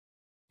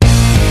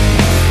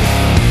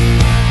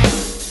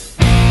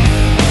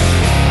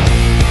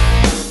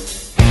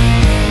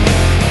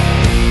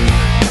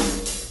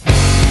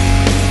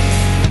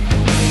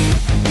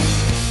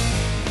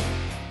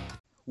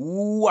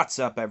What's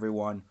up,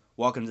 everyone?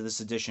 Welcome to this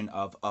edition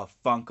of a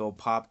Funko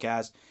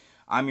Popcast.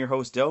 I'm your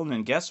host, Dylan,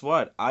 and guess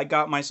what? I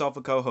got myself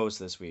a co-host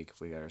this week.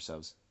 We got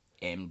ourselves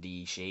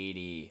MD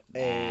Shady,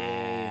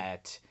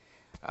 Matt.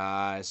 We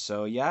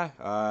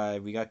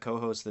got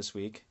co-host this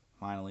week.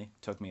 Finally,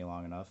 took me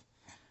long enough,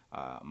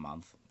 a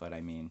month, but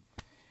I mean.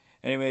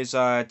 Anyways,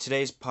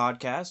 today's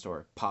podcast,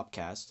 or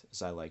popcast,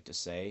 as I like to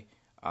say,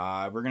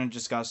 we're going to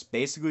discuss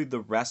basically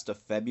the rest of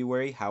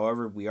February.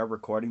 However, we are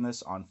recording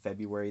this on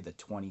February the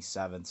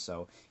 27th,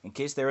 so in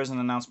case there is an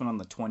announcement on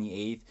the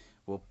 28th,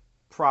 we'll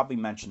probably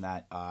mention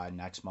that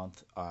next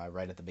month,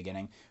 right at the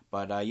beginning.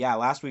 But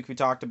last week we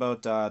talked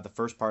about the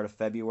first part of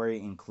February,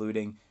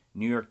 including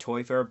New York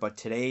Toy Fair, but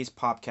today's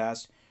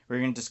popcast, we're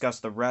going to discuss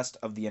the rest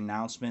of the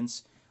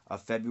announcements of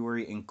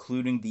February,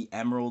 including the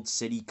Emerald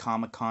City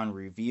Comic-Con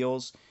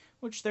reveals,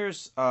 which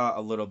there's a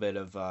little bit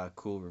of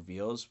cool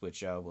reveals,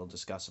 which we'll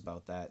discuss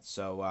about that.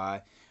 So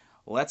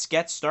let's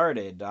get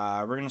started.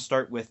 We're going to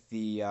start with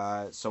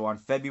so on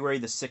February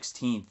the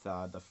 16th,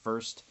 the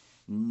first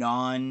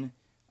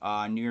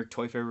non-New York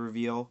Toy Fair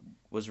reveal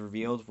was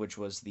revealed, which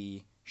was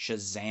the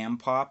Shazam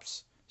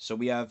Pops. So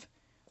we have,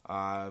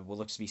 what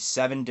looks to be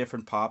 7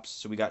 different Pops.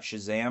 So we got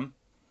Shazam.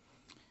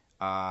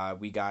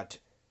 We got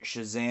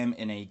Shazam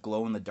in a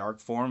glow-in-the-dark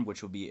form,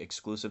 which will be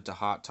exclusive to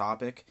Hot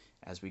Topic,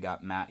 as we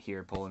got Matt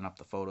here pulling up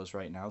the photos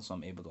right now, so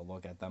I'm able to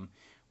look at them.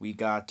 We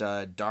got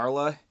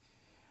Darla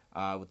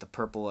with the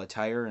purple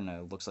attire, and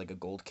it looks like a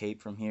gold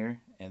cape from here.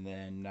 And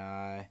then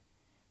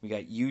we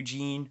got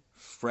Eugene,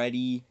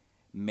 Freddie,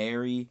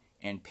 Mary,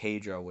 and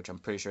Pedro, which I'm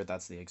pretty sure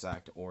that's the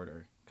exact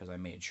order, because I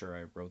made sure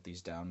I wrote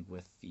these down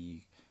with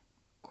the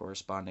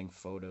corresponding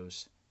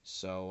photos.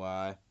 So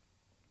I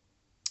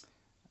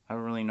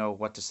don't really know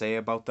what to say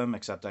about them,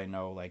 except I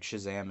know like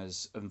Shazam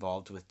is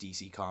involved with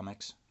DC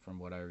Comics from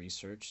what I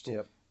researched.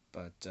 Yep.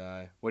 But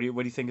what do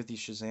you think of these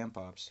Shazam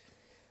Pops?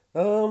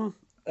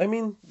 I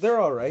mean, they're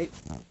all right.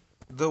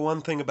 The one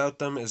thing about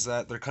them is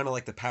that they're kind of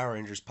like the Power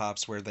Rangers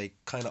Pops, where they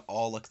kind of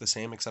all look the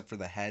same except for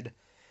the head,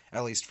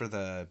 at least for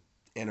the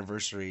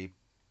anniversary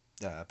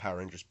Power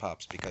Rangers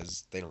Pops,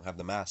 because they don't have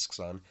the masks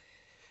on.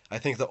 I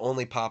think the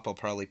only pop I'll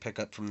probably pick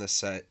up from this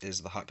set is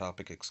the Hot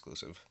Topic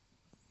exclusive.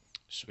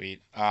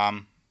 Sweet.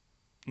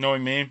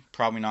 Knowing me,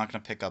 probably not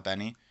gonna pick up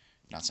any.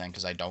 Not saying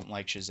because I don't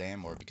like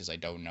Shazam or because I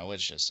don't know.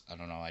 It's just I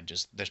don't know.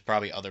 There's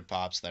probably other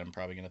pops that I'm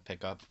probably gonna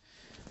pick up.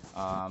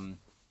 So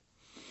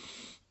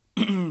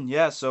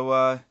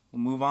we'll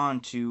move on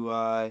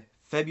to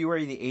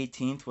February the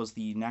 18th was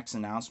the next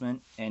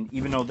announcement, and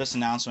even though this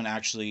announcement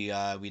actually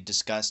we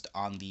discussed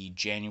on the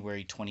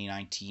January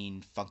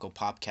 2019 Funko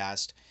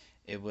Popcast,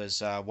 it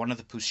was one of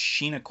the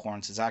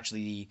Pushinicorns. It's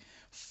actually the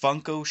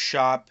Funko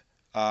Shop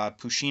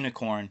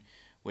Pushinicorn,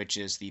 which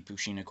is the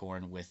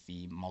Pushinicorn with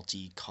the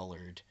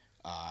multicolored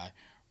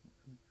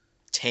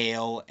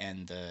tail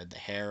and the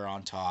hair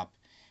on top.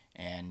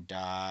 And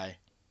I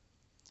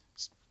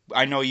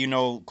know you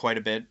know quite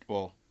a bit,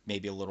 well,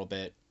 maybe a little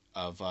bit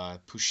of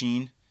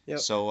Pusheen. Yep.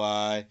 So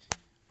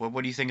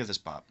what do you think of this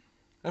pop?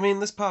 I mean,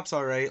 this pop's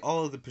all right.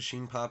 All of the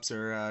Pusheen Pops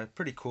are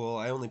pretty cool.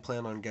 I only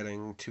plan on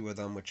getting 2 of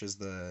them, which is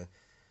the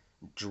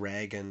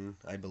Dragon,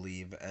 I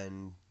believe,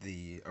 and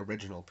the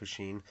original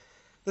Pusheen.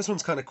 This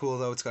one's kind of cool,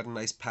 though. It's got a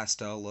nice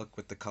pastel look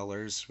with the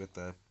colors, with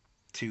the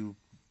 2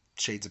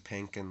 shades of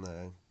pink and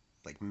the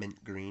like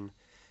mint green.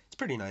 It's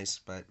pretty nice,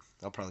 but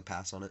I'll probably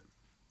pass on it.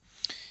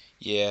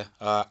 Yeah,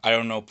 I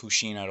don't know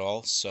Pusheen at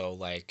all, so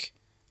like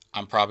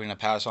I'm probably gonna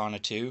pass on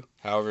it too.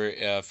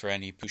 However, for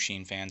any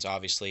Pusheen fans,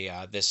 obviously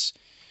this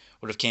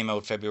would have came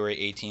out February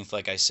 18th,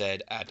 like I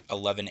said, at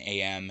 11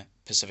 a.m.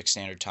 Pacific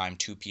Standard Time,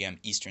 2 p.m.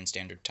 Eastern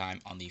Standard Time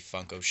on the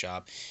Funko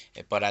Shop.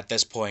 But at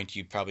this point,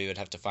 you probably would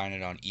have to find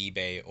it on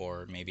eBay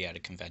or maybe at a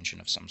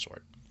convention of some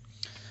sort.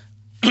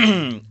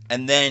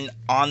 And then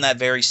on that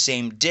very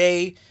same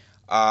day,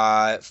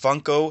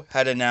 Funko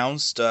had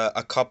announced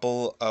a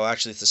couple. Oh,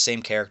 actually, it's the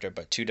same character,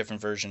 but 2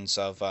 different versions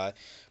of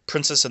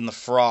Princess and the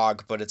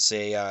Frog. But it's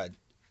a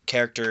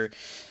character,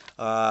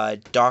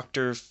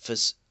 Doctor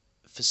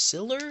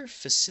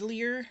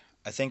Facilier.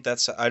 I think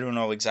that's. I don't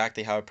know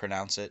exactly how to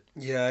pronounce it.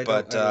 Yeah, I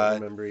don't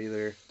remember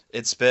either.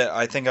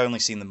 I think I only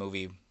seen the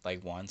movie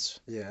like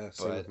once. Yeah,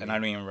 and I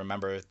don't even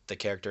remember the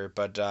character.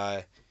 But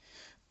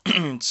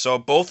so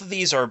both of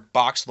these are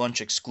box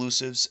lunch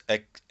exclusives,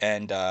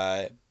 and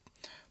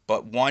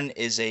but one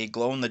is a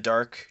glow in the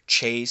dark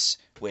Chase,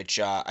 which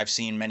I've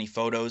seen many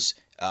photos.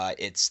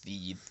 It's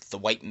the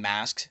white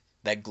mask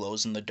that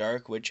glows in the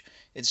dark, which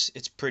it's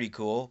pretty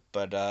cool.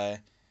 But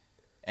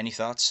any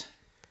thoughts?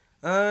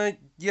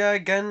 Yeah,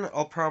 again,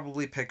 I'll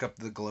probably pick up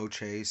the Glow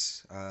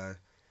Chase.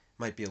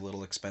 Might be a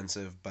little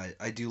expensive, but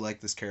I do like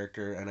this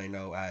character, and I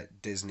know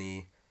at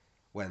Disney,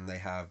 when they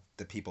have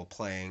the people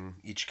playing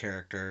each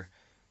character,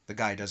 the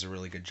guy does a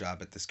really good job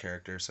at this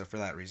character, so for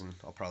that reason,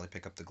 I'll probably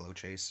pick up the Glow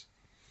Chase.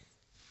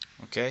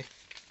 Okay.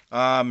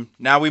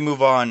 Now we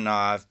move on,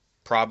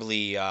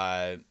 probably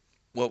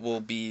what will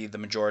be the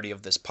majority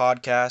of this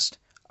podcast,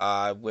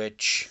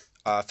 which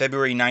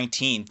February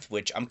 19th,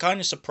 which I'm kind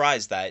of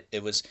surprised that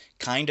it was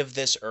kind of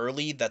this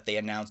early that they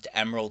announced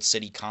Emerald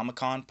City Comic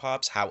Con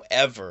Pops.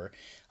 However,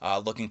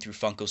 looking through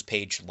Funko's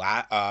page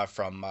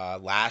from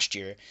last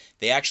year,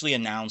 they actually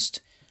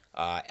announced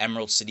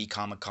Emerald City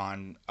Comic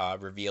Con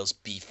reveals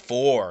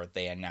before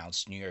they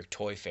announced New York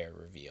Toy Fair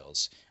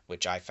reveals,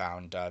 which I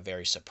found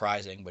very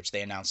surprising, which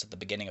they announced at the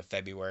beginning of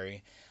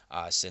February,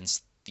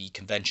 since the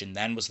convention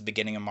then was the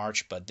beginning of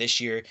March, but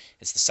this year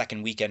it's the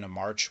second weekend of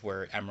March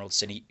where Emerald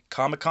City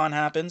Comic Con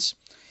happens.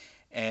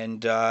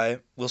 And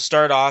we'll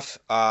start off.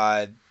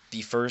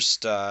 The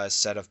first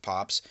set of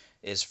pops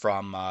is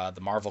from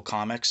the Marvel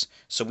Comics.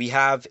 So we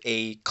have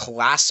a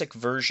classic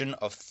version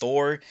of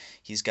Thor.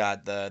 He's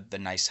got the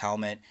nice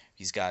helmet.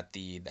 He's got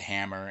the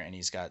hammer, and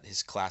he's got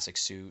his classic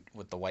suit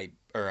with the white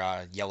or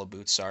yellow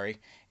boots. Sorry,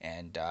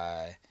 and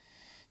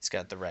he's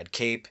got the red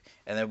cape.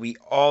 And then we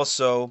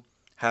also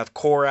have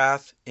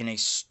Korath in a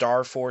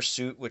Star Force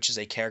suit, which is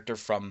a character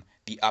from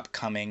the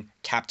upcoming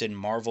Captain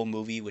Marvel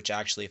movie, which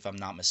actually, if I'm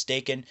not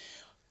mistaken,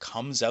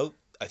 comes out,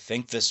 I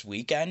think, this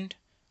weekend,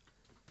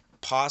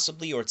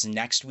 possibly, or it's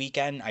next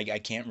weekend. I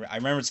can't. I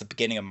remember it's the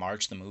beginning of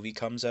March. The movie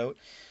comes out,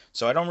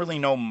 so I don't really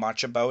know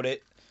much about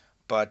it,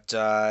 but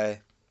I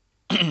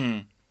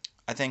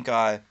think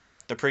they're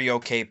pretty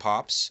okay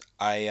pops.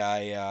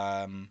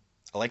 I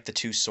like the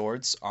two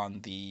swords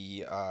on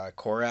the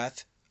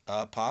Korath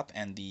pop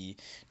and the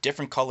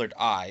different colored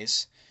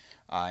eyes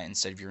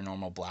instead of your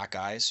normal black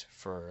eyes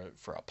for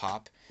a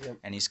pop. Yep.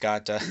 And he's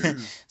got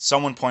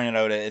someone pointed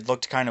out it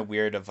looked kind of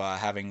weird of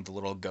having the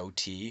little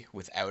goatee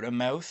without a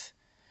mouth,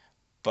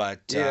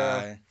 but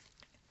Yeah.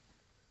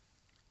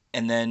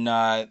 and then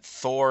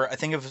Thor. I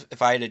think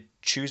if I had to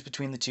choose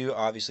between the two,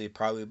 obviously it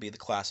probably would be the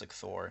classic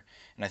Thor.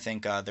 And I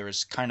think there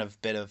was kind of a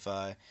bit of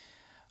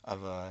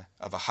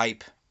a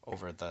hype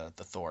over the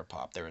Thor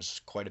pop. There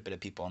was quite a bit of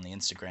people on the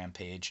Instagram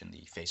page and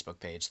the Facebook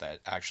page that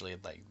actually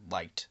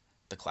liked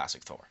the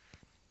classic Thor.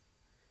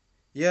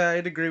 Yeah,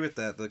 I'd agree with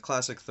that. The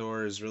classic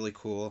Thor is really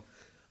cool.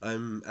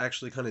 I'm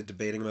actually kind of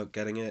debating about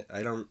getting it.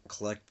 I don't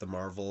collect the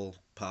Marvel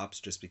pops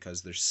just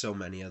because there's so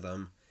many of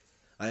them.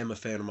 I am a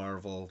fan of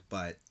Marvel,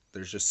 but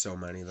there's just so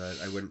many that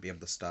I wouldn't be able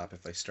to stop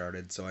if I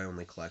started, so I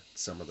only collect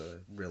some of the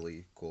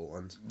really cool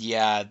ones.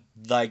 Yeah,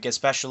 like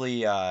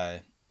especially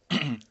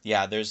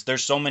yeah, there's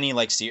so many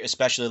like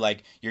especially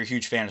like you're a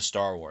huge fan of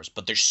Star Wars,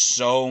 but there's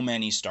so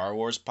many Star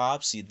Wars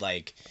pops. You'd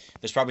like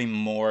there's probably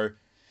more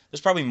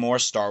there's probably more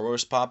Star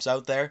Wars pops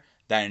out there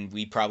than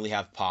we probably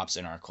have pops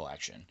in our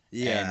collection.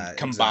 Yeah, And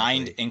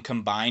exactly.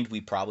 combined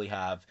we probably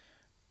have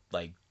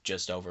like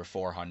just over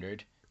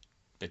 400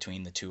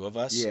 between the two of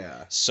us.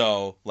 Yeah.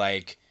 So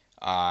like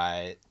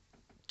uh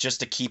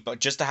just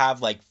to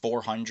have like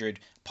 400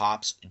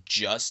 pops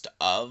just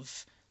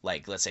of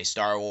like let's say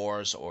Star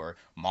Wars or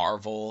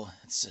Marvel,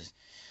 it's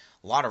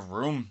a lot of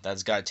room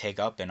that's got to take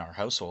up in our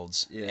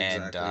households. Yeah,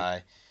 And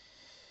exactly.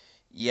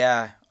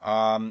 yeah,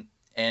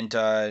 and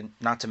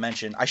not to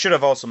mention, I should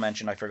have also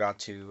mentioned, I forgot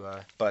to,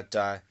 but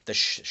the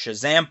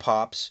Shazam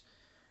pops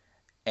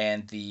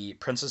and the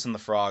Princess and the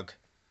Frog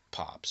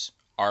pops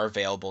are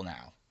available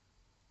now.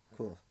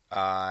 Cool.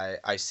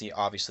 I see.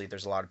 Obviously,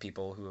 there's a lot of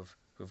people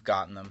who've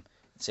gotten them.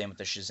 Same with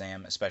the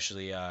Shazam,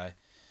 especially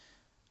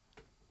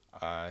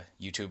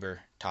YouTuber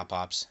Top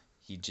Pops.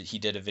 He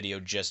did a video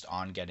just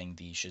on getting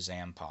the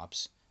Shazam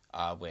pops,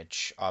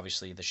 which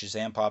obviously the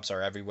Shazam pops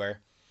are everywhere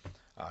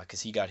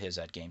because he got his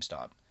at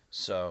GameStop.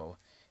 So,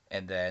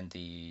 and then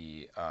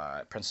the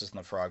Princess and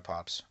the Frog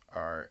pops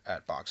are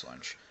at Box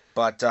Lunch.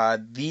 But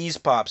these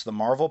pops, the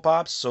Marvel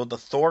pops, so the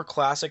Thor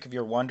Classic, if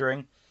you're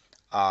wondering,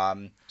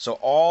 so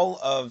all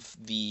of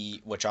the,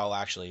 which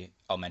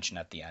I'll mention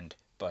at the end,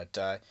 but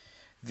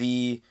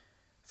the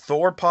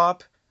Thor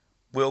pop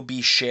will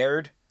be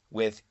shared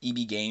with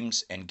EB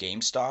Games and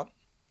GameStop,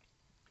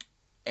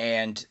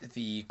 and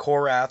the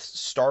Korath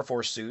Star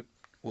Force suit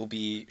will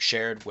be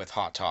shared with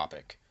Hot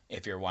Topic.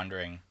 If you're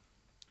wondering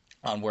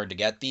on where to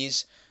get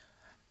these,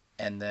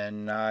 and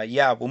then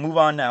yeah, we'll move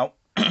on now.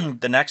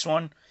 The next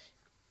one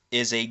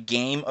is a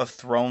Game of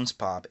Thrones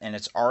pop, and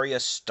it's Arya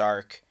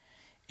Stark,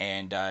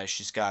 and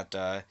she's got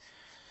her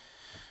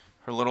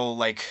little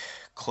like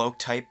cloak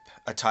type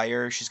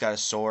attire. She's got a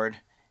sword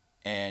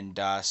and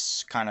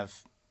kind of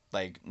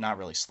like not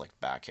really slicked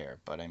back hair,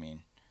 but I mean,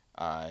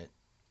 uh,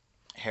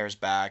 hair's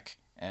back,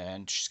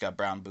 and she's got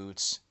brown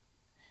boots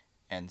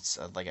and it's,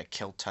 like a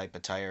kilt type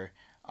attire.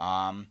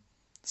 Um,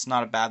 it's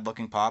not a bad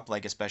looking pop,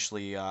 like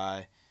especially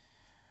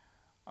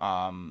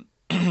um,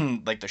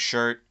 like the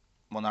shirt.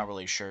 Well, not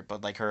really a shirt,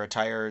 but like her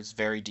attire is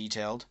very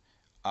detailed.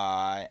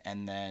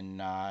 And then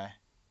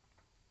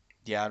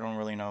yeah, I don't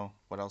really know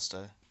what else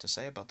to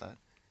say about that.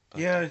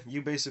 But Yeah,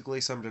 you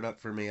basically summed it up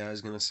for me. I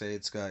was going to say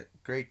it's got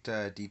great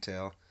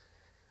detail.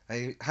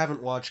 I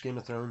haven't watched Game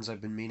of Thrones.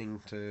 I've been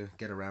meaning to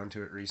get around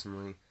to it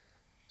recently.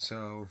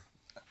 So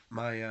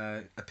my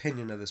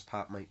opinion of this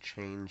pop might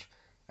change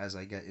as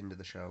I get into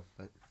the show,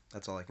 but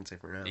that's all I can say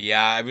for now.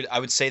 yeah, I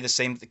would say the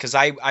same because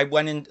I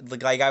went in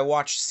like I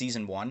watched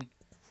season one,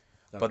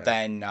 but Okay.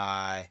 then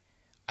I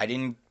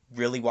didn't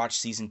really watch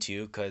season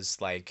two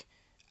because like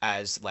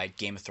as like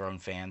Game of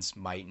Thrones fans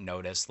might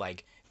notice,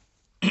 like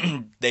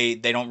they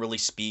don't really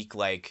speak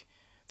like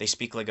they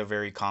speak like a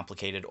very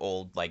complicated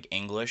old like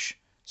English.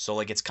 So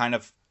like it's kind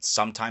of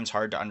sometimes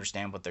hard to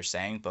understand what they're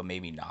saying, but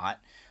maybe not.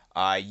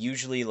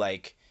 Usually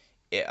like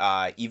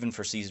even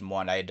for season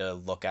one, I had to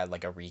look at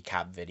like a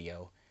recap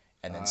video,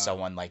 and then Uh,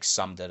 someone like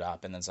summed it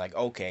up, and then it's like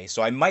okay,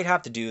 so I might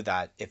have to do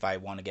that if I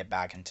want to get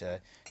back into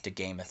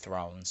Game of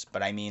Thrones.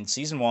 But I mean,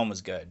 season one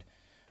was good,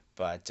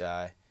 but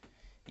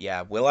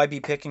yeah, will I be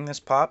picking this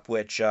pop?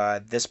 Which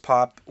this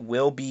pop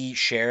will be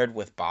shared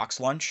with Box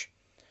Lunch.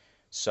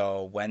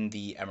 So when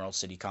the Emerald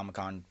City Comic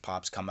Con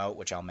pops come out,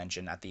 which I'll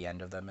mention at the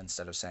end of them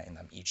instead of saying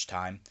them each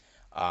time,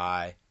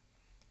 uh,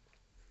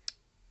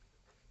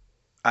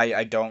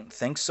 I don't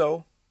think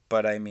so.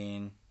 But I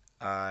mean,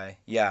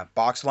 yeah,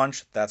 Box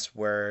Lunch. That's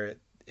where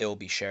it will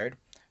be shared.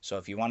 So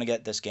if you want to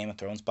get this Game of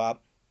Thrones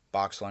pop,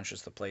 Box Lunch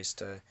is the place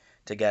to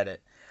get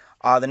it.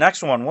 The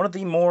next one of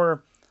the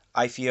more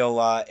I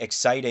feel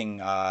exciting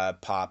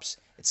pops.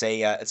 It's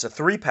a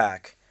 3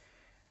 pack,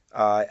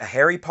 a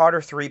Harry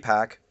Potter 3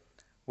 pack,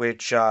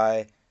 which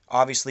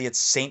obviously it's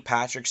St.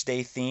 Patrick's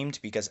Day themed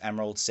because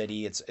Emerald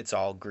City it's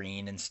all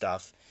green and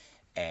stuff,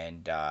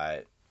 and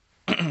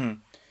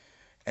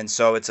and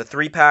so it's a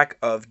 3 pack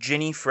of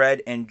Ginny,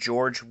 Fred, and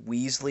George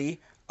Weasley.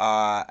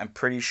 I'm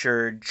pretty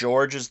sure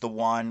George is the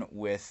one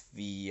with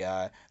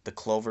the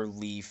clover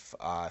leaf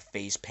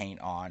face paint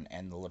on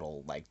and the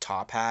little like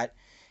top hat,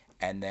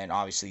 and then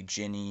obviously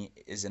Ginny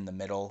is in the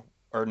middle,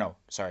 or no,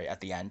 sorry,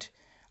 at the end,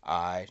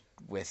 uh,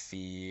 with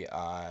the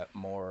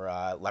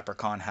more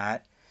leprechaun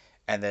hat,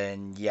 and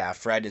then yeah,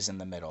 Fred is in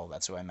the middle.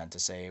 That's what I meant to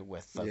say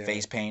with the yeah.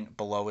 face paint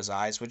below his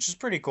eyes, which is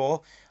pretty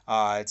cool.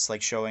 It's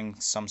like showing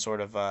some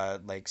sort of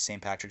like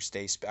St. Patrick's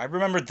Day. I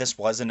remember this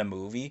wasn't a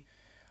movie.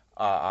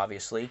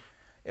 Obviously,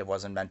 it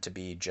wasn't meant to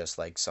be just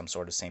like some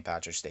sort of St.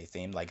 Patrick's Day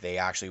theme. Like they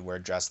actually were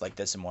dressed like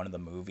this in one of the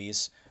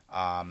movies.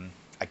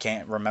 I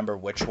can't remember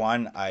which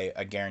one.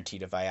 I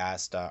guaranteed if I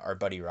asked our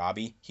buddy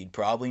Robbie, he'd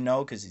probably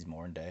know because he's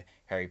more into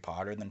Harry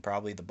Potter than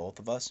probably the both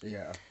of us.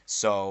 Yeah.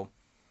 So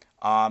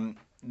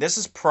this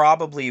is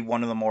probably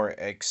one of the more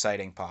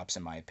exciting pops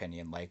in my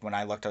opinion. Like when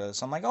I looked at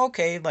this, I'm like,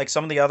 okay. Like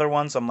some of the other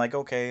ones, I'm like,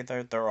 okay,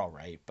 they're all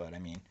right. But I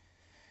mean,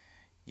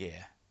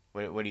 yeah.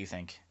 What do you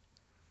think?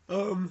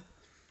 Um.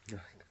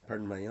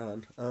 Pardon my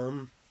yawn.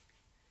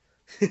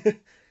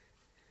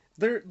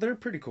 They're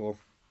pretty cool.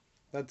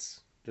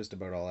 That's just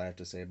about all I have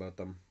to say about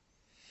them.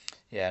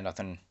 Yeah,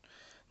 nothing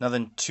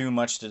too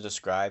much to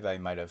describe. I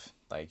might have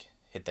like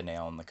hit the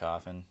nail in the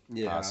coffin,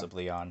 Yeah.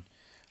 possibly on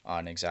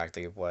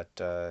exactly what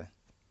the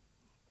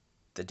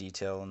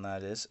detail in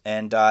that is.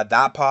 And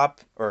that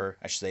pop, or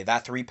I should say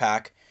that 3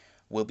 pack,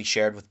 will be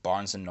shared with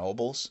Barnes and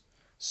Nobles.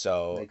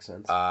 So Makes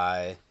sense.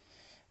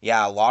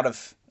 yeah, a lot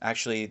of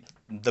actually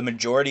the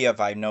majority of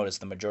I've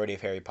noticed the majority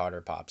of Harry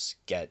Potter pops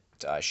get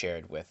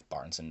shared with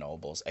Barnes and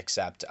Nobles,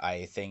 except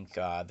I think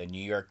the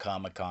New York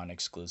Comic Con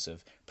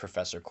exclusive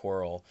Professor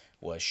Quirrell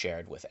was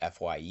shared with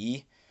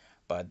FYE,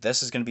 but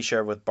this is going to be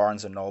shared with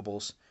Barnes and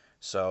Nobles.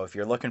 So if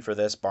you're looking for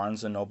this,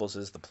 Barnes and Nobles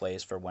is the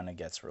place for when it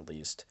gets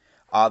released.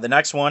 The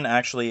next one,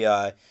 actually,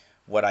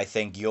 what I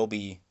think you'll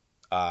be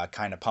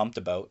kind of pumped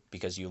about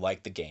because you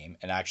like the game,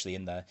 and actually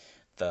in the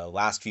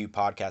last few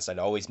podcasts, I'd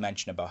always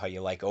mention about how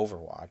you like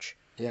Overwatch.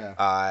 Yeah.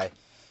 Uh,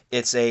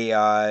 it's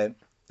a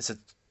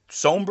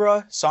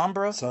Sombra.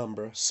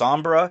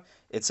 Sombra.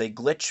 It's a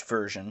glitch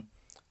version,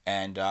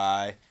 and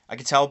I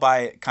could tell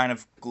by kind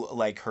of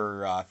like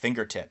her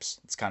fingertips.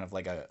 It's kind of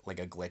like a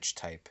glitch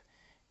type,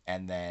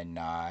 and then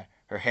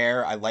her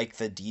hair. I like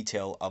the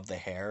detail of the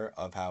hair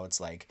of how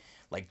it's like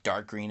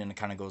dark green and it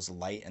kind of goes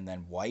light and then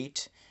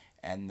white,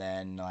 and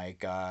then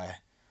like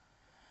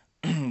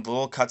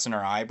little cuts in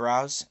her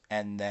eyebrows,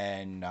 and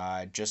then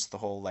just the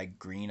whole like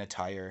green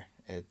attire.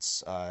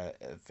 It's a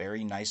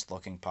very nice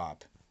looking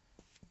pop.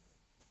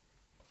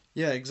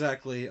 Yeah,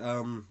 exactly.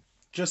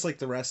 Just like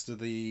the rest of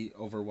the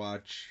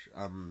Overwatch,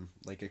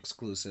 like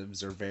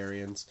exclusives or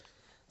variants,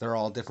 they're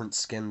all different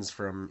skins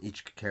from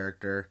each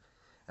character.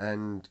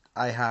 And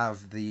I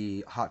have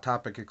the Hot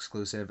Topic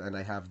exclusive, and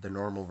I have the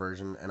normal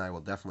version, and I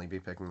will definitely be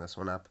picking this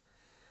one up.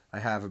 I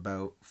have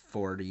about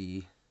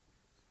 40,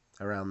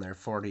 around there,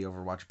 40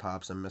 Overwatch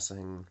pops. I'm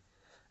missing,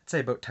 I'd say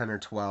about 10 or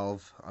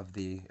 12 of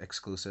the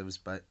exclusives,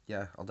 but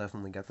yeah, I'll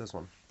definitely get this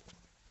one.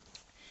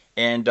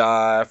 And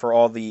for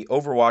all the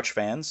Overwatch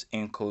fans,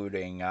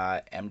 including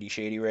MD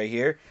Shady right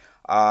here,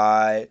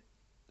 Sombra,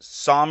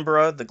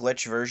 the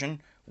glitch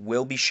version,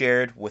 will be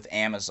shared with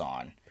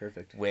Amazon,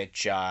 Perfect.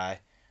 which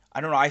I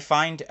don't know. I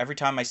find every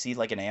time I see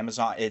like an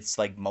Amazon, it's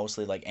like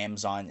mostly like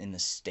Amazon in the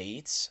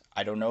States.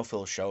 I don't know if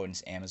it'll show in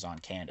Amazon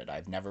Canada.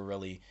 I've never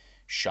really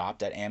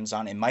shopped at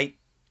Amazon. It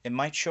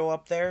might show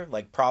up there,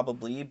 like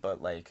probably,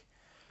 but like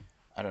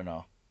I don't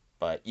know.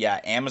 But yeah,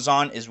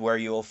 Amazon is where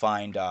you'll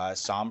find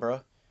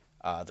Sombra,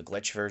 the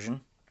glitch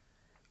version,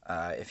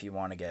 if you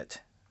want to get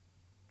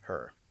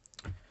her.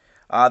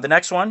 The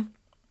next one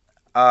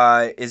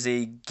is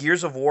a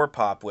Gears of War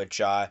pop, which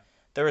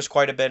there was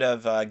quite a bit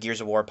of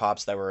Gears of War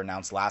pops that were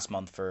announced last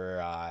month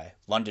for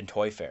London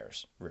Toy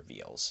Fairs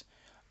reveals.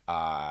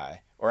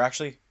 Or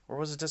actually, or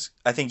was it just?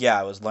 I think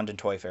yeah, it was London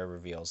Toy Fair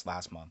reveals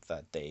last month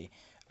that they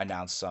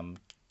announced some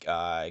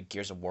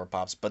Gears of War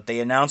pops, but they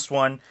announced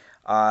one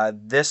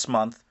this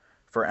month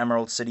for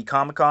Emerald City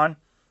Comic Con,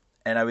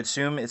 and I would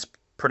assume it's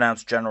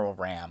pronounced General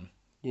Ram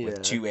with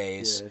Yeah, two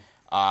A's.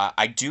 yeah,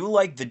 I do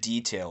like the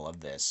detail of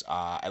this.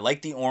 I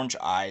like the orange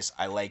eyes.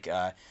 I like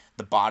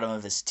the bottom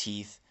of his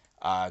teeth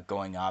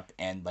going up,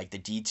 and like the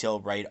detail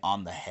right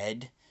on the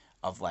head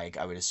of like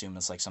I would assume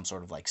it's like some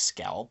sort of like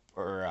scalp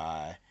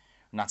or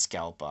not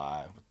scalp.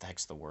 What the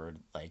heck's the word?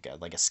 Like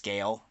a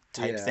scale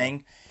type yeah.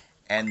 thing,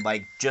 and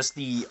like just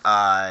the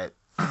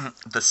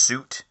the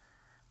suit,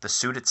 the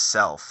suit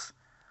itself.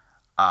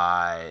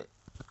 Uh,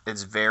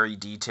 it's very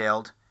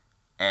detailed,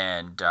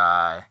 and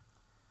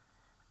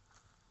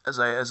as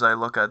I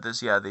look at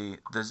this, yeah, the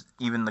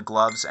even the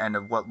gloves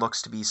and what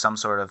looks to be some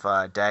sort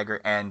of dagger.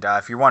 And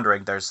if you're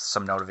wondering, there's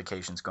some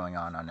notifications going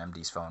on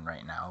MD's phone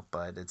right now,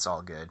 but it's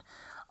all good.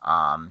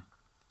 Um,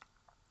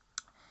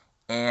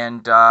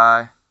 and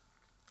yeah,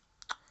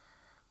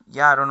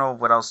 I don't know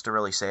what else to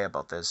really say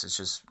about this. It's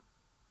just,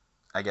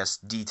 I guess,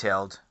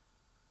 detailed,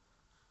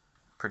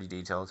 pretty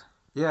detailed.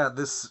 Yeah,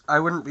 this I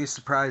wouldn't be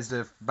surprised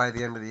if by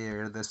the end of the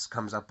year this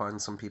comes up on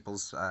some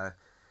people's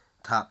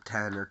top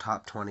 10 or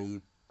top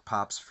 20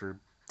 pops for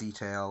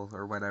detail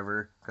or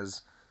whatever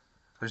because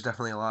there's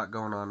definitely a lot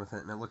going on with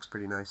it and it looks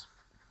pretty nice.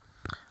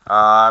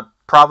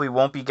 Probably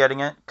won't be getting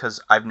it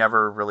because I've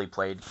never really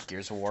played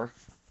Gears of War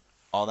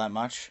all that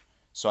much.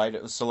 So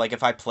like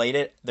if I played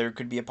it, there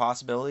could be a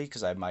possibility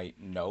because I might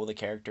know the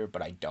character,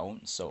 but I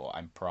don't. So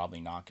I'm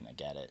probably not gonna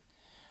get it.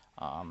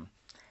 Um,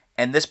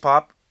 and this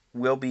pop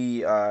will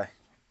be.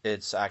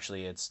 It's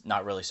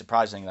not really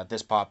surprising that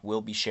this pop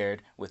will be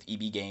shared with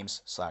EB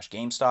Games /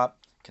 GameStop,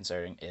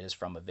 considering it is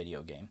from a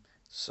video game.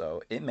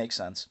 So it makes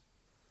sense.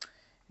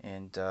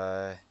 And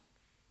yeah.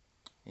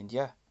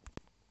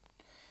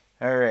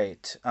 All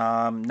right.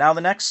 Now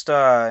the next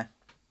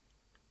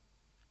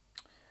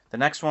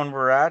one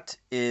we're at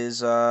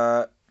is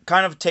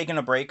kind of taking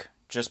a break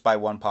just by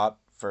one pop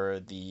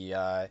for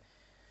the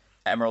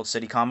Emerald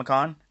City Comic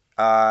Con.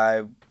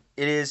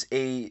 It is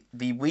the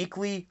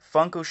weekly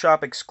Funko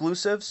Shop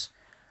exclusives,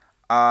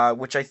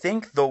 which I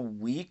think the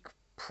week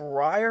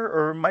prior,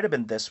 or it might have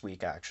been this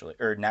week actually,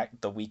 or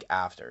the week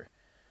after.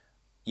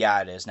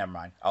 Yeah, it is. Never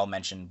mind. I'll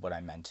mention what I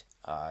meant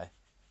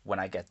when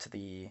I get to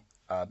the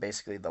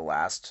basically the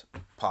last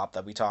pop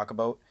that we talk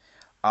about.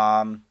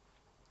 Um,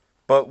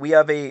 but we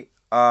have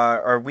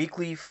our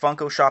weekly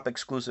Funko Shop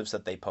exclusives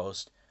that they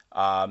post.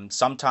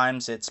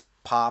 Sometimes it's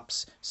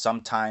pops,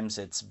 sometimes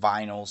it's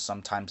vinyls,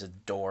 sometimes it's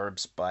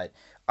Dorbs. But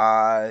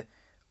uh,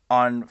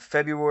 on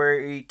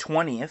February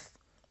 20th,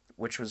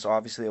 which was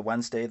obviously a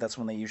Wednesday, that's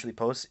when they usually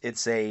post.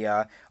 It's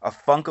a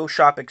Funko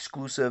Shop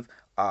exclusive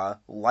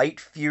Light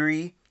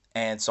Fury,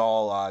 and it's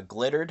all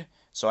glittered.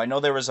 So I know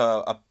there was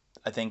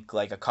I think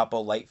like a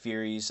couple Light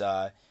Furies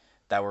that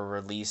were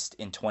released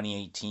in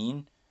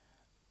 2018,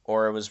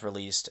 or it was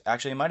released.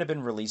 Actually, it might have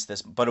been released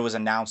this, but it was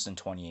announced in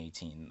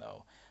 2018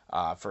 though.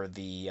 For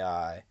the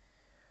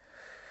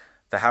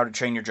How to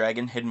Train Your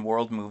Dragon Hidden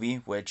World movie,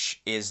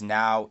 which is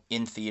now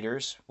in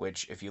theaters.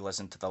 Which, if you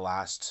listen to the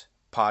last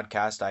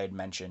podcast, I had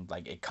mentioned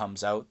like it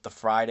comes out the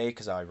Friday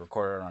because I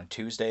recorded it on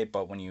Tuesday,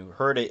 but when you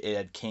heard it, it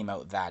had came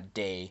out that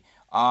day.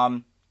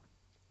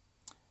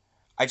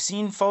 I've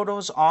seen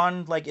photos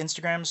on like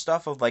Instagram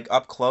stuff of like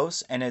up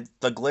close, and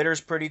the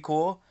glitter's pretty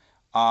cool.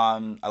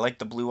 I like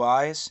the blue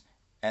eyes,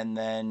 and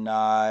then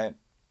I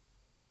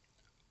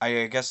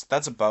guess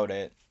that's about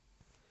it.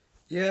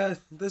 Yeah,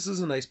 this is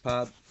a nice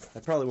pop. I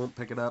probably won't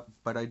pick it up,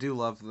 but I do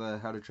love the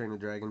How to Train a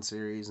Dragon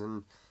series,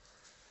 and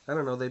I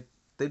don't know, they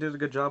did a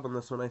good job on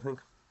this one, I think.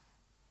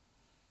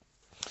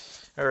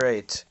 All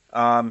right.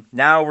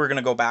 Now we're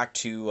gonna go back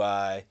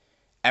to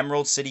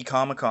Emerald City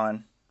Comic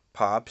Con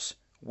pops,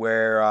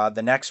 where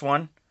the next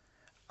one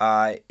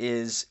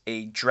is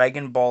a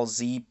Dragon Ball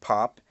Z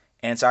pop,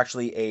 and it's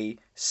actually a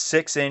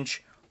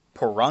 6-inch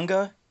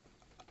Porunga.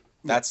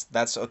 Yeah,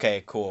 That's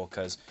okay, cool,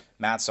 because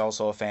Matt's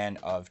also a fan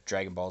of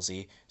Dragon Ball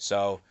Z,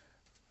 so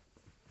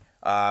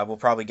we'll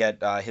probably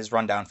get his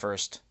rundown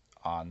first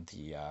on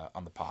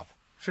the pop.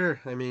 sure.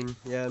 I mean,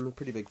 yeah, I'm a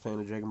pretty big fan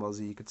of Dragon Ball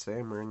Z, you could say.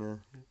 I'm wearing a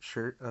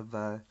shirt of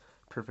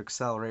Perfect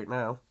Cell right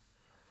now.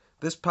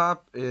 This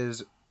pop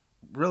is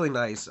really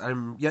nice.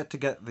 I'm yet to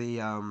get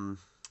the. Oh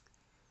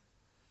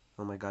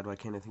my god, why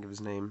can't I think of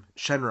his name?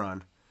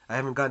 Shenron. I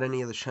haven't got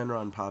any of the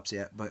Shenron pops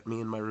yet, but me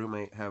and my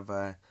roommate have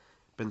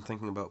been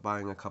thinking about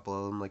buying a couple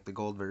of them, like the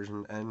gold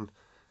version. And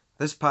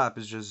this pop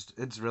is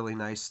it's really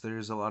nice.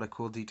 There's a lot of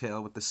cool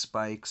detail with the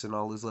spikes and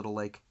all his little,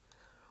 like,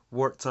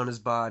 warts on his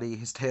body.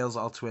 His tail's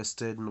all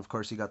twisted, and of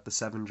course, you got the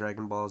 7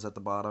 Dragon Balls at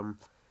the bottom.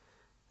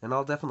 And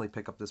I'll definitely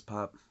pick up this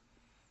pop.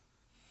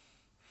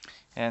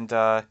 And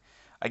I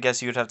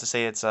guess you would have to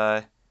say it's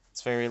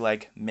very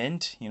like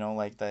mint,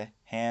 like the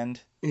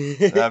hand. I'm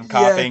Yeah,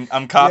 copying.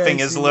 I'm yeah, I copying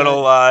his seen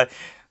that.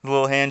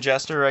 little hand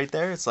gesture right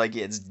there. It's like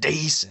it's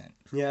decent.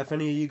 Yeah, if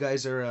any of you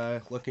guys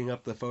are looking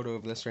up the photo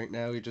of this right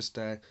now, you just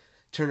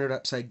turn it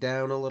upside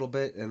down a little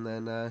bit, and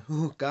then,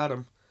 ooh, got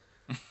him.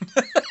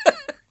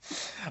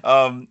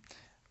 um,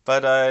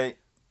 but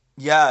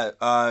yeah,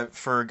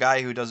 for a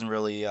guy who doesn't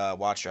really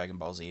watch Dragon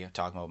Ball Z,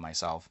 talking about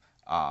myself,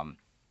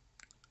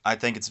 I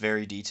think it's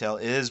very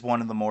detailed. It is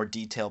one of the more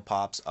detailed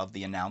pops of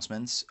the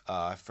announcements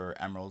for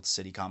Emerald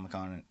City Comic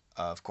Con.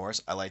 Of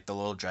course, I like the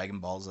little Dragon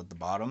Balls at the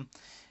bottom,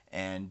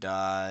 and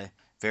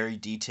very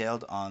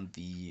detailed on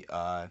the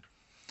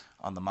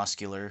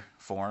muscular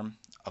form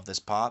of this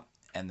pop,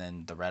 and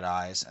then the red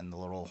eyes and the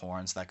little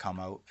horns that come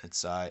out.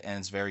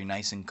 It's very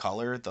nice in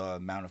color. The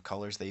amount of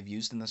colors they've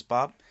used in this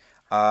pop.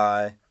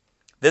 Uh,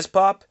 this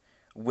pop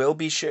will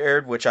be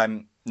shared, which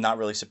I'm not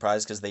really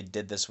surprised because they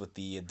did this with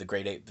the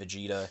Great Ape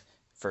Vegeta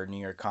for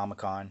New York Comic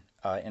Con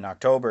in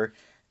October.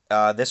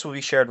 This will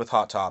be shared with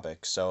Hot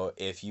Topic. So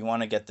if you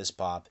want to get this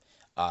pop,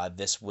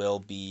 this will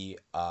be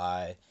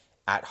at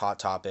Hot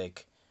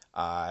Topic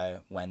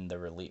when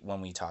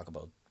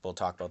we'll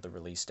talk about the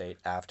release date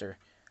after.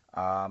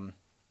 Um,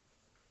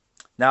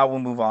 Now we'll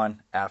move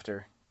on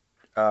after.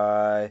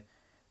 Uh,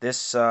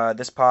 this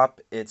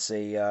pop, it's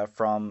a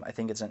from, I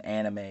think it's an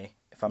anime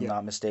if I'm Yeah.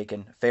 not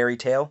mistaken, Fairy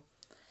Tale,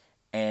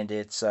 and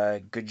it's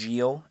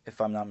Gajeel if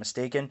I'm not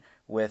mistaken,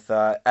 with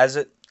as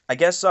it I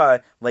guess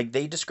like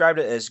they described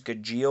it as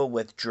Gajeel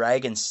with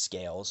dragon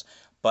scales,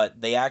 but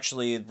they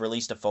actually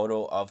released a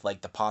photo of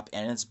like the pop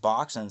in its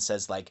box and it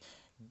says like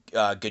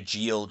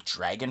Gajeel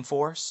Dragon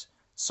Force.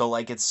 So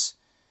like it's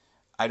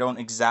I don't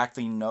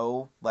exactly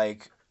know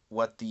like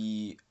what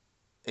the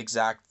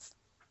exact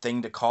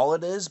thing to call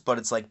it is, but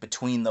it's like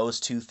between those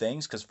two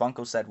things because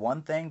Funko said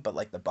one thing, but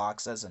like the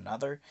box says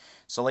another.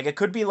 So like it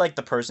could be like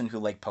the person who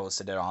like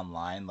posted it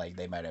online, like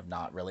they might have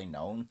not really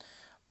known,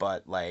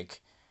 but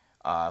like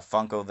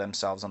Funko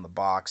themselves on the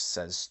box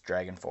says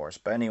Dragon Force.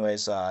 But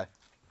anyways,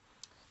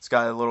 it's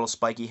got a little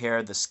spiky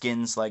hair. The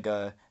skin's like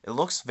it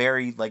looks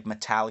very like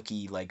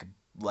metallic-y, like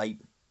light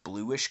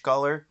bluish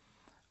color.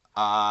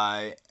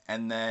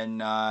 And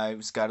then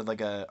it's got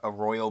like a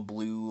royal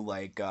blue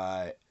like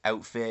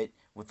outfit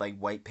with like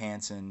white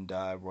pants and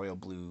royal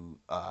blue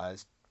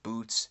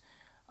boots.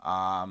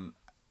 Um,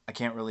 I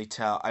can't really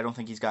tell. I don't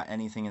think he's got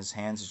anything in his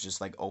hands. It's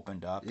just like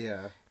opened up.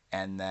 Yeah.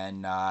 And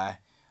then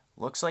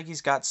looks like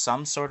he's got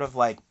some sort of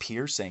like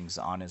piercings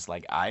on his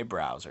like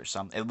eyebrows or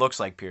something. It looks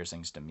like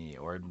piercings to me,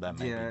 or that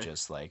might be Yeah.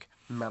 just like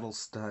Metal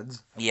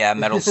studs. yeah,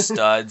 metal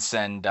studs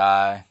and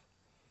I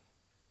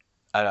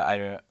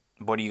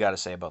what do you got to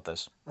say about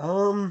this?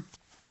 Um,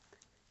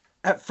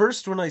 at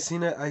first when I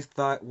seen it, I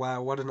thought,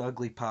 wow, what an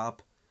ugly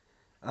pop.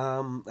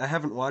 I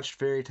haven't watched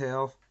Fairy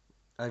Tale.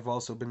 I've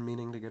also been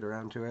meaning to get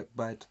around to it,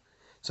 but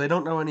so I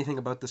don't know anything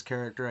about this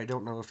character. I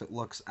don't know if it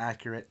looks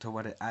accurate to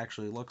what it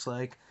actually looks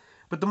like.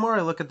 But the more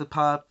I look at the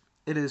pop,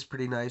 it is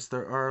pretty nice.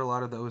 There are a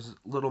lot of those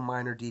little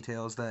minor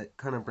details that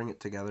kind of bring it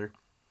together.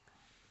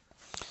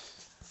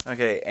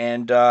 Okay,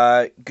 and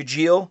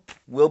Gajeel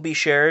will be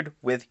shared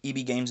with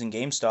EB Games and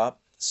GameStop.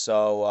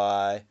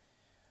 So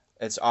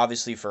it's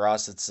obviously for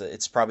us,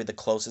 it's probably the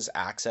closest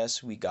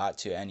access we got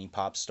to any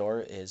pop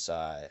store is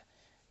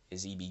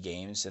EB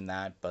Games in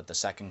that, but the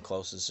second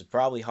closest is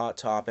probably Hot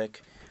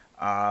Topic.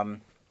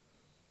 Um,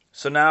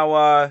 so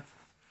now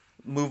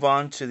move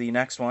on to the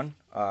next one.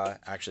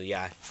 Actually,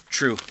 yeah,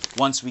 true.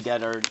 Once we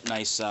get our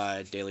nice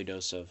daily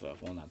dose of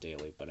well, not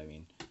daily, but I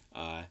mean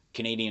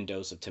Canadian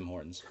dose of Tim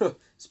Hortons.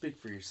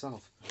 Speak for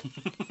yourself.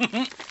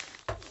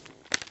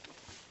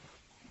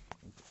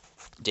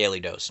 Daily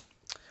dose.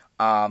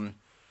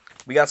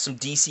 We got some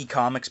DC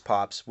Comics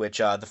pops, which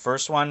the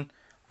first one,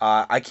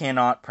 I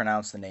cannot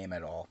pronounce the name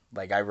at all.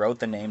 Like I wrote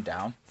the name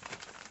down,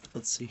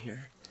 Let's see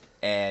here.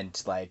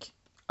 and like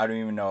I don't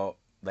even know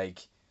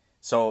like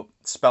so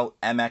spelled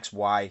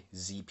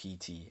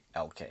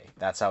MXYZPTLK.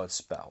 That's how it's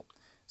spelled.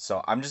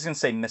 So I'm just gonna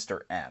say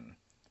Mr. M.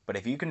 But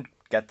if you can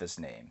get this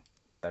name,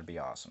 that'd be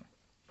awesome.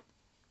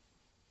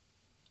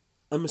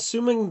 I'm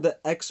assuming the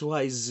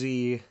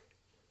XYZ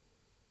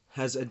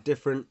has a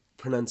different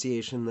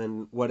pronunciation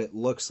than what it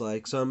looks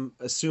like, so I'm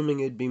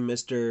assuming it'd be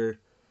Mr.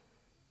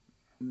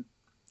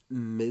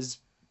 Miz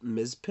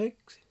Mizpick?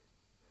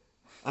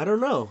 I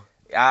don't know.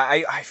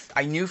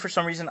 I knew for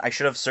some reason I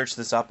should have searched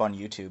this up on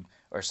YouTube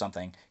or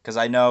something because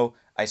I know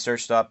I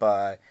searched up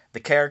the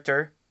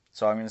character.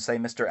 So I'm gonna say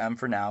Mr. M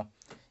for now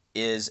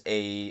is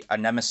a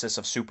nemesis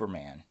of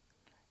Superman,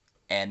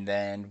 and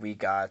then we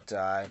got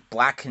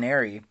Black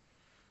Canary,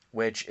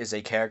 which is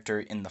a character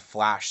in the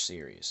Flash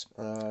series,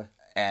 Uh,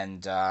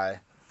 and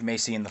you may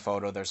see in the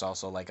photo there's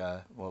also like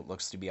a what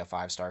looks to be a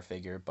 5-star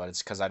figure, but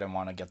it's because I didn't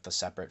want to get the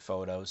separate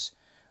photos.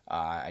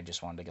 I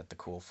just wanted to get the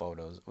cool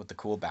photos with the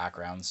cool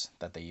backgrounds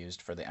that they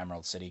used for the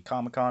Emerald City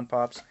Comic Con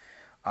pops.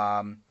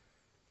 Um,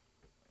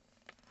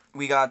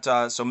 we got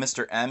so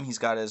Mr. M. He's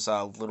got his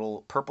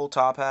little purple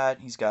top hat.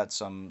 He's got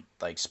some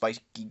like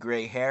spiky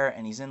gray hair,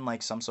 and he's in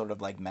like some sort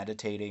of like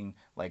meditating,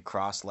 like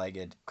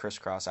cross-legged,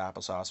 crisscross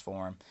applesauce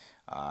form.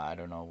 I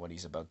don't know what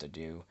he's about to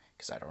do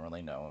because I don't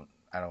really know.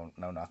 I don't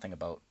know nothing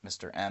about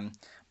Mr. M.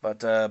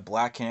 But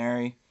Black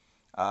Canary,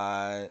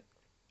 uh,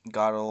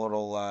 got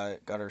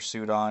her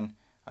suit on.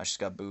 She's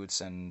got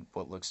boots and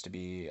what looks to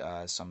be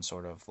some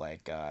sort of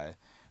like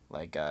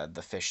like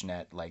the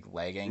fishnet like Yeah.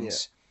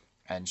 leggings,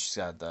 and she's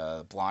got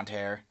the blonde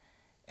hair.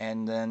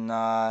 And then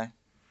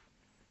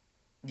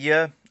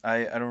yeah,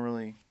 I don't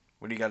really.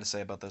 What do you got to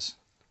say about this?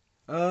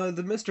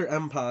 The Mr.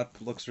 M pop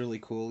looks really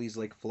cool. He's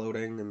like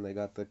floating, and they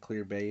got the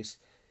clear base.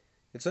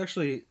 It's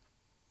actually,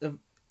 a,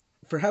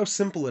 for how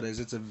simple it is,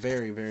 it's a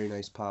very, very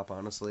nice pop,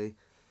 honestly.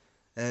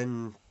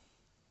 And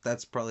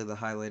that's probably the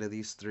highlight of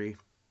these three.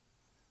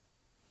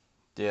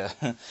 Yeah.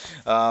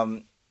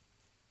 um,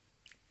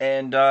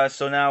 and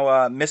so now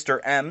Mr.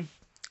 M,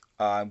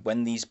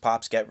 when these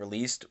pops get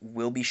released,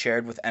 will be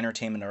shared with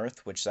Entertainment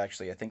Earth, which is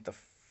actually I think the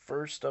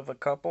first of a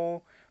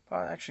couple.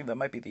 Actually, that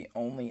might be the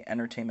only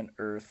Entertainment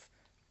Earth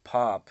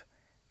pop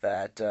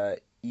that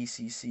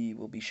ECC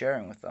will be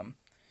sharing with them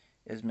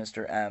is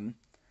Mr. M.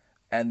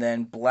 And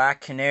then Black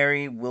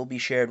Canary will be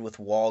shared with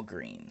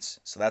Walgreens.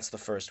 So that's the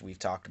first we've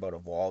talked about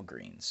of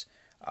Walgreens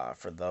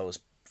for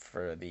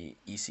the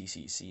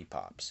ECCC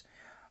pops.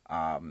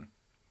 Um,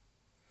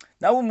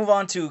 Now we'll move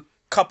on to a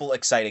couple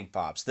exciting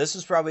pops. This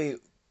is probably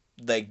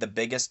like the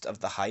biggest of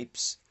the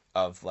hypes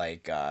of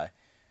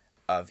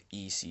of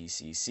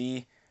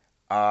ECCC.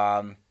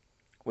 Um,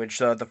 which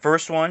the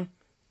first one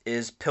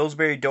is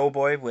Pillsbury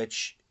Doughboy,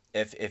 which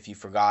if you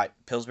forgot,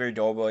 Pillsbury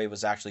Doughboy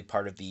was actually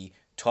part of the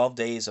 12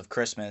 Days of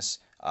Christmas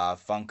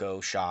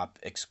Funko Shop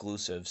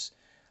exclusives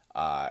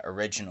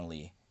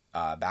originally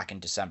back in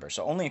December.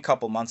 So only a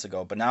couple months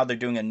ago, but now they're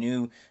doing a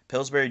new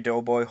Pillsbury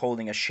Doughboy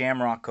holding a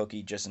shamrock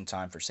cookie just in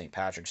time for St.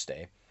 Patrick's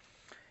Day.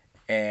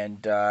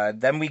 And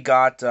then we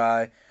got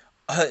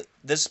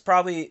this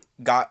probably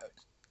got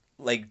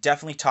like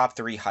definitely top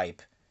three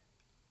hype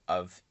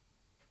of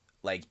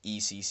like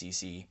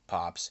ECCC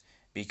pops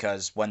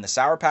because when the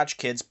Sour Patch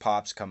Kids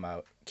pops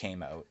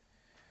came out,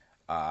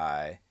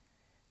 uh,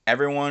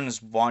 everyone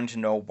was wanting to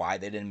know why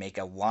they didn't make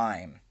a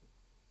lime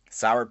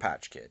Sour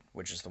Patch Kid,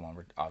 which is the one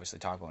we're obviously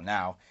talking about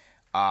now.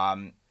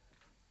 Um,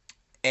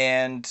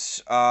 and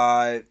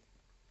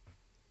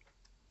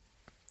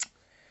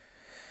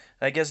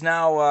I guess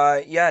now,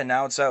 yeah,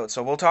 now it's out.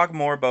 So we'll talk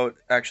more about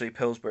actually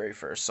Pillsbury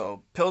first.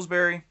 So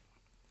Pillsbury,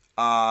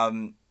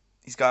 um,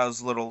 he's got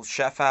his little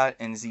chef hat,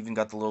 and he's even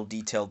got the little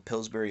detailed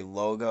Pillsbury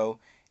logo,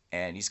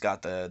 and he's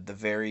got the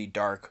very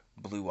dark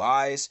blue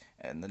eyes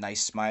and the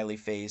nice smiley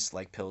face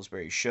like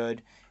Pillsbury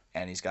should,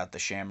 and he's got the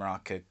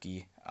Shamrock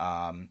cookie.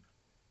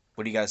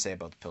 What do you guys say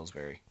about the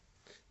Pillsbury?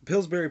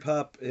 Pillsbury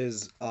Pop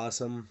is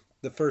awesome.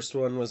 The first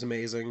one was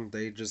amazing.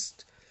 They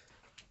just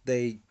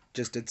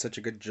did such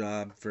a good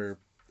job for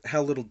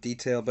how little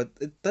detail, but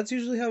that's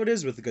usually how it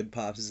is with the good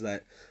pops is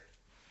that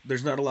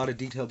there's not a lot of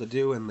detail to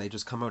do and they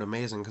just come out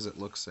amazing because it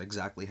looks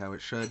exactly how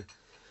it should.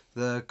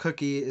 The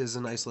cookie is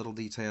a nice little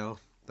detail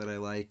that I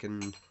like,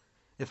 and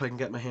if I can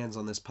get my hands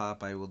on this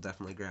pop, I will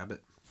definitely grab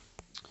it.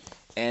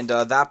 And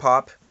that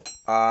pop,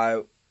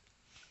 uh,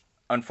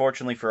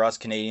 unfortunately for us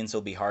Canadians,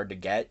 will be hard to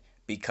get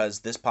because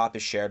this pop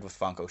is shared with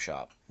Funko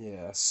Shop.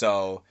 Yeah.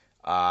 So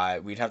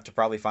we'd have to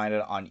probably find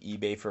it on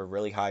eBay for a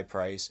really high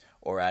price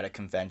or at a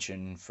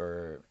convention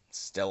for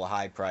still a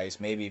high price.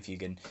 Maybe if you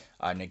can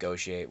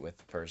negotiate with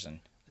the person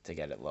to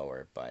get it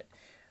lower. But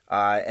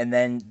and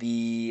then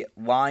the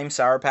lime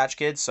Sour Patch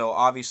Kids. So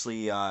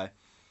obviously,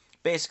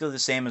 basically the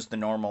same as the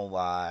normal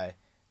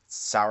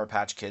Sour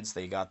Patch Kids.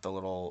 They got the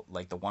little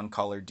like the one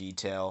color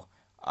detail.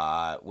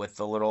 With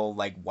the little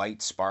like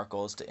white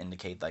sparkles to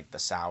indicate like the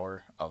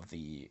sour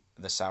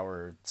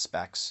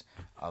specks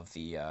of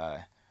the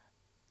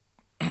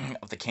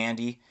of the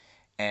candy.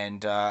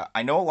 And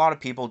I know a lot of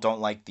people don't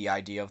like the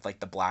idea of like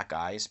the black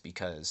eyes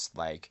because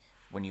like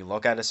when you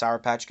look at a Sour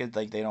Patch Kid,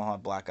 like they don't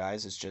have black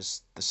eyes. It's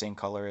just the same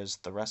color as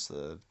the rest of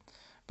the.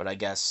 But I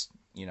guess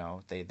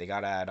they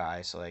gotta add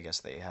eyes, so I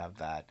guess they have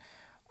that.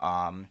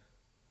 Um,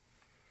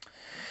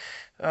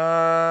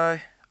 I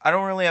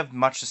don't really have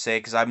much to say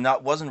because I'm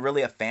not wasn't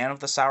really a fan of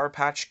the Sour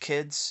Patch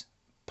Kids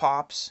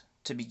pops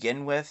to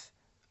begin with.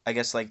 I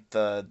guess like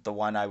the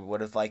one I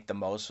would have liked the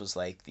most was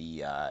like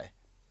the I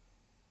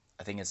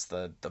think it's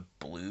the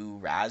blue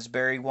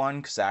raspberry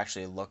one because it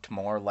actually looked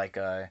more like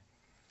a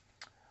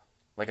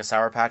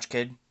Sour Patch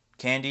Kid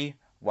candy.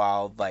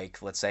 While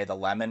like let's say the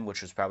lemon,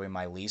 which was probably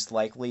my least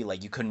likely,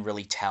 like you couldn't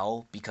really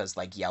tell because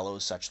like yellow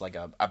is such like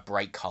a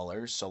bright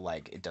color, so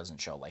like it doesn't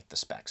show like the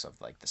specks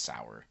of like the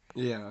sour.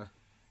 Yeah.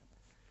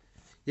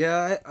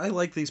 Yeah, I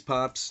like these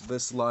pops.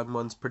 This lime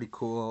one's pretty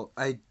cool.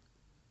 I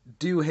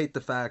do hate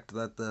the fact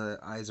that the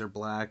eyes are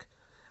black.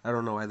 I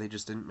don't know why they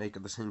just didn't make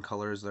it the same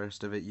color as the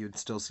rest of it. You'd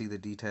still see the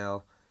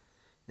detail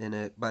in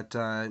it. But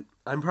I'm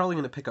probably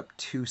going to pick up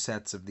two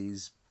sets of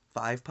these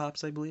five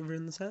pops, I believe, are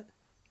in the set.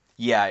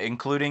 Yeah,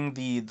 including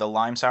the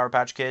lime Sour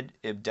Patch Kid,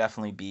 it'd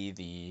definitely be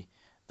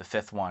the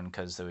fifth one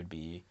because there would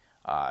be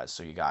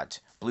so you got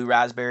blue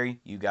raspberry,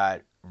 you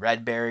got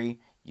red berry,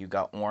 you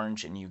got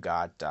orange, and you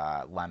got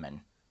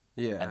lemon,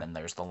 and Yeah. then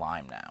there's the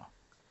lime now.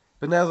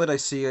 But now that I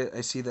see it,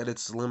 I see that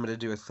it's limited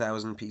to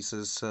 1,000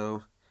 pieces,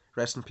 so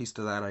rest in peace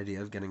to that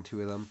idea of getting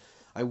two of them.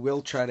 I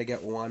will try to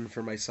get one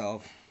for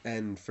myself,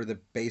 and for the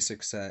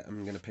basic set,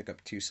 I'm going to pick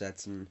up two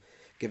sets and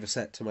give a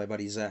set to my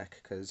buddy Zach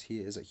because he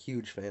is a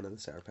huge fan of the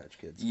Sour Patch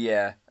Kids.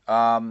 Yeah.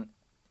 And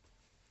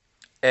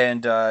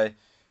good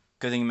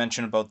thing you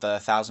mentioned about the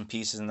 1,000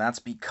 pieces, and that's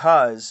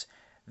because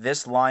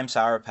this Lime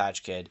Sour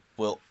Patch Kid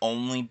will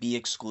only be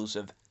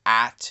exclusive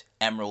at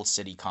Emerald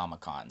City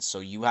Comic Con. So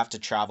you have to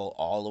travel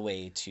all the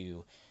way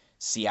to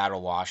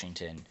Seattle,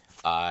 Washington,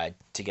 to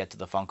get to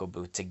the Funko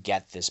booth to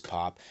get this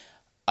pop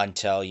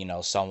until,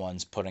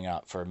 someone's putting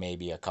up for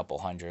maybe a couple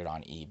hundred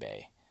on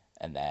eBay.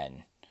 And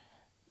then,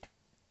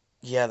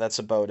 yeah, that's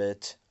about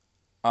it.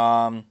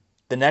 The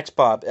next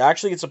pop,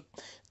 actually,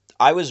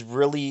 I was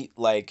really,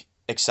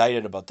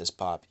 excited about this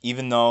pop,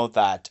 even though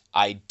that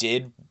I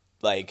did,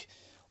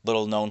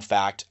 little known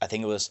fact, I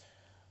think it was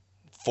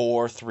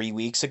 3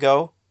 weeks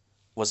ago,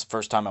 was the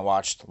first time I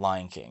watched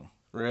Lion King.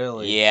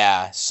 Really?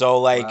 Yeah,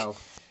 Wow.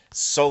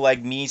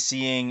 me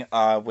seeing,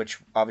 which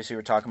obviously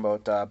we're talking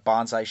about,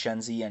 Bonsai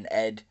Shenzi and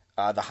Ed,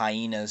 the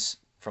hyenas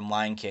from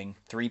Lion King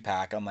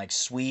 3-pack. I'm like,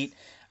 sweet.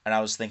 And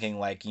I was thinking,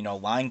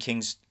 Lion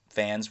King's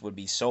fans would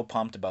be so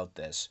pumped about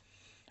this,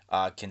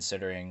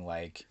 considering,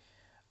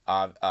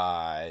 uh,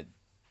 uh,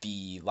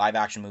 the live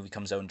action movie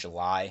comes out in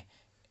July.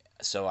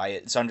 So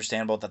it's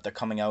understandable that they're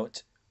coming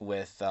out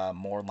with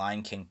more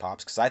Lion King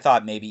pops, because I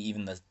thought maybe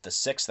even the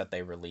six that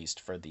they released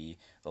for the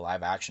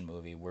live action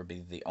movie would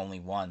be the only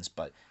ones,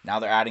 but now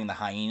they're adding the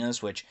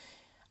hyenas, which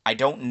I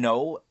don't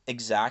know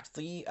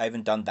exactly. I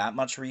haven't done that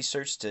much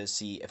research to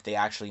see if they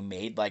actually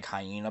made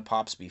hyena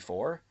pops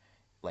before,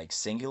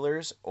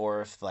 singulars,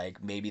 or if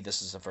maybe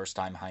this is the first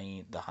time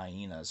the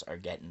hyenas are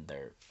getting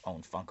their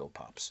own Funko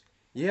Pops.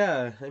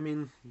 Yeah, I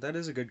mean, that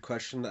is a good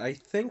question. I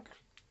think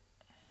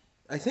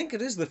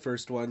it is the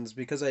first ones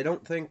because I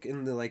don't think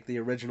in the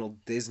original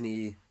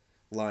Disney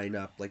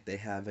lineup they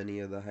have any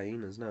of the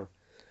hyenas now.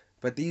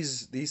 But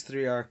these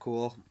three are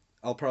cool.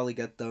 I'll probably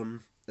get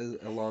them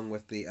along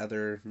with the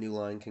other new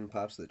Lion King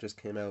pops that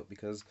just came out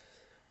because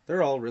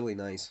they're all really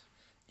nice.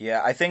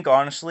 Yeah, I think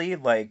honestly,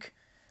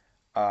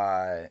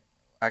 uh,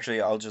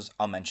 actually,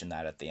 I'll mention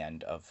that at the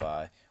end of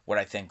what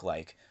I think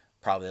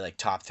probably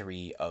top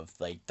three of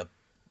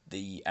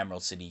the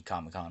Emerald City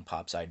Comic Con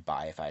pops I'd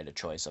buy if I had a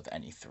choice of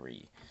any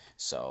three.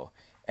 So,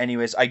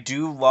 anyways, I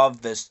do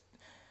love this.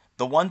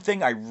 The one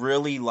thing I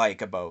really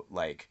like about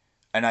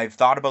and I've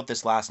thought about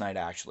this last night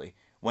actually,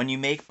 when you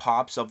make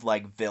pops of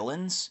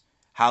villains,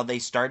 how they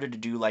started to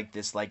do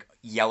this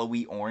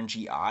yellowy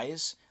orangey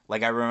eyes.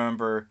 I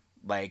remember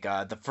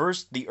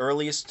the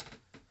earliest,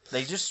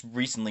 they just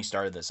recently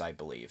started this, I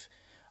believe,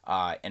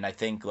 and I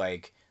think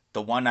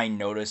the one I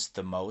noticed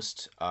the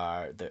most,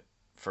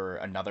 for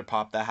another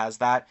pop that has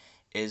that,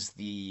 is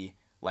the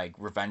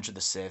Revenge of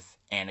the Sith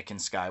Anakin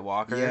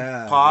Skywalker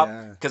Yeah, pop,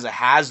 yeah. because it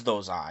has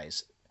those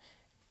eyes,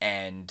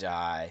 and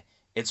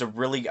it's a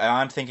really,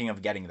 I'm thinking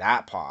of getting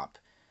that pop,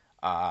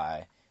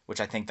 uh, which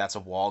I think that's a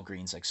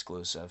Walgreens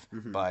exclusive.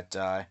 Hmm. But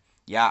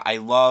yeah, I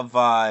love.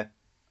 I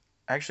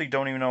actually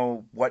don't even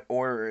know what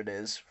order it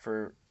is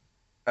for.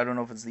 I don't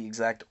know if it's the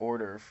exact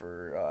order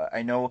for.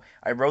 I know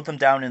I wrote them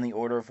down in the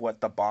order of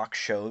what the box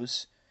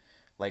shows,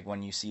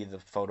 when you see the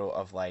photo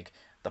of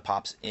the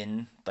pops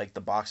in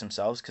the box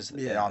themselves, because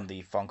Yeah. on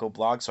the Funko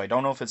blog. So I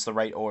don't know if it's the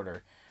right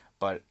order,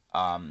 but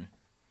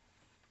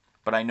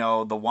I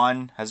know the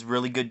one has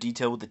really good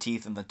detail with the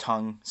teeth and the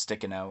tongue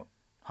sticking out,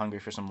 hungry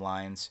for some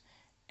lines,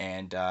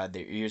 and their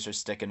ears are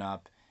sticking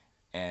up,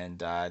 and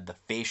the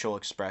facial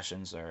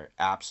expressions are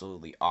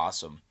absolutely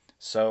awesome.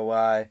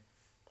 So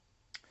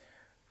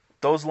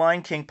those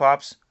Lion King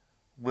pops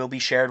will be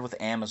shared with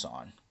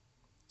Amazon.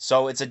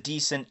 So it's a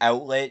decent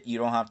outlet. You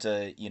don't have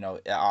to,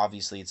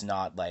 obviously it's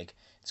not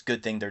it's a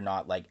good thing they're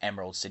not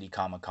Emerald City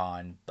Comic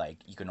Con.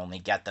 You can only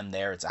get them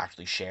there. It's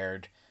actually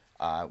shared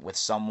with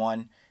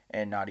someone,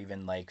 and not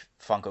even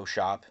Funko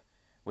Shop,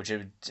 which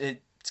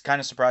it's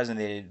kind of surprising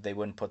they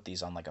wouldn't put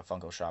these on a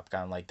Funko Shop,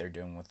 kind of like they're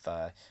doing with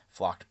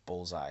Flocked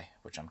Bullseye,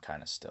 which I'm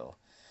kind of still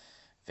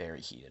very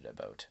heated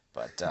about.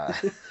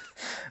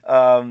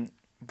 Um,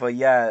 but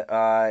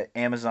yeah,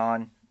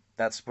 Amazon,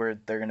 that's where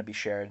they're gonna be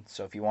shared.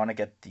 So if you want to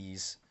get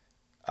these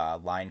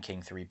Lion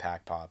King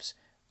 3-pack pops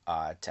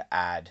to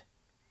add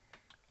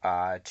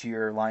to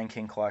your Lion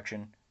King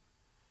collection,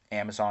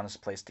 Amazon is the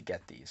place to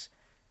get these.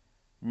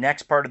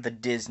 Next part of the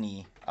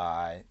Disney,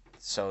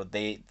 so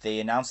they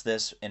announced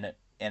this in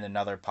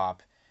another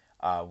pop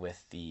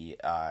with the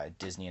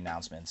Disney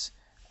announcements,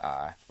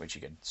 which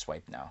you could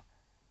swipe now.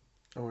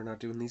 Oh, we're not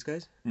doing these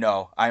guys?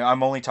 No,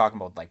 I'm only talking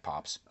about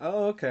pops.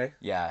 Oh, okay.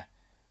 Yeah,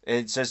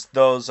 it's just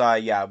those.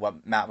 Yeah,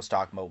 what Matt was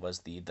talking about was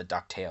the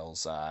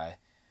Ducktales. I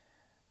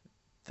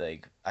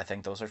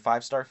think those are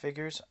 5-star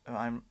figures.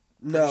 I'm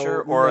pretty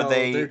sure, No, or are no,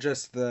 they're they?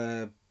 just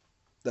the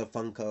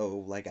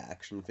Funko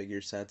action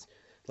figure sets,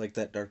 like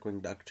that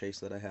Darkwing Duck chase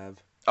that I have.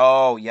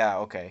 Oh yeah,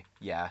 okay,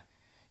 yeah,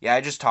 yeah.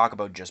 I just talk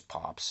about just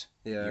pops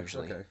Yeah,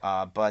 usually. okay.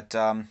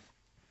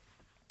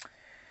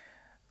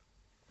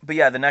 But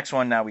yeah, the next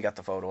one now we got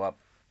the photo up,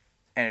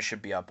 and it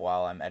should be up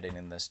while I'm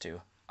editing this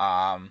too.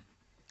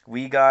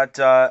 We got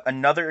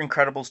another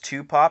Incredibles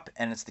 2 pop,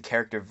 and it's the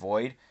character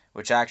Void,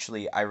 which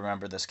actually I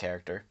remember this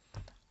character.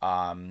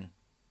 Um,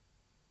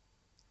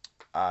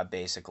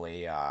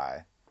 Basically,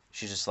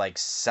 she just like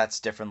sets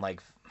different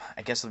like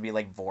I guess it would be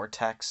like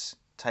vortex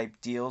type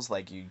deals.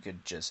 Like you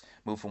could just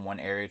move from one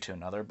area to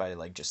another by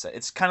like just set.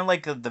 It's kind of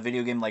like the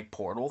video game like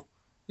Portal.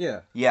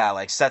 Yeah. Yeah,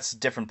 like sets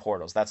different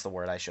portals. That's the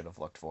word I should have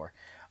looked for.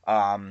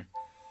 Um,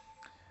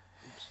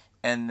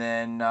 and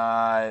then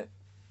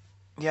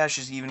yeah,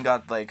 she's even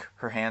got like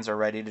her hands are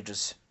ready to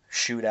just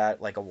shoot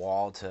at like a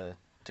wall to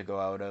go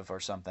out of or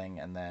something.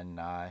 And then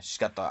she's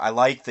got the I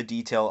like the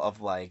detail of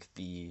like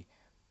the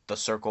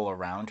circle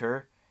around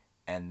her,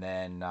 and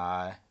then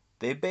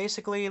they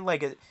basically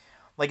like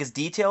it's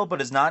detailed,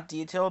 but it's not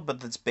detailed,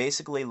 but it's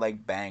basically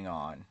like bang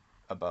on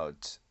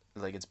about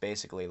like it's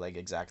basically like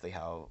exactly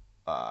how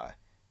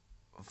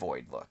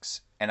Void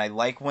looks. And I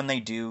like when they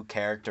do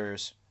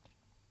characters,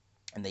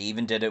 and they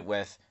even did it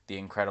with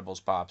the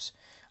Incredibles pops.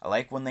 I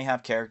like when they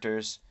have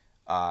characters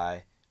uh,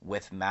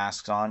 with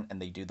masks on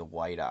and they do the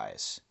white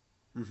eyes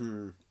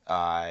Mm-hmm.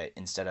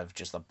 instead of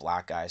just the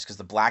black eyes, because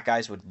the black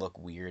eyes would look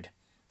weird.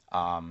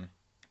 Um,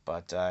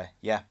 but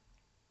yeah,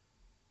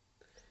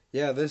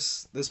 Yeah,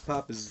 this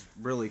pop is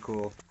really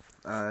cool.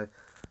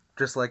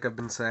 Just like I've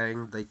been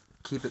saying, they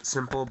keep it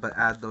simple but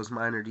add those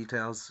minor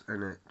details,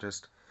 and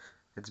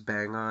it's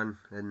bang on.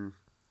 And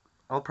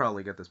I'll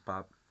probably get this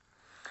pop.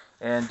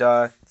 and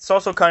it's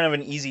also kind of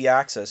an easy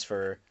access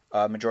for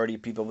a majority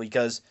of people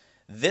because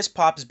this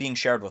pop is being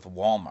shared with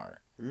Walmart.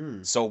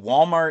 Mm. So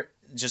Walmart,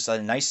 just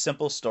a nice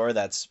simple store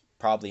that's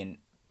probably in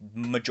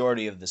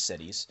majority of the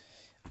cities.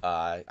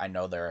 I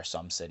know there are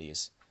some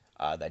cities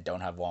that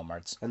don't have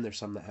Walmarts. And there's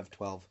some that have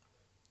 12.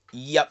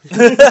 Yep.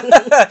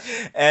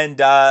 And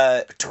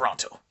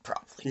Toronto,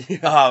 probably.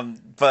 Yeah.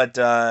 But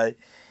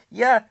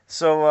yeah,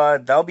 so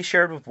that'll be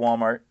shared with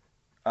Walmart.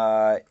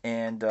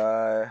 And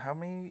how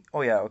many?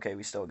 Oh, yeah, okay,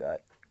 we still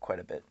got quite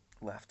a bit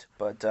left.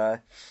 But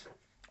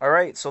all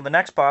right, so the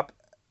next pop,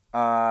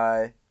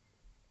 uh,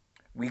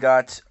 we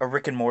got a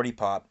Rick and Morty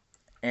pop.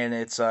 And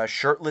it's a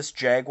shirtless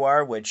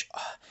Jaguar, which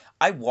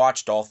I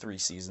watched all 3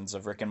 seasons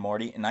of Rick and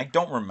Morty, and I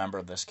don't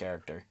remember this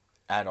character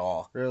at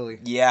all. Really?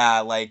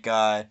 Yeah, like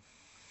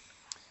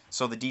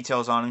so the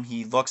details on him,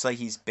 he looks like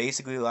he's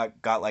basically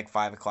like got like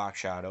 5 o'clock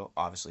shadow,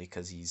 obviously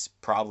because he's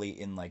probably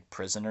in like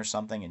prison or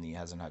something, and he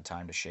hasn't had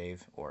time to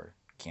shave or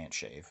can't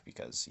shave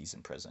because he's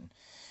in prison.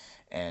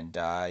 And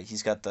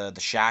he's got the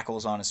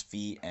shackles on his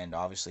feet and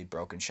obviously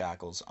broken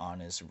shackles on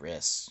his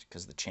wrists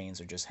because the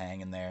chains are just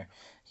hanging there.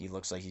 He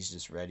looks like he's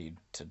just ready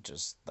to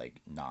just like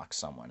knock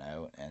someone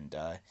out, and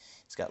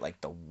he's got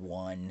like the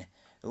one.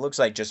 It looks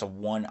like just a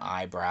one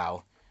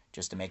eyebrow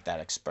just to make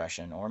that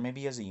expression, or maybe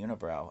he has a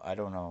unibrow. I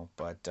don't know,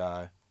 but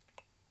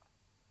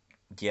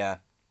yeah,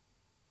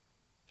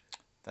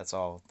 that's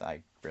all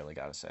I really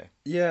gotta say.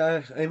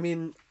 Yeah, I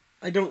mean,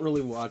 I don't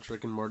really watch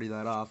Rick and Morty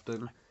that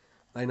often.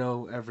 I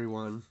know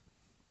everyone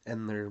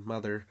and their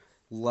mother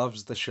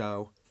loves the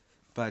show,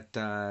 but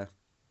I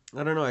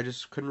don't know, I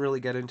just couldn't really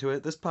get into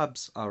it. This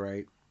pop's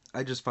alright.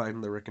 I just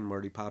find the Rick and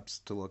Morty pops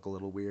to look a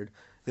little weird.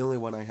 The only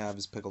one I have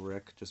is Pickle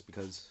Rick, just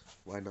because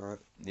why not?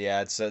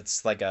 Yeah,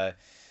 it's like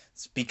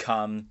it's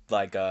become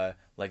like a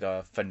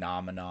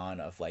phenomenon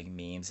of like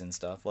memes and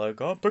stuff like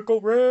oh Pickle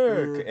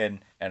Rick Mm,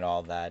 and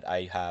all that.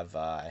 I have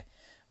what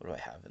do I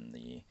have in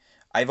the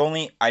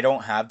I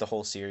don't have the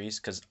whole series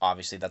because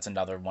obviously that's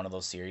another one of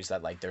those series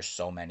that like there's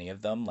so many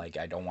of them, like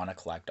I don't want to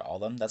collect all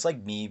of them. That's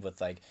like me with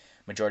like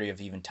majority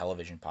of even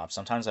television pops.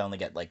 Sometimes I only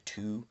get like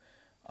two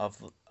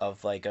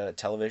of like a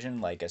television,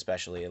 like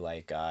especially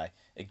like a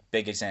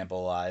big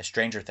example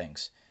Stranger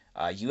Things.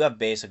 You have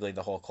basically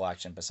the whole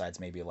collection besides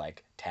maybe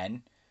like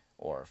 10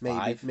 or maybe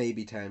 5.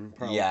 maybe 10,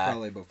 Yeah,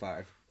 probably about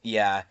 5.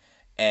 yeah.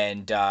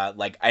 And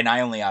like and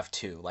I only have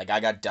two. Like I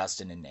got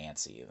Dustin and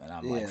Nancy and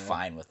I'm like Yeah.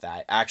 fine with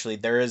that. Actually,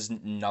 there is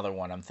another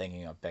one I'm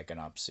thinking of picking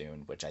up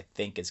soon, which I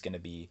think is going to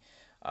be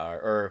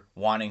or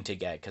wanting to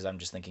get cuz I'm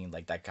just thinking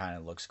like that kind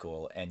of looks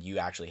cool and you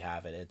actually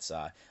have it. It's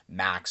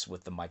Max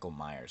with the Michael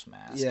Myers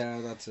mask. Yeah,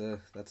 that's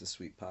a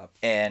sweet pop.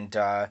 And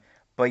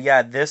but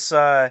yeah, this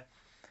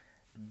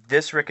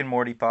Rick and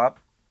Morty pop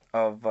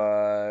of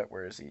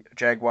where is he?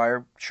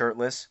 Jaguar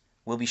shirtless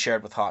will be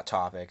shared with Hot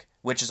Topic,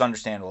 which is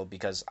understandable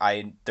because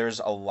I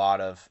there's a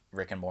lot of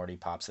Rick and Morty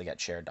pops that get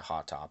shared to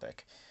Hot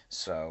Topic.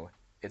 So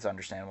it's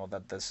understandable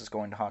that this is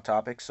going to Hot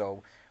Topic.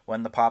 So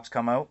when the pops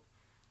come out,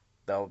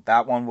 though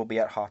that one will be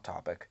at Hot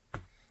Topic.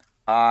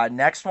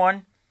 Next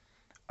one,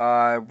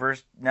 we're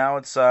now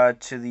it's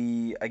to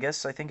the I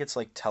guess I think it's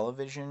like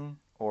television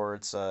or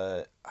it's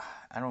I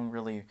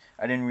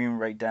didn't even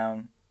write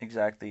down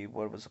exactly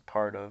what it was a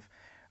part of.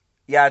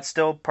 Yeah, it's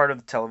still part of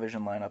the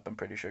television lineup. I'm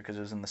pretty sure because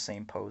it was in the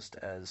same post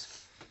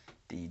as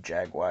the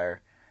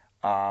Jaguar.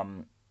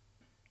 Um,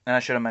 and I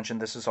should have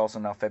mentioned this is also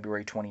now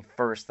February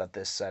 21st that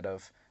this set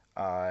of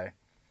uh,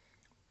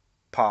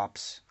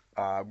 pops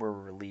were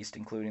released,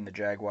 including the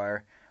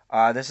Jaguar.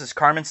 This is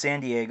Carmen San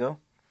Diego.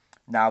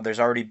 Now, there's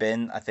already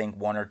been, I think,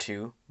 one or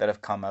two that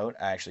have come out.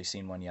 I actually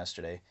seen one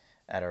yesterday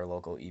at our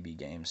local EB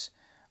Games,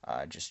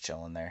 just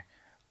chilling there.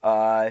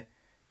 Uh,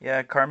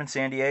 yeah, Carmen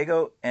San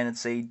Diego, and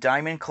it's a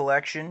Diamond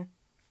Collection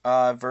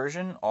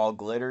version, all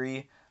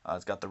glittery.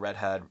 It's got the red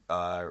head,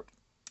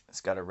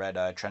 It's got a red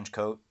trench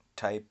coat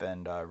type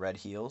and red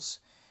heels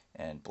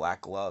and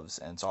black gloves,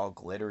 and it's all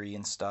glittery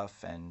and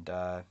stuff. And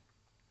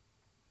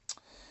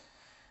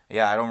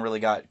yeah, I don't really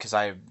got because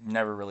I've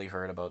never really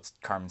heard about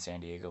Carmen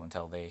San Diego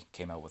until they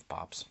came out with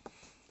Pops.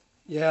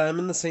 Yeah, I'm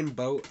in the same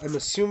boat. I'm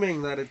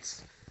assuming that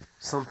it's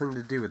something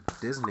to do with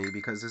Disney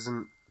because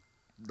isn't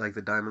like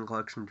the Diamond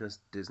Collection just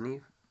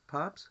Disney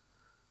Pops?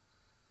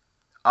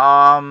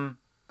 Um,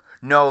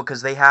 no,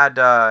 because they had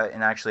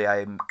and actually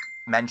I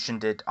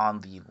mentioned it on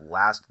the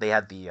last. They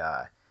had the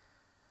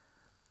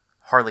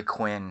Harley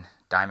Quinn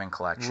Diamond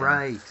Collection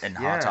Right. in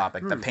Hot Yeah.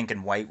 Topic, the pink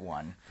and white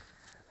one.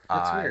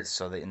 That's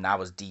weird. And that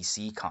was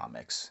DC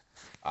Comics,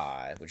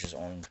 which is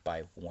owned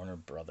by Warner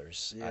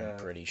Brothers. I'm Yeah.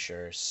 pretty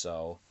sure.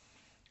 So,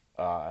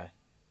 uh,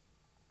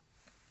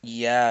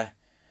 yeah.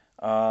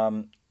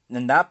 Um,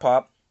 and that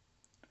pop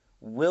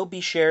will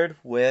be shared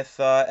with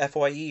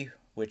FYE,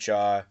 which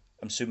I'm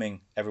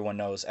assuming everyone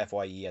knows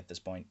FYE at this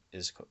point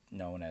is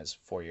known as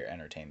For Your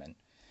Entertainment.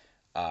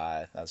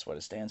 That's what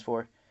it stands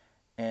for.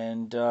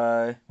 And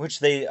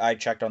which I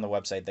checked on the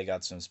website, they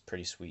got some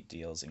pretty sweet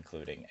deals,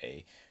 including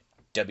a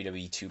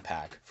WWE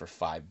 2-pack for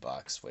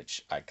 $5,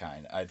 which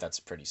that's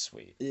pretty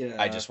sweet. Yeah.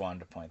 I just wanted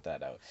to point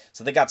that out.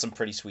 So they got some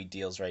pretty sweet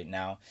deals right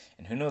now,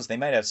 and who knows, they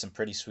might have some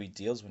pretty sweet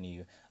deals when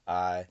you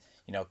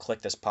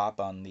click this pop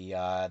on the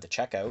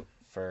checkout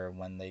for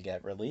when they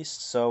get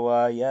released.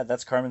 So yeah,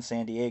 that's Carmen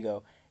San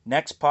Diego.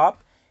 Next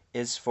pop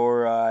is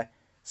for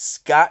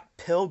Scott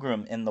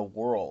Pilgrim in the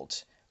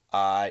World.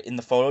 In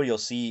the photo, you'll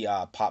see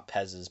Pop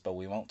Pez's, but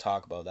we won't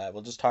talk about that.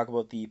 We'll just talk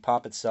about the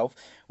pop itself,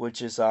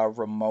 which is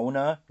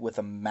Ramona with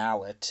a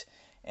mallet.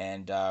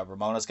 And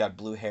Ramona's got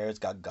blue hair. It's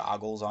got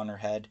goggles on her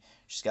head.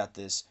 She's got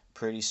this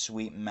pretty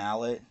sweet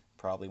mallet.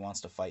 Probably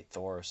wants to fight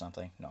Thor or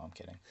something. No, I'm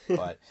kidding.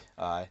 But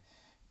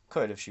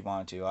could if she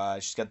wanted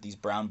to. She's got these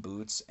brown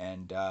boots,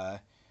 and I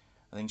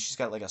think she's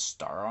got like a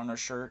star on her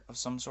shirt of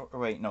some sort. Or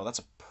wait, no, that's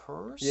a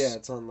purse? Yeah,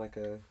 it's on like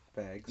a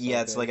bag.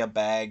 Yeah, it's like a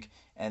bag,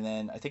 and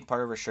then I think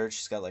part of her shirt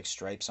she's got like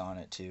stripes on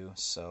it too.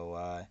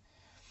 So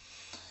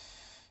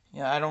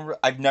yeah,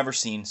 I've never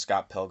seen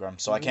Scott Pilgrim,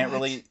 so I can't What?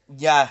 really.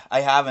 Yeah,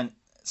 I haven't.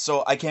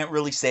 So I can't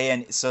really say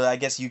any. So I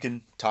guess you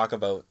can talk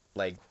about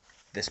like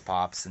this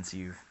pop since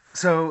you've.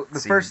 So the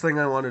seen first thing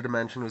I wanted to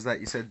mention was that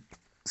you said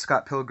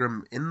Scott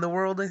Pilgrim in the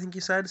World, I think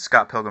you said?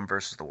 Scott Pilgrim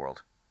versus the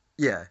World.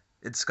 Yeah,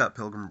 it's Scott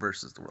Pilgrim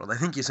versus the World. I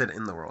think you said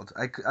in the world.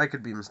 I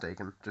could be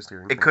mistaken, just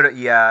hearing It things. could,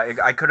 yeah.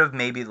 I could have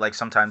maybe like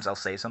sometimes I'll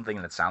say something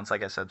and it sounds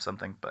like I said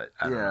something, but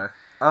I don't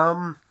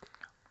know.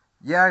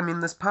 Yeah, I mean,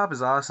 this pop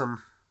is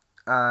awesome.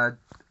 I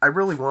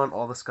really want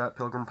all the Scott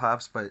Pilgrim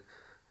pops, but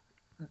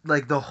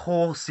like the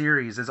whole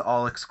series is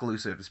all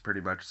exclusives pretty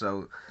much,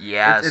 so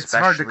Yeah, it's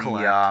hard to especially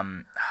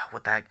collect.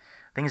 what the heck?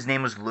 I think his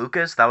name was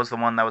Lucas. That was the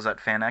one that was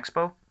at Fan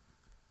Expo.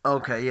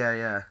 Okay,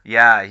 yeah.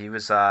 Yeah, he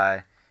was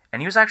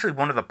and he was actually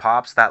one of the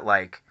pops that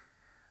like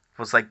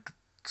was like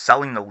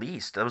selling the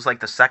least. It was like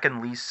the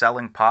second least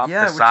selling pop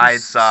Yeah, which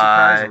is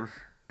surprising.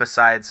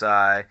 besides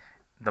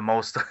the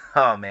most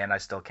oh man, I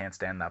still can't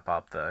stand that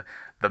pop, the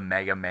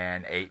Mega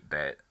Man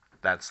 8-bit.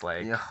 That's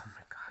like Yeah, oh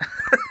my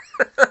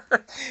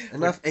god.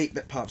 Enough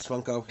 8-bit pops,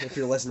 Funko, if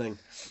you're listening.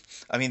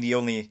 I mean the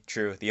only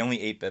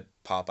 8-bit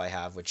pop I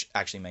have which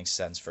actually makes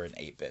sense for an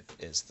 8-bit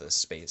is the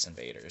Space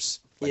Invaders.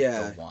 Like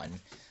Yeah. the one.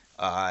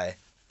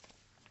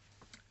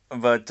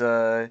 But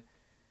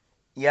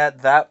yeah,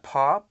 that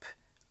pop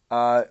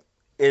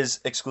is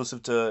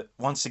exclusive to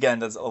once again.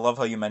 That's, I love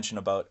how you mentioned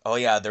about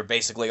yeah, they're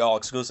basically all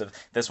exclusive.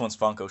 This one's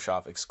Funko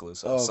Shop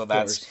exclusive, Oh, so of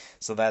course.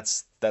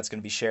 that's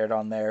gonna be shared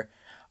on there.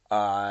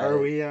 Are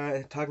we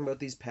talking about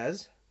these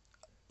Pez?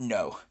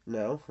 No,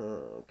 No?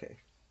 Oh, okay.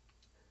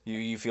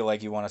 you feel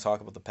like you want to talk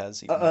about the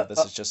Pez, even Uh, though this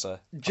uh, is just a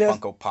just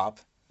Funko Pop.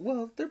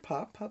 Well, they're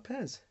Pop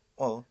Pez.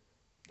 Well,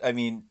 I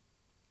mean,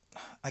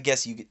 I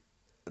guess you get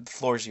the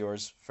floor's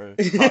yours for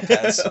Pop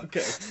Pez.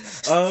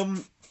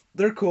 Okay.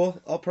 They're cool.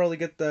 I'll probably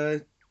get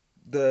the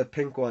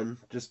pink one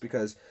just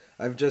because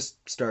I've just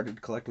started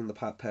collecting the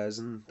Pop Pez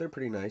and they're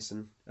pretty nice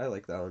and I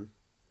like that one.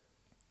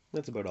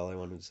 That's about all I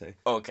wanted to say.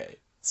 Okay,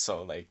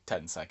 so like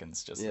 10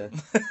 seconds just. Yeah.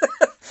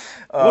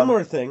 One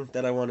more thing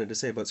that I wanted to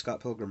say about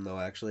Scott Pilgrim though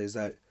actually is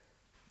that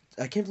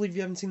I can't believe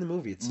you haven't seen the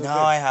movie. It's so No, good.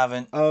 I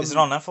haven't. Is it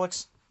on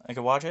Netflix? I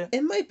could watch it?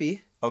 It might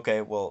be.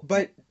 Okay, well.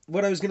 But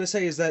what I was going to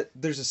say is that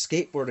there's a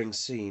skateboarding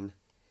scene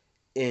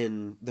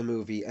in the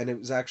movie, and it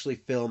was actually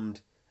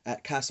filmed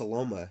at Casa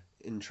Loma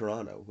in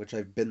Toronto, which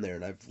I've been there,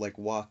 and I've, like,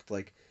 walked,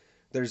 like,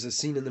 there's a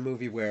scene in the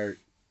movie where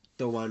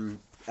the one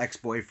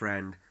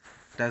ex-boyfriend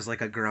does,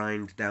 like, a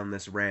grind down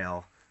this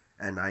rail,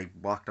 and I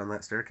walked on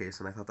that staircase,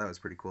 and I thought that was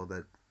pretty cool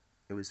that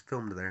it was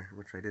filmed there,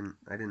 which I didn't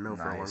know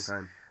for a long Nice.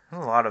 time.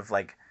 There's a lot of,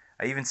 like,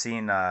 I even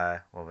seen,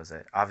 what was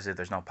it? Obviously,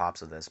 there's no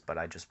pops of this, but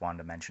I just wanted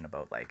to mention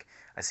about, like,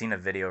 I seen a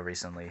video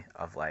recently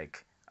of,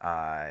 like,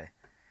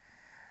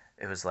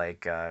 it was,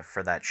 like,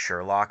 for that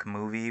Sherlock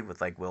movie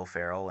with, like, Will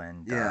Ferrell,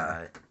 and,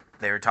 Yeah.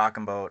 they were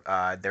talking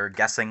about, they were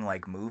guessing,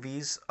 like,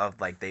 movies of,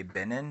 like, they've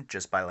been in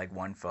just by, like,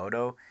 one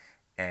photo,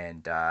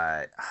 and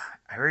I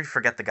already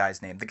forget the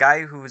guy's name. The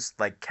guy who's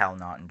like Cal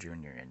Naughton Jr.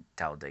 in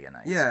Talladega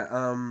Nights. Yeah,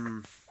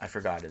 I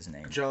forgot his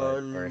name, or I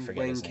John forget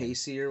Wayne his name.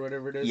 Casey or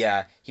whatever it is.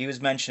 Yeah, he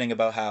was mentioning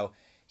about how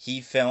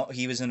he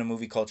was in a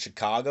movie called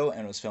Chicago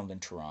and it was filmed in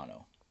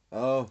Toronto.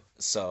 Oh,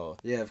 So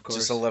yeah, of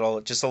just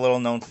course. a little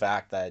known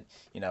fact that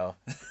you know.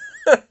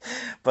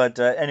 But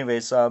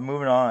anyways,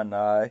 moving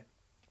on.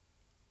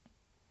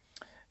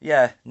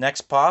 Yeah,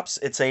 next pops.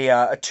 It's a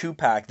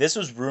 2-pack. This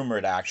was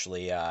rumored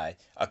actually a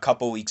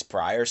couple weeks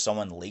prior.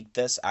 Someone leaked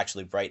this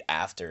actually right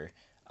after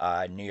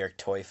New York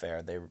Toy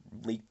Fair. They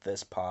leaked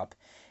this pop,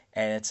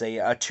 and it's a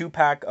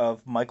 2-pack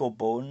of Michael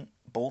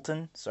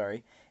Bolton,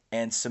 sorry,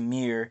 and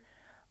Samir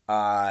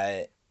uh,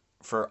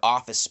 for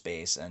Office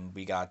Space, and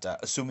we got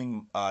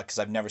assuming because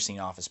I've never seen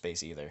Office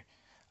Space either.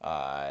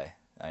 I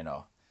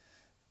know,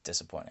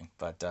 disappointing,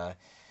 but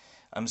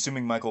I'm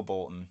assuming Michael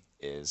Bolton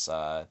is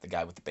the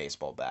guy with the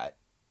baseball bat.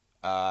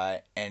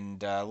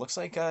 And looks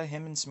like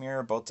him and Samir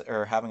are both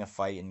are having a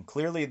fight, and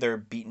clearly they're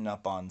beaten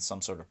up on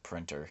some sort of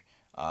printer,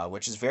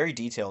 which is very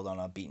detailed on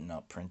a beaten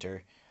up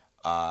printer.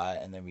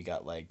 And then we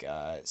got like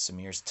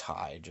Samir's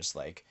tie just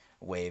like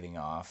waving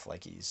off,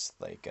 like he's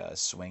like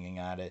swinging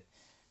at it,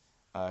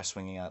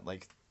 swinging at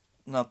like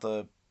not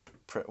the,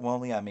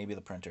 well yeah maybe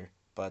the printer,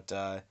 but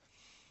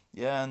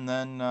yeah, and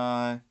then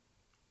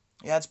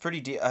yeah, it's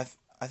pretty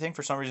I think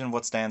for some reason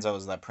what stands out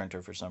is that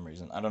printer for some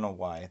reason. I don't know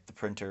why. The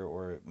printer,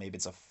 or maybe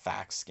it's a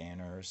fax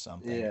scanner or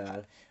something.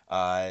 Yeah.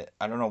 I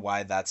don't know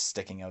why that's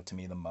sticking out to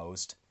me the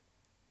most.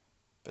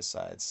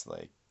 Besides,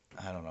 like,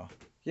 I don't know.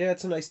 Yeah,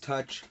 it's a nice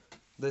touch.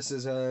 This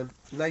is a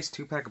nice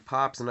 2-pack of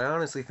pops, and I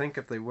honestly think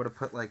if they would have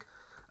put like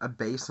a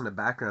base and a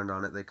background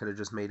on it, they could have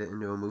just made it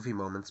into a movie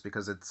moments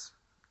because it's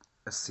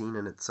a scene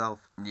in itself.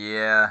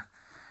 Yeah,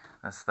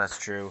 that's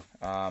true.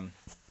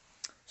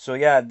 So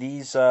yeah,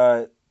 these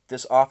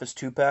this Office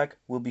 2-pack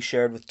will be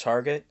shared with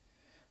Target.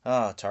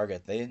 Oh,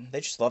 Target. They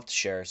just love to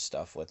share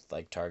stuff with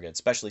like Target,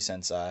 especially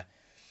since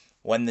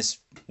when this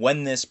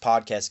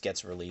podcast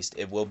gets released,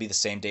 it will be the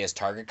same day as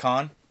Target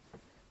Con.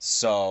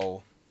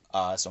 So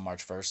so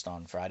March 1st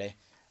on Friday.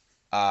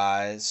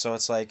 So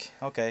it's like,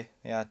 okay,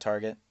 yeah,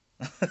 Target.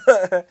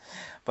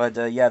 But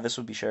yeah, this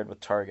will be shared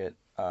with Target.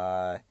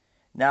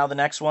 Now the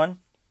next one.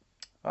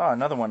 Oh,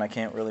 another one I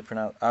can't really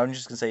pronounce. I'm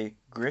just gonna say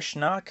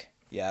Grishnak.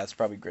 Yeah, it's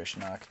probably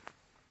Grishnak.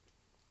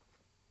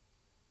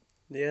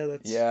 Yeah,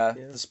 Yeah,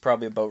 yeah. this is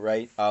probably about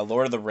right.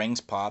 Lord of the Rings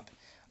pop.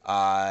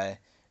 Uh,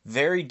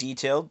 Very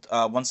detailed.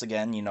 Once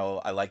again, you know,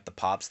 I like the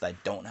pops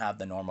that don't have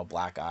the normal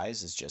black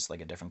eyes. It's just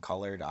like a different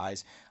colored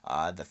eyes.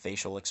 The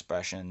facial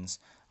expressions.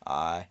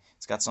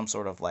 It's got some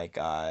sort of like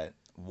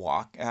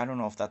walk. I don't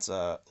know if that's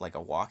a like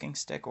a walking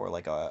stick or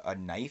like a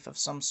knife of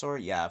some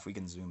sort. Yeah, if we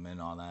can zoom in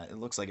on that, it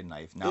looks like a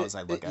knife. Now as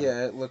I look at it.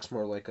 Yeah, it looks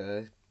more like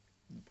a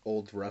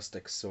old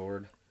rustic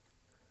sword.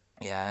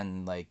 Yeah,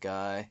 and like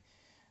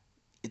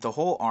the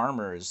whole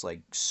armor is like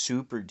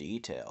super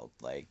detailed.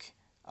 Like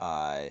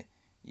uh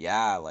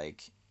yeah,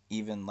 like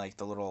even like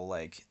the little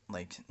like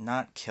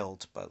not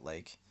kilt but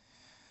like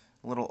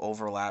little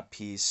overlap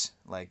piece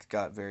like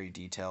got very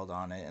detailed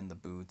on it, and the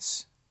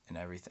boots and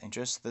everything.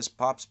 Just this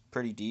pop's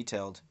pretty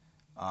detailed.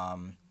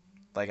 Um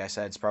like I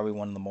said, it's probably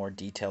one of the more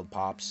detailed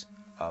pops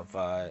of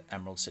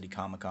Emerald City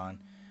Comic Con.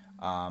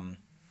 Um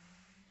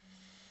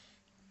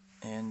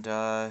and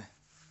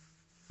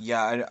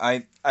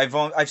Yeah,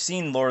 I've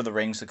seen Lord of the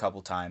Rings a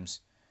couple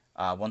times.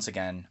 Once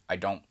again, I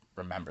don't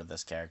remember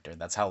this character.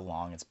 That's how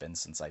long it's been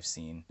since I've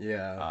seen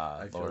Yeah,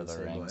 I feel Lord the of the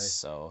same Rings, way.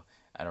 so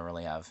I don't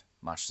really have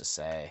much to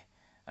say.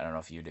 I don't know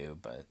if you do,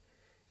 but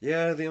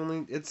Yeah,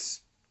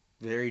 it's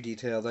very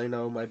detailed. I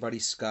know my buddy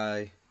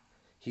Sky,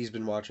 he's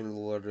been watching The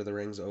Lord of the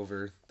Rings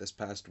over this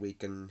past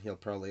week, and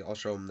I'll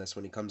show him this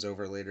when he comes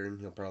over later, and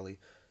he'll probably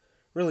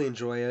really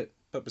enjoy it.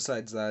 But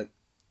besides that,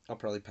 I'll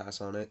probably pass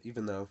on it,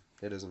 even though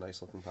it is a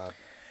nice looking pop.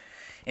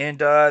 and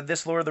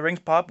this Lord of the Rings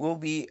pop will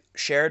be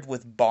shared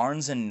with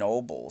Barnes and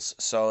Nobles.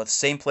 So the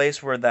same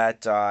place where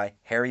that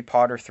Harry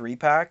Potter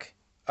 3-pack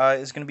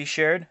is going to be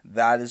shared.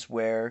 That is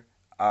where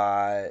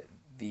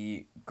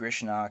the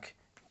Grishnak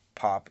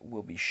pop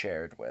will be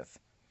shared with.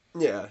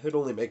 Yeah, it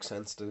only makes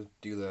sense to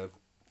do the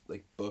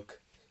like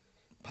book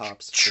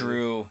pops for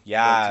True. Barnes and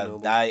Yeah,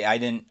 Nobles.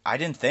 I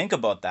didn't think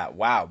about that.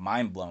 Wow,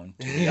 mind blown,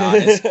 to be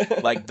honest.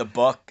 Like the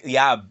book,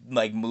 yeah,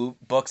 like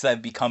books that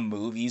have become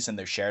movies and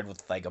they're shared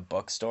with like a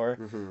bookstore.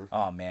 Hmm.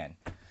 Oh man.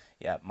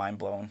 Yeah, mind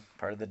blown.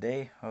 Part of the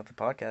day of the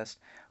podcast.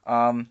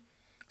 Um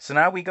so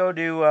now we go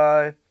to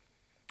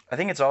I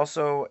think it's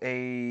also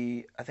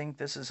I think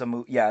this is a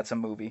movie. Yeah, it's a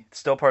movie. It's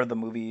still part of the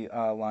movie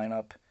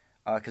lineup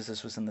because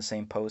this was in the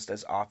same post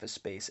as Office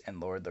Space and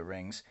Lord of the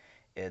Rings.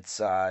 It's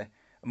a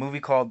movie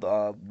called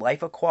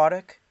Life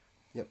Aquatic,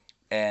 Yep,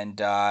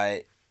 and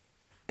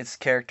its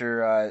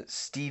character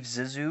Steve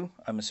Zissou.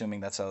 I'm assuming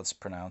that's how it's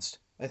pronounced.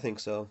 I think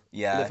so. And if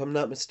Yeah, I'm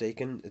not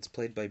mistaken, it's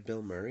played by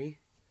Bill Murray.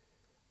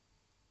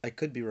 I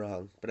could be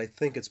wrong, but I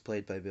think it's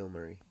played by Bill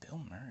Murray Bill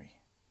Murray.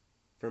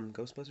 from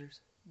Ghostbusters.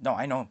 No,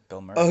 I know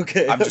Bill Murray.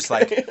 Okay, I'm just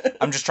like okay.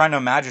 I'm just trying to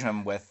imagine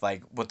him with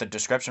like with the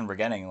description we're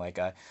getting, like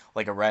a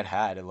red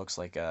hat. It looks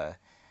like a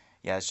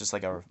Yeah, it's just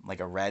like a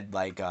red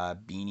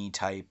beanie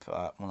type.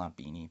 Well, not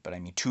beanie, but I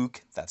mean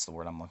toque. That's the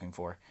word I'm looking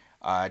for.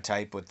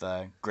 Type with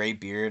a gray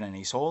beard, and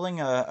he's holding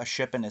a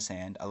ship in his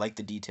hand. I like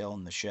the detail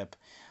in the ship,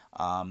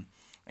 and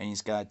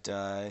he's got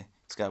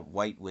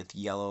white with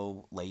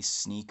yellow lace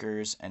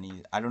sneakers,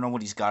 and I don't know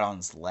what he's got on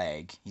his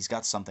leg. He's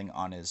got something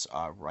on his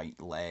right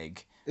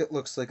leg. It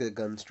looks like a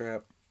gun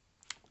strap.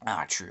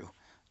 Ah, true.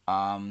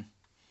 Um,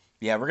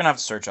 yeah, we're gonna have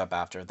to search up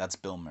after. That's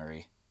Bill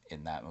Murray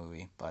in that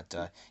movie. But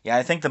yeah,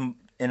 I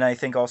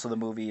think also the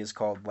movie is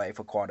called Life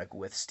Aquatic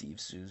with Steve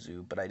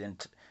Zuzu. But I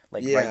didn't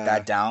write Yeah,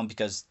 that down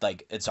because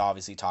it's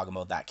obviously talking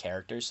about that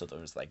character, so there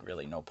was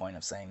really no point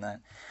of saying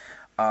that.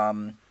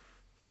 Um,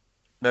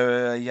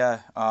 yeah,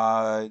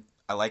 I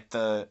like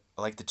the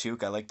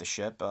toque. I like the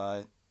ship.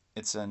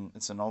 It's an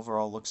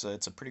overall looks.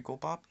 It's a pretty cool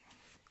pop.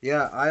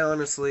 yeah. I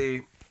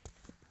honestly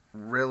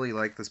really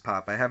like this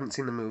pop. I haven't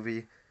seen the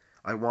movie.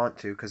 I want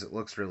to because it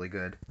looks really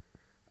good.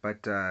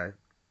 But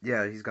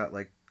yeah, he's got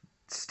like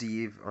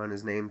Steve on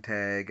his name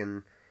tag,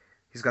 and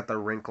he's got the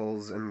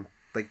wrinkles and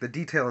like the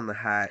detail in the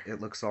hat.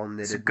 It looks all It's a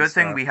knitted and good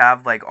thing stuff. we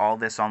have all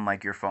this on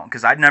your phone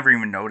because I'd never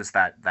even noticed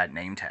that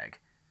name tag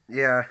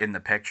Yeah, in the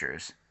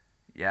pictures.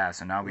 Yeah,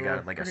 so now we yeah. got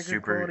a Pretty good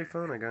super. quality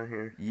phone I got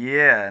here.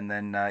 Yeah, and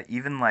then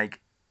even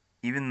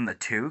the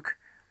toque,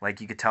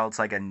 you could tell it's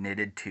like a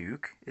knitted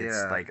toque.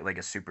 It's Yeah. like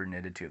a super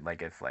knitted toque.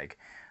 Like if like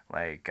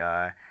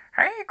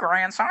hey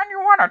grandson, you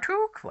want a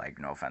toque? Like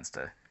no offense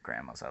to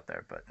grandmas out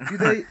there, but Do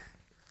they?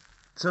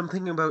 So I'm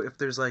thinking about if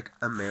there's like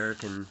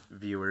American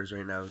viewers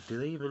right now. Do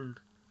they even?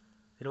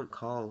 They don't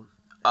call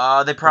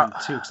they them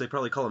toques. They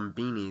probably call them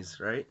beanies,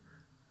 right?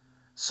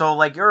 so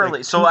Like early.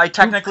 toque.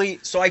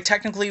 So I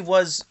technically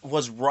was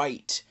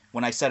right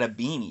when I said a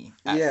beanie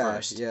at Yeah,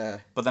 first. yeah.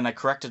 But then I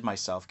corrected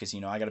myself because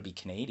I got to be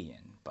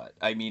Canadian. But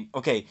I mean,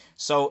 okay,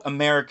 so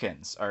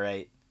Americans, all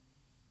right.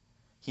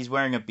 He's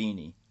wearing a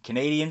beanie.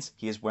 Canadians,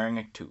 he is wearing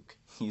a toque.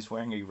 He's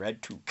wearing a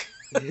red toque.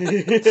 I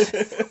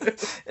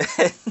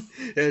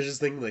was just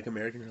thinking like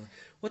American. Like,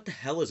 what the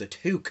hell is a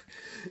toque?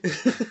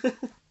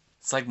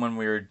 It's like when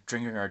we were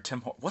drinking our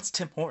What's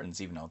Tim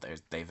Hortons? Even though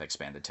they've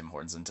expanded Tim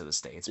Hortons into the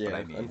States, but Yeah,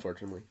 I mean,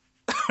 unfortunately.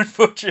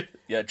 unfortunately,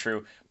 yeah,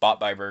 true. Bought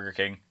by Burger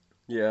King.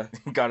 Yeah.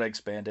 Gotta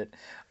expand it.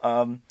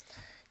 Um,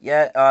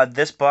 yeah,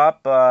 this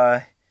pop,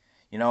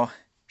 you know,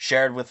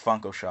 shared with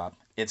Funko Shop.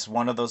 It's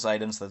one of those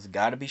items that's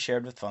got to be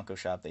shared with Funko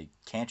Shop. They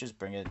can't just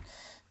bring it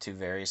to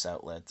various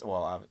outlets,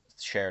 well,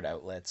 shared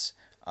outlets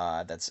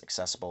that's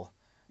accessible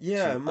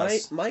Yeah, to my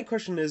us. my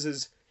question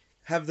is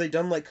have they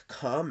done like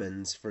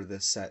commons for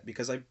this set?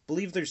 Because I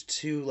believe there's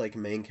two like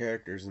main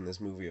characters in this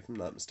movie, if I'm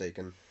not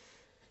mistaken.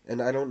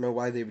 And I don't know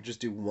why they would just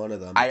do one of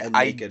them and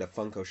make I it a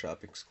Funko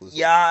Shop exclusive.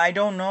 yeah, I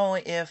don't know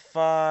if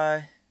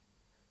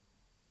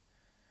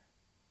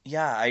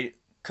yeah,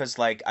 cuz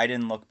I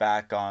didn't look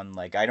back on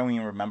I don't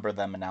even remember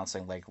them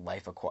announcing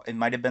Life Aquatic. It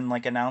might have been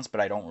announced, but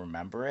I don't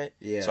remember it.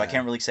 So I Yeah.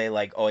 can't really say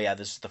oh yeah,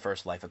 this is the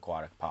first Life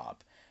Aquatic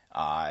pop.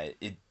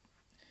 It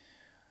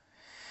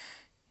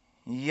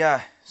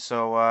Yeah,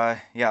 so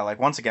yeah,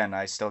 once again,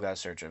 I still gotta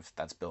search if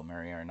that's Bill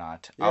Murray or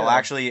not. I'll Yeah.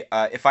 actually,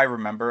 if I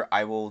remember,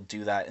 I will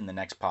do that in the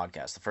next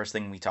podcast. The first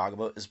thing we talk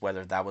about is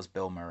whether that was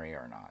Bill Murray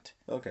or not.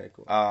 Okay,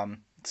 cool.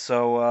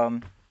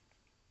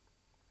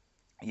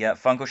 Yeah,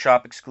 Funko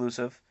Shop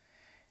exclusive,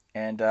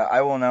 and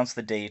I will announce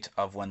the date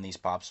of when these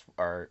pops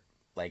are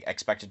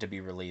expected to be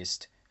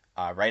released,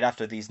 right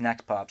after these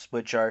next pops,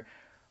 which are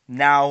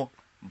now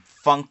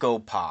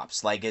Funko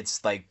Pops. It's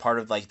part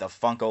of the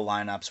Funko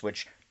lineups,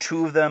 which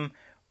two of them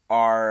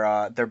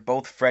are they're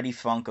both Freddy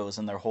Funkos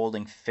and they're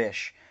holding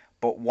fish.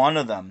 But one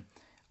of them,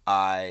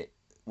 uh,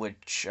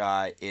 which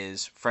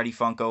is Freddy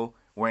Funko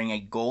wearing a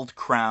gold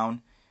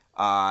crown,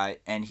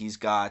 and he's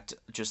got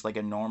just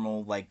a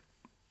normal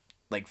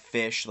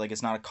fish.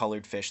 It's not a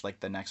colored fish like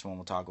the next one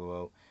we'll talk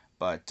about,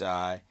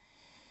 but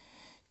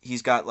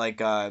he's got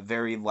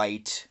very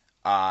light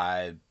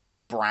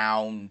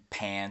brown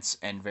pants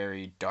and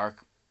very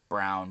dark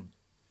brown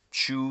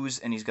shoes,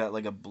 and he's got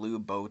a blue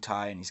bow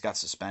tie, and he's got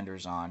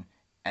suspenders on.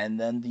 And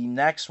then the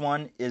next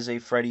one is a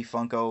Freddy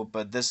Funko,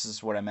 but this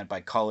is what I meant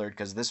by colored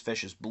because this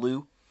fish is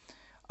blue.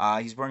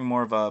 He's wearing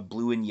more of a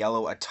blue and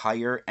yellow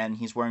attire, and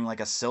he's wearing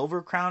a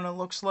silver crown. It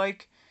looks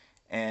like,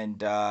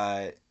 and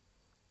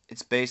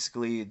it's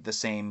basically the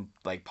same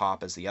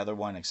pop as the other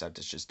one, except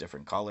it's just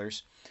different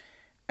colors.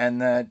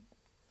 And that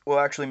we'll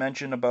actually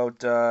mention about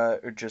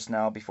just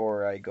now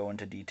before I go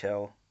into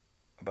detail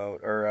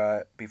about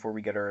or before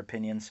we get our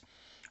opinions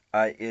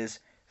is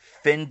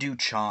Fin Du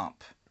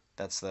Chomp.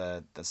 That's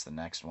the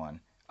next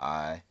one,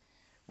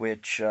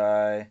 which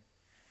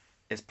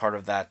is part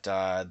of that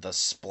the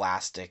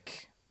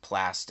Splastic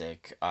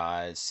Plastic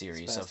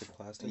series of Spastic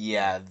plastic?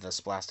 yeah the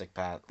Splastic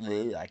Pat.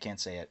 I can't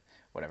say it.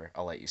 Whatever,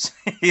 I'll let you say.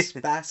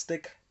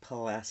 Spastic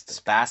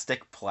plastic. Spastic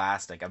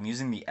Plastic. I'm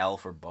using the L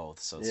for both,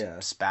 so it's Yeah.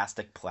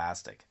 Spastic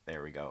Plastic.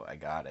 There we go. I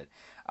got it.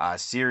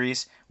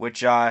 Series,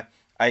 which I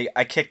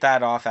kicked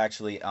that off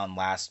actually on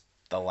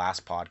the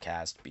last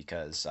podcast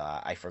because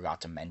I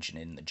forgot to mention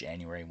it in the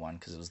January one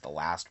because it was the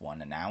last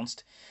one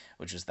announced,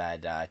 which was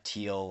that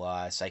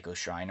teal Psycho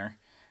Shriner.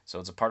 So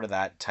it's a part of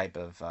that type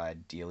of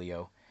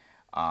dealio.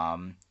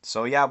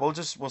 So yeah, we'll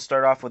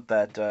start off with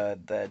that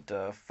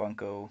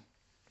Funko,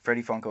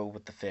 Freddy Funko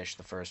with the fish,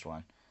 the first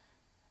one.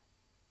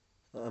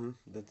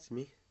 That's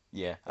me.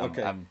 Yeah,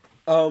 Okay. I'm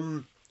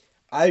Um,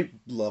 I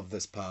love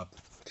this pop.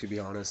 To be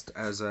honest,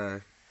 as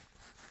a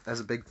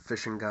big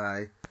fishing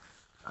guy,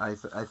 I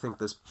think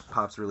this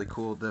pop's really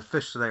cool. The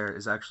fish there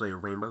is actually a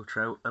rainbow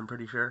trout. I'm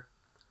pretty sure,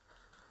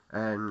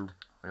 and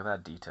Look at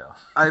that detail.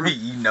 I'm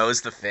He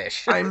knows the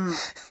fish. I'm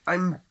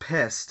I'm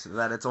pissed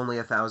that it's only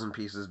 1,000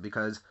 pieces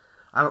because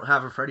I don't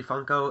have a Freddy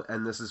Funko,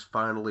 and this is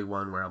finally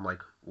one where I'm like,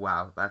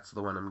 wow, that's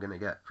the one I'm gonna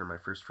get for my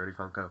first Freddy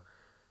Funko.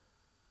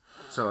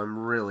 So I'm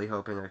really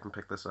hoping I can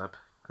pick this up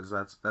because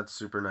that's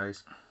super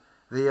nice.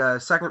 The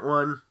second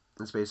one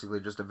is basically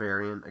just a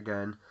variant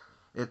again.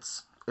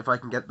 It's if I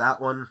can get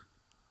that one.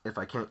 If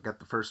I can't get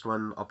the first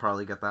one, I'll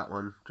probably get that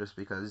one just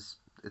because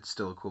it's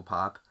still a cool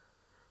pop.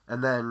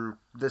 And then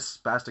this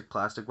spastic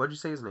plastic. What'd you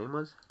say his name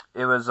was?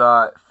 It was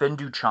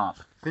Findu Chomp.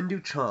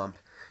 Findu Chomp.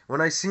 When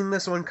I seen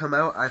this one come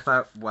out, I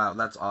thought, wow,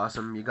 that's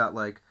awesome. You got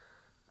like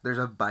there's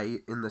a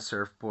bite in the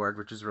surfboard,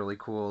 which is really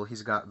cool.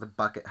 He's got the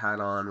bucket hat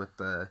on with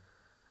the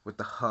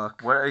hook.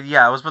 What?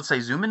 Yeah, I was about to say,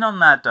 zoom in on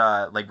that,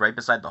 like right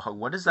beside the hook.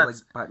 What is that? Like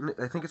button.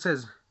 I think it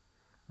says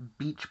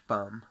beach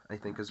bum. I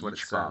think is what it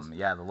Beach says. bum.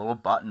 Yeah, the little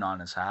button on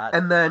his hat.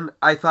 And then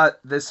I thought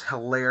this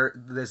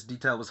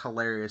detail was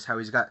hilarious. How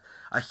he's got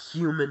a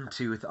human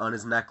tooth on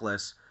his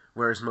necklace,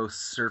 whereas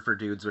most surfer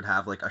dudes would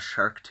have like a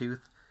shark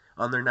tooth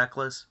on their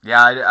necklace.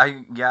 Yeah,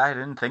 I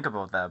didn't think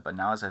about that, but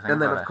now as I think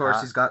And then about of it,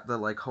 course he's got the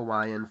like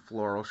Hawaiian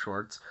floral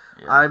shorts.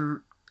 yeah.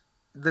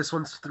 This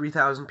one's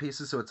 3,000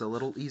 pieces, so it's a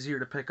little easier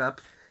to pick up.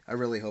 I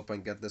really hope I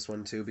can get this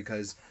one too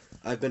because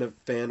I've been a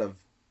fan of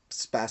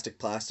spastic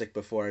plastic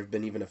before I've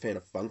been even a fan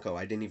of Funko.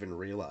 I didn't even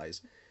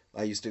realize.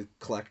 I used to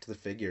collect the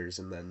figures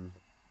and then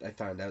I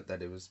found out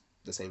that it was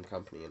the same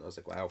company and I was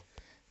like, wow.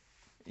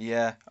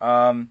 Yeah.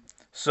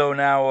 So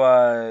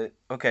now,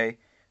 okay.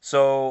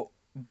 So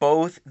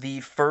both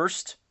the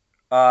first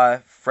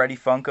Freddy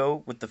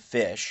Funko with the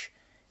fish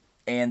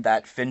and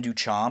that Findu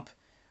Chomp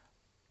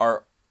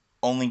are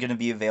only going to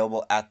be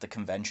available at the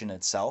convention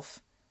itself.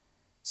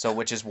 So,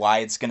 which is why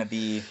it's going to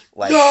be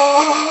like.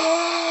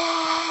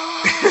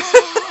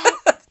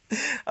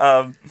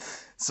 um,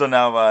 so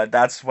now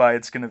that's why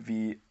it's going to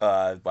be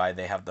why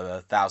they have the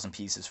 1,000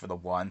 pieces for the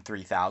one,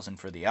 3,000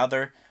 for the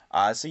other.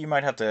 So you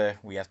might have to.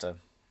 We have to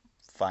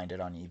find it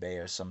on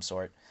eBay or some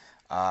sort.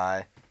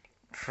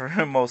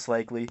 For most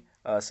likely,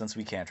 since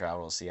we can't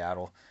travel to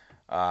Seattle.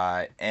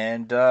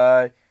 And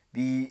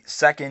the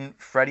second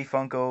Freddy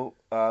Funko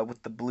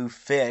with the blue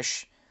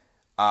fish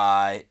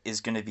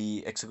is going to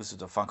be exclusive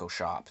to Funko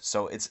Shop.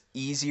 So it's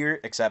easier,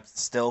 except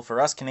still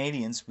for us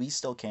Canadians, we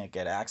still can't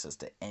get access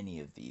to any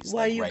of these.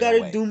 Why like, you right gotta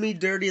away. do me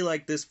dirty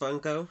like this,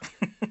 Funko?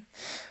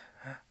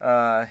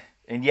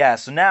 And yeah,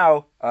 so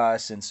now,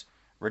 since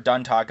we're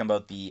done talking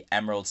about the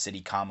Emerald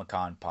City Comic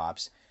Con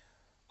pops,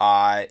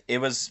 it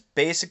was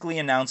basically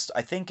announced.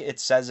 I think it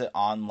says it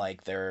on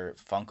like their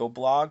Funko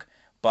blog,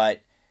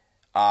 but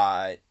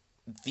uh,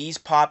 these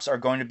pops are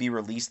going to be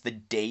released the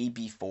day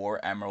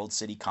before Emerald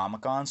City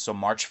Comic Con, so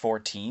March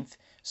 14th.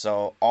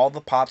 So all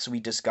the pops we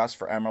discussed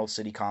for Emerald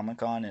City Comic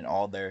Con and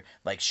all their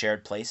like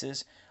shared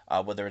places,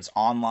 whether it's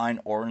online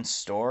or in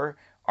store,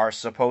 are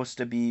supposed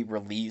to be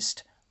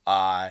released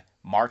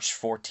March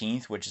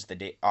 14th, which is the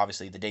day,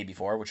 obviously the day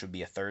before, which would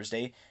be a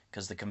Thursday,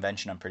 because the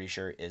convention I'm pretty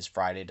sure is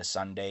Friday to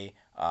Sunday,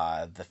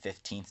 the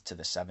 15th to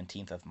the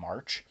 17th of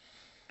March.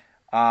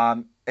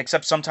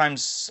 Except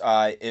sometimes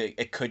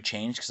it could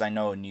change because I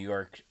know New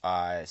York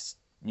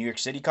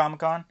City Comic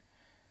Con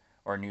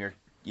or New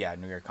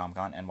York Comic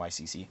Con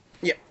NYCC.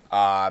 Yeah.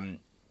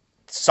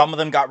 Some of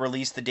them got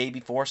released the day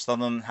before.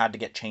 Some of them had to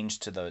get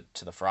changed to the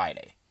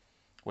Friday,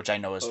 which I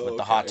noticed with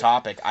the Hot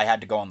Topic. I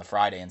had to go on the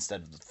Friday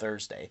instead of the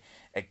Thursday,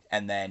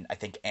 and then I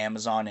think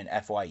Amazon and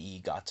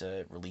FYE got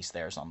to release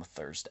theirs on the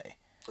Thursday.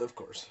 Of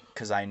course.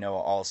 Because I know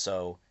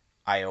also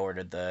I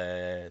ordered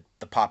the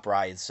Pop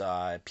Rides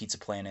Pizza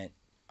Planet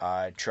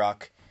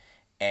truck,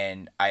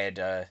 and I had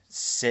to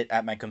sit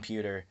at my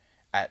computer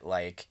at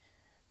like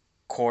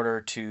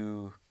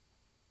 11:45,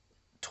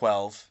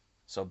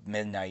 so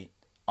midnight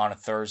on a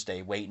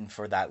Thursday, waiting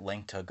for that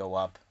link to go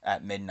up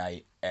at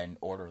midnight and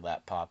order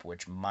that pop,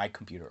 which my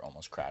computer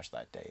almost crashed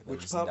that day.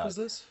 Which pop was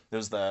this? It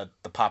was the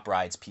Pop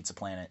Rides Pizza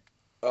Planet.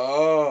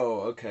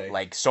 Oh, okay.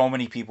 Like, so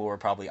many people were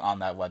probably on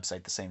that website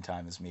at the same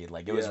time as me.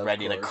 Like, it was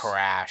ready to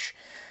crash.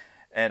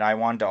 And I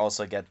wanted to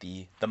also get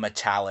the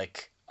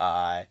metallic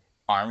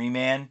Army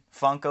Man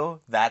Funko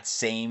that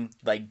same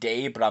like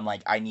day, but I'm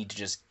like, I need to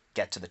just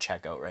get to the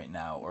checkout right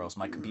now, or else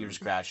my computer's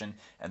crashing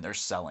and they're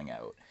selling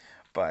out.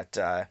 But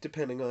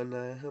depending on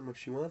how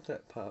much you want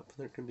that pop,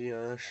 there can be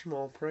a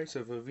small price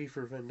of a V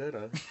for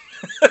Vendetta.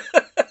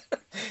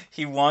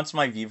 He wants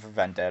my V for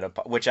Vendetta,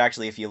 which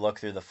actually, if you look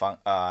through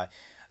the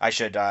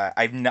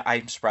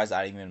I'm surprised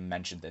I didn't even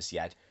mention this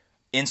yet.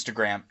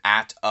 Instagram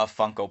at a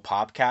Funko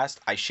Popcast.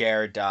 I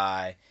shared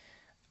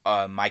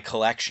my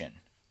collection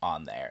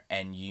on there,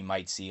 and you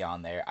might see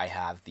on there I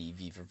have the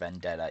V for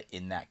Vendetta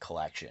in that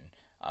collection,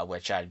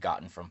 which I had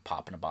gotten from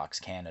Pop in a Box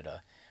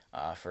Canada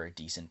for a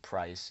decent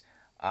price.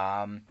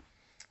 Um,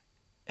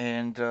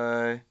 and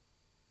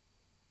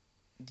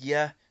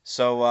yeah,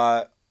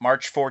 so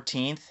March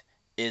 14th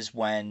is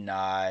when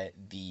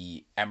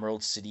the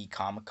Emerald City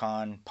Comic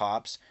Con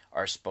pops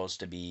are supposed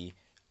to be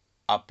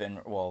up and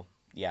well,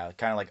 yeah,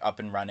 kind of like up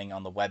and running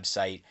on the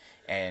website,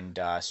 and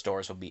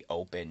stores will be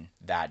open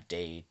that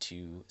day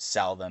to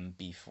sell them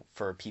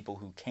for people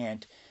who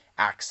can't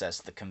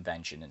access the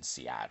convention in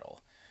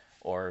Seattle.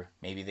 Or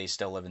maybe they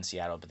still live in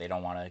Seattle, but they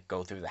don't want to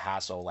go through the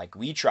hassle like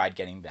we tried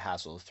getting the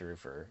hassle through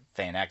for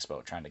Fan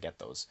Expo, trying to get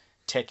those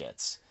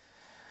tickets.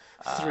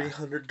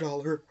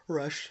 $300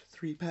 Rush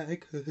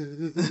 3-pack.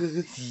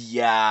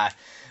 Yeah,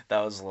 that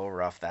was a little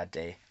rough that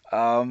day.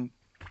 And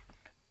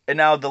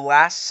now the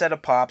last set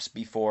of pops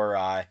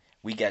before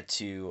we get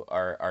to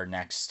our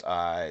next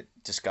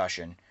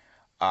discussion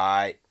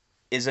uh,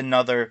 is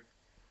another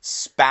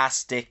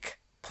spastic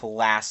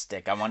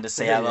plastic. I wanted to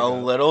say There it you a go.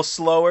 little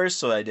slower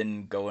so I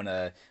didn't go in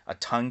a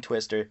tongue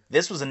twister.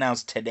 This was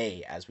announced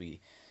today as we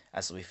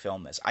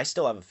film this. I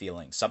still have a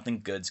feeling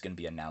something good's gonna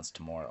be announced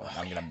tomorrow, and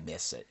I'm gonna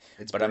miss it.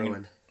 It's But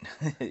brewing.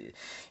 I'm gonna,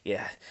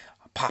 yeah,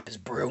 pop is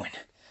brewing.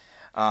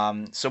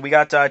 So we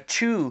got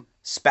two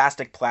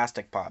spastic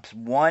plastic pops.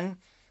 One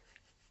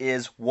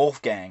is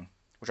Wolfgang,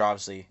 which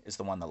obviously is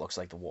the one that looks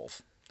like the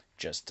wolf.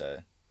 Just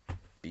to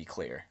be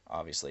clear,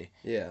 obviously.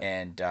 Yeah.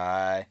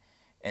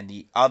 And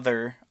the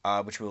other,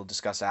 which we'll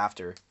discuss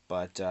after,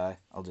 but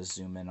I'll just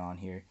zoom in on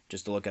here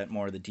just to look at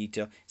more of the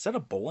detail. Is that a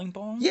bowling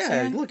ball?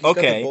 Yeah, look, he's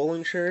got the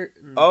bowling shirt.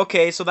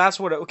 Okay, so that's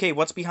what. Okay,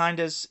 what's behind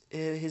his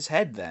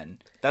head then?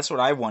 That's what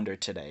I wondered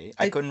today.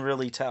 I couldn't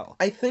really tell.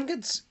 I think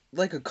it's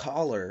like a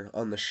collar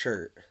on the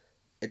shirt.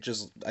 I think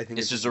It's it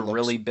just just a looks...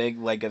 really big,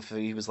 like if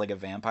he was like a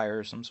vampire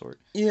or some sort.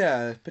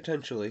 Yeah,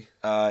 potentially.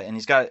 And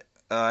he's got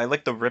I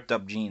like the ripped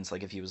up jeans,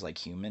 like if he was like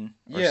human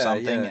or Yeah,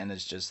 something, yeah. and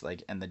it's just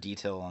like and the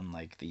detail on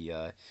like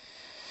the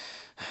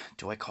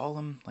do I call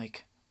them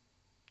like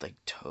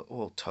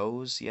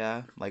toes?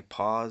 Yeah, like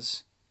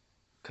paws,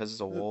 because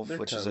it's a wolf, They're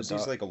which toes. is a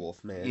He's dog. like a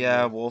wolf man.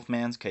 Yeah, wolf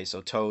man's. Okay,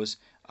 so toes.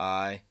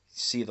 I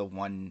see the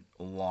one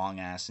long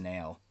ass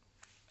nail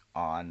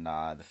on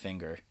the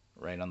finger,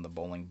 right on the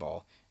bowling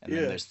ball, and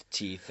then Yeah. there's the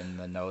teeth and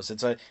the nose.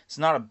 It's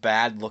not a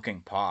bad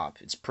looking pop.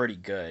 It's pretty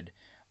good.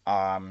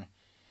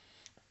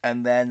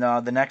 And then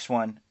the next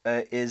one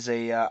is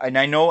and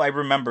I know I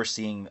remember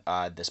seeing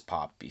this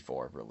pop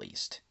before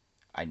released.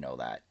 I know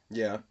that.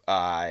 Yeah.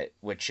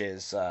 Which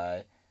is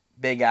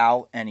Big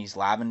Al, and he's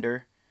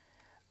lavender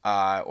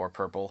or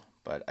purple,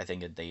 but I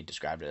think they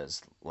described it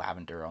as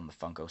lavender on the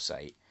Funko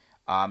site.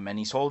 And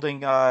he's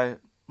holding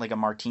like a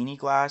martini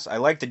glass. I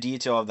like the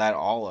detail of that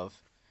olive.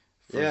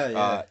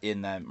 Yeah.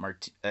 In that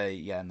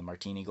in the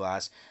martini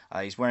glass.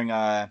 He's wearing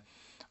a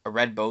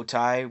red bow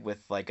tie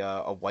with like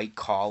a white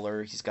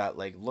collar. He's got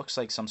like looks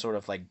like some sort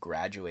of like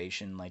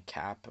graduation like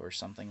cap or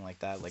something like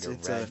that. Like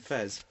It's red a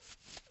fez.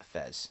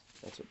 fez.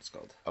 That's what it's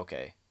called.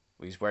 Okay,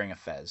 well, he's wearing a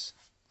fez,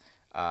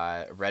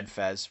 a red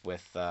fez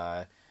with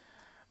the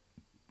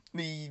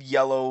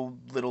yellow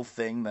little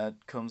thing that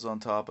comes on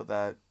top of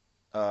that.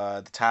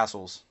 The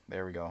tassels.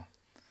 There we go.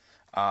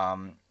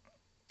 Um,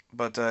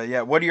 but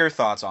yeah, what are your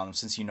thoughts on them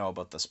since you know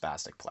about the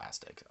spastic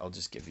plastic? I'll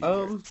just give you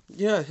your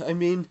Yeah, I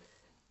mean,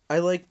 I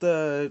like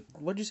the...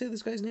 What'd you say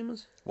this guy's name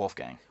was?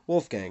 Wolfgang.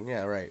 Wolfgang,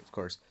 yeah, right, of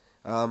course.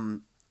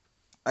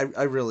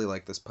 I really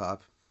like this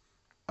pop.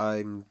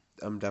 I'm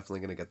definitely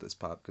gonna get this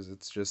pop because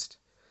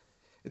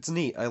it's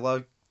neat. I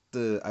love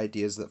the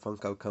ideas that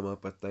Funko come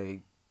up with.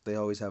 They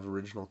always have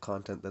original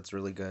content that's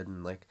really good,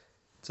 and like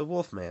it's a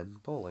Wolfman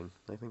bowling.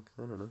 I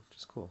don't know,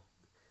 just cool.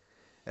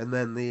 And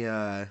then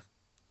the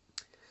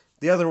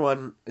other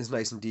one is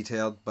nice and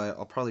detailed, but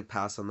I'll probably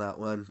pass on that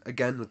one.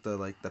 Again with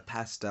the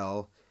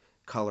pastel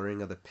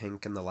coloring of the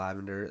pink and the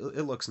lavender.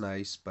 It looks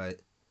nice, but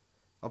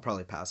I'll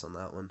probably pass on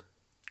that one.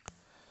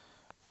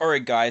 All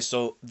right, guys.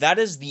 So that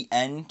is the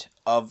end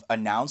of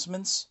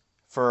announcements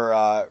for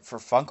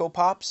Funko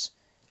Pops.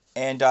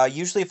 And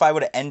usually, if I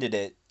would have ended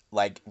it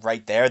like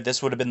right there,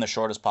 this would have been the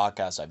shortest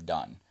podcast I've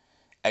done.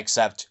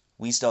 Except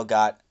we still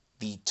got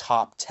the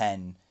top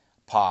 10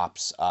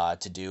 pops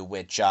to do.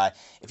 Which,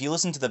 if you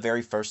listen to the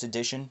very first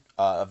edition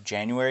of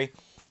January,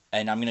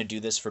 and I'm gonna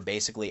do this for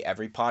basically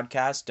every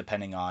podcast,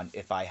 depending on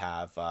if I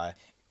have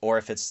or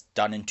if it's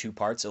done in two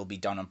parts, it'll be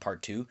done on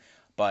part two.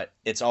 But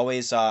it's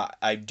always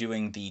I'm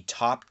doing the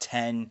top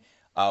 10,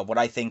 what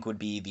I think would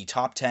be the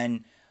top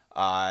 10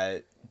 uh,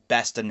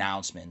 best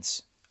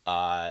announcements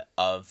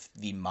of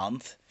the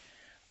month.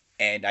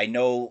 And I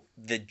know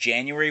the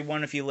January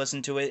one, if you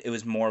listen to it, it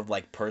was more of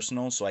like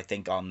personal. So I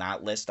think on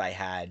that list I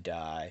had,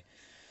 I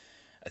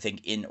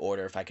think in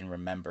order, if I can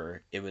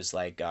remember, it was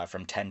like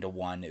from 10 to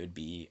 1, it would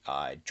be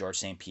George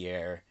St.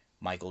 Pierre,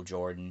 Michael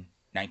Jordan,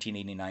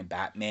 1989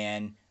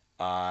 Batman,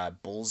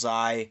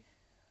 Bullseye,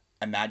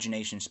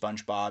 Imagination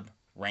SpongeBob,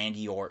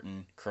 Randy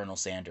Orton, Colonel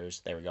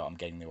Sanders. There we go. I'm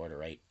getting the order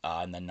right.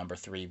 And then number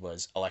 3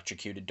 was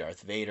Electrocuted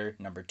Darth Vader.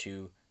 Number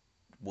 2,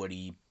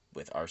 Woody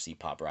with RC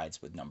Pop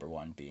rides, with number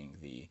 1 being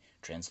the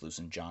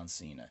translucent John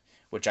Cena,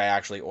 which I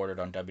actually ordered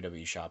on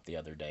WWE Shop the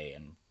other day,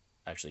 and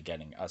actually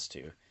getting us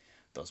to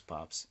those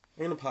pops.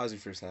 I'm gonna pause you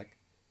for a sec.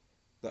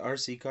 The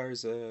RC car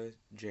is a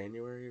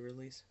January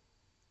release.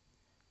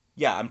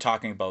 Yeah, I'm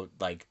talking about,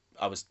 like,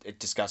 I was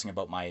discussing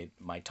about my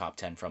top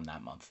 10 from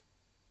that month.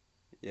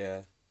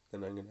 Yeah,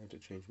 then I'm gonna have to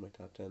change my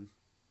top 10.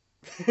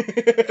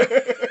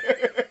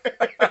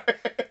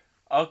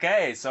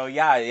 Okay, so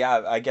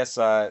yeah, I guess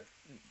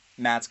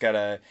Matt's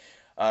gotta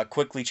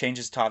quickly change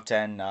his top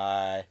 10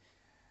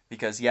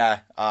 because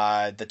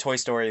the Toy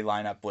Story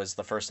lineup was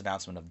the first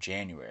announcement of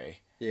January.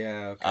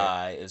 Yeah,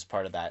 okay. Is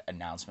part of that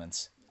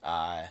announcements.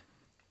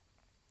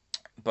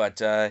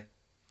 But I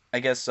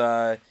guess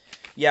but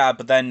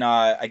then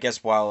I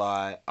guess while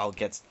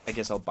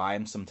I'll buy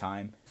him some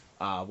time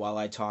while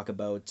I talk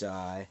about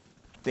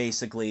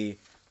basically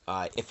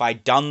if I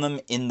done them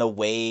in the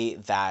way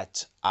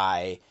that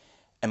I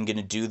am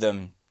gonna do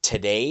them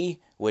today,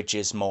 which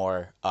is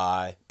more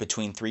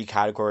between 3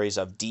 categories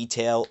of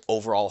detail,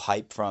 overall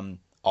hype from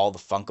all the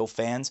Funko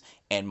fans,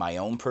 and my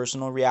own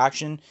personal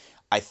reaction.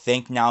 I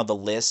think now the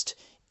list,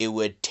 it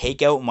would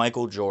take out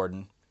Michael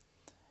Jordan,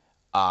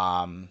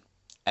 and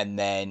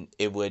then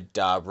it would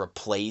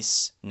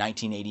replace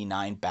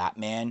 1989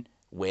 Batman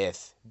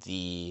with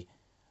the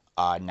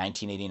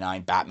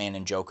 1989 Batman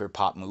and Joker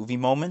pop movie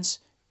moments,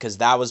 because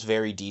that was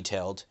very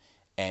detailed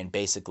and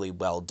basically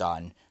well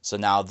done. So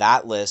now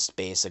that list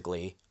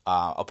basically,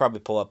 I'll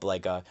probably pull up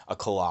like a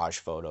collage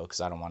photo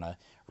because I don't want to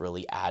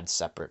really add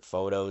separate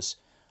photos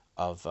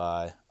of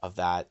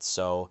that.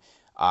 So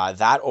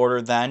that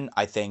order, then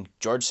I think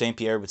George St.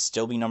 Pierre would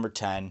still be number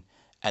 10,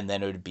 and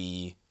then it would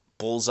be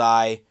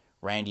Bullseye,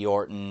 Randy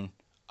Orton,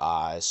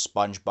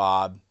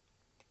 SpongeBob,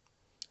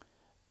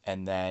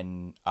 and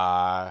then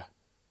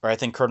or I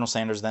think Colonel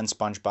Sanders, then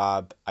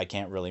SpongeBob. I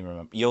can't really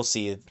remember. You'll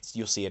see it.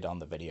 You'll see it on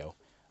the video,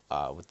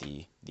 with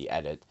the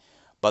edit.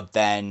 But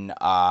then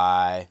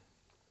I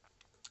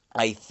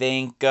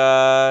think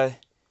okay,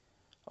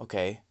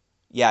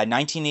 yeah, I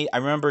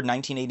remember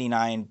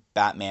 1989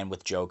 Batman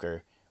with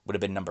Joker would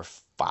have been number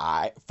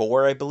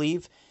 4, I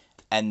believe,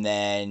 and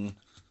then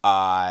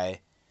I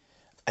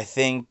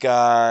think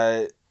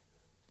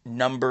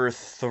number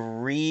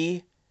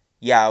 3.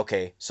 Yeah,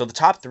 okay. So the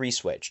top 3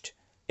 switched.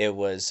 It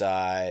was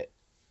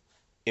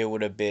it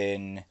would have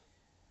been,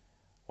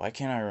 why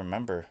can't I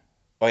remember?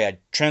 Oh yeah,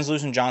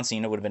 translucent John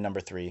Cena would have been number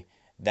 3.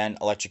 Then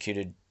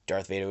electrocuted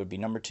Darth Vader would be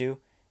number 2,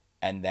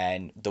 and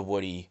then the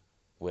Woody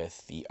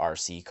with the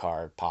RC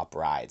car pop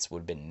rides would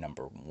have been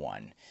number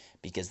 1,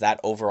 because that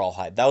overall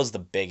hype, that was the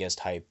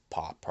biggest hype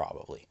pop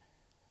probably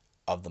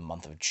of the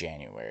month of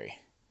January.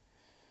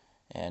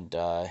 And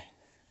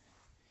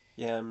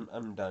Yeah,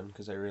 I'm done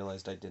because I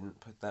realized I didn't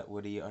put that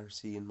Woody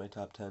RC in my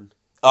top 10.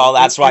 oh,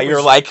 that's why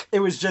you're like, It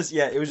was just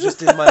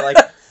in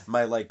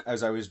my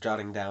as I was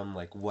jotting down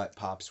like what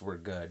pops were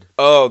good.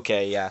 oh,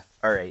 okay, yeah,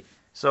 all right.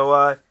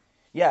 So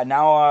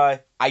now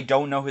I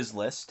don't know his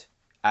list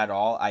at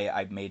all.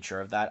 I made sure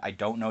of that. I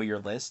don't know your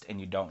list, and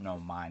you don't know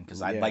mine,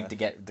 because I'd like Yeah. to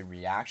get the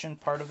reaction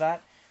part of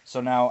that.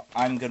 So now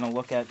I'm gonna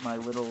look at my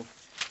little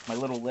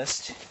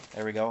list.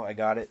 There we go. I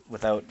got it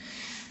without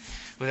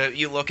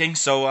you looking.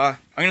 So I'm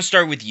gonna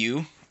start with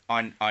you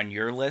on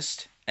your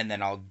list, and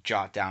then I'll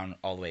jot down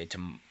all the way to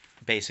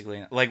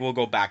basically, like, we'll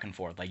go back and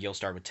forth. Like, you'll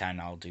start with 10,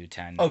 I'll do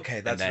 10.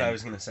 Okay, that's and then, what I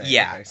was gonna say.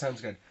 Yeah. Okay, sounds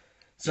good.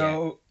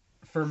 So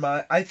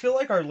I feel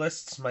like our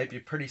lists might be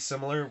pretty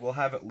similar. We'll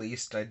have at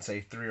least, I'd say,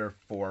 3 or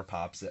 4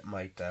 pops that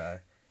might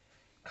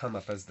come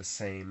up as the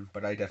same,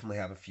 but I definitely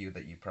have a few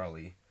that you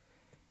probably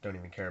don't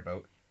even care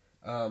about.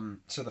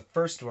 So the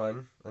first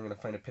one, I'm gonna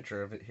find a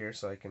picture of it here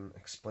so I can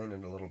explain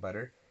it a little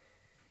better.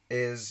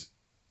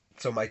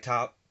 So my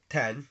top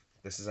 10,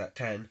 this is at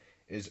 10,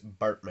 is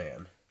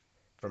Bartman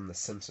from The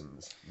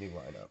Simpsons new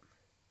lineup.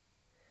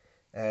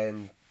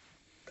 And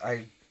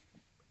I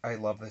I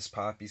love this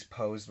pop. He's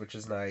posed, which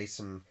is nice,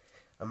 and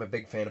I'm a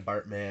big fan of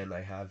Bartman.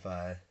 I have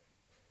a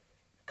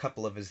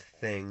couple of his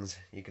things,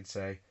 you could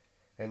say,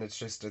 and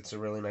it's a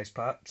really nice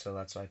pop, so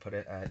that's why I put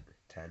it at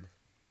 10.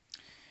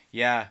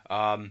 Yeah.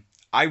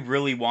 I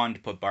really wanted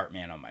to put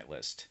Bartman on my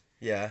list.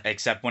 Yeah.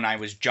 Except when I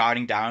was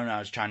jotting down, I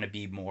was trying to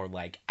be more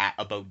like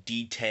about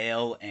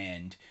detail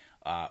and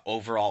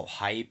overall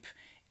hype,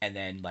 and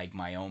then like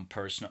my own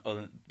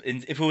personal.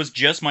 And if it was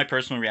just my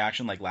personal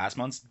reaction, like last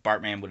month's,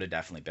 Bartman would have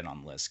definitely been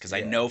on the list, because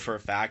I know for a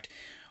fact,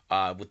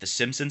 with the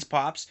Simpsons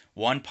pops,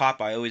 one pop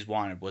I always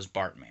wanted was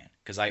Bartman,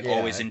 because I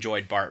always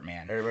enjoyed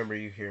Bartman. I remember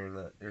you hearing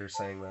that, or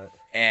saying that.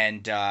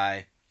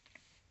 And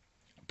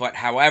but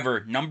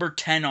however, number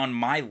 10 on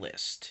my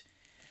list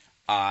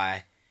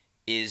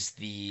is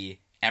the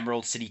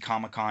Emerald City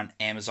Comic Con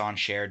Amazon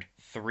shared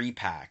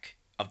 3-pack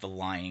of the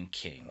Lion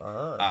King.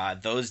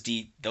 Those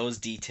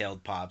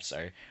detailed pops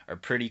are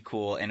pretty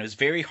cool, and it was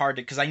very hard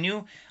to, because I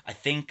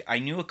think I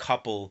knew a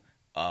couple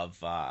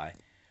of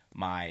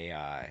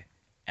my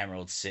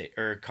Emerald City,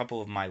 or a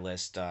couple of my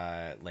list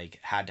like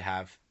had to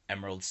have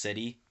Emerald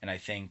City, and I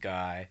think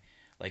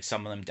like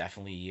some of them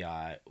definitely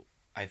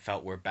I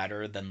felt were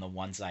better than the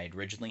ones I had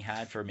originally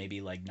had for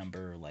maybe like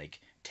number like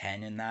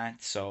 10 in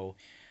that. So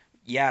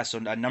yeah, so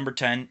number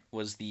 10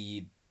 was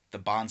the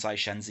Bonsai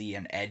Shenzi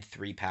and Ed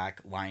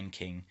 3-pack Lion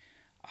King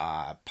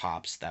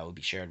pops that will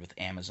be shared with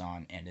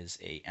Amazon and is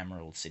a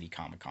Emerald City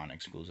Comic Con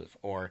exclusive.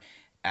 Or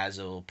as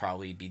it'll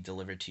probably be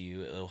delivered to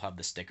you, it'll have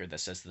the sticker that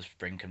says the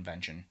Spring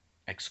Convention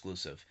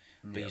exclusive,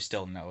 but you Yep.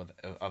 still know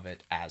of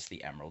it as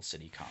the Emerald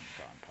City Comic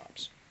Con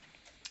pops.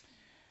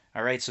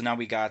 All right, so now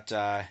we got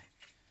yeah,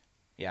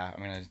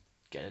 I'm gonna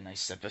get a nice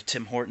sip of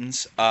Tim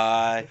Hortons.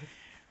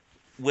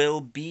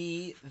 Will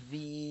be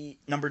the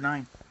number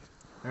 9.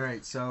 All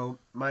right, so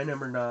my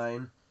number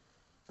 9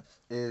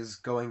 is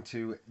going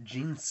to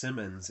Gene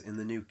Simmons in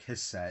the new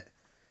Kiss set.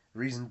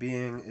 Reason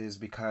being is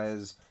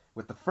because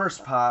with the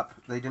first pop,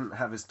 they didn't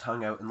have his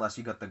tongue out unless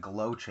you got the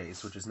Glow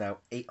Chase, which is now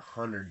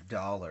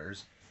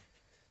 $800.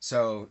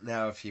 So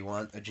now if you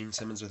want a Gene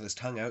Simmons with his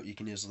tongue out, you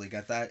can easily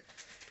get that.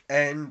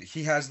 And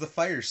he has the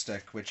fire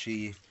stick, which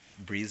he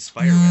breathes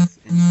fire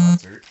with in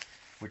concert,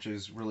 which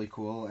is really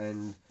cool.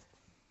 And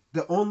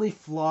the only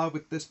flaw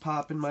with this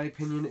pop, in my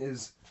opinion,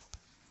 is,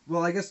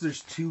 well, I guess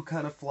there's two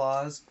kind of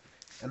flaws,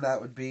 and that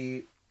would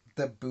be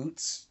the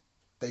boots.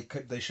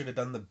 They should have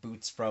done the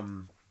boots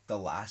from the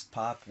last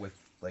pop with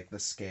like the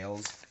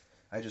scales.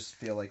 I just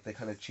feel like they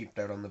kind of cheaped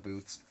out on the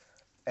boots.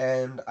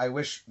 And I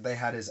wish they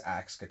had his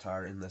axe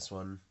guitar in this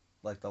one,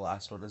 like the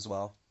last one as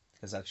well,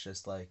 because that's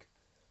just like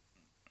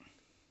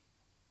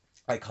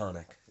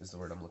iconic is the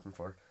word I'm looking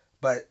for.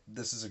 But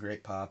this is a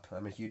great pop.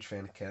 I'm a huge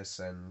fan of Kiss,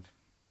 and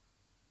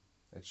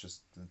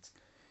it's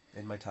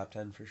in my top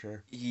 10 for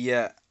sure.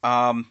 Yeah.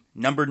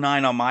 Number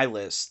 9 on my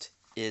list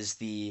is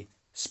the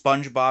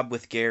SpongeBob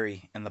with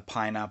Gary and the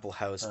Pineapple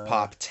House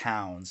Pop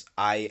Towns.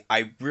 I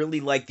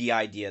really like the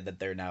idea that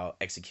they're now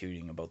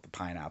executing about the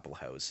Pineapple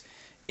House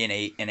in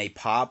a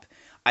pop.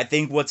 I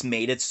think what's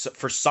made it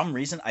for some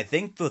reason, I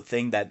think the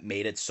thing that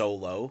made it so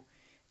low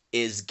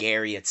is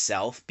Gary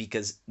itself,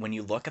 because when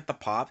you look at the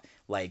pop,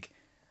 like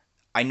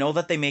I know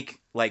that they make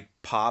like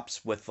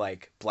pops with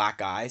like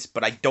black eyes,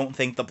 but I don't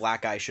think the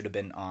black eye should have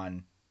been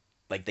on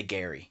like the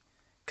Gary,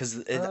 because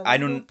Let I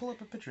me go don't. pull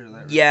up a picture of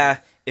that real Yeah,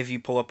 quick. if you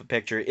pull up a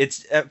picture,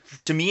 it's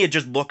to me it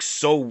just looks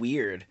so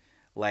weird.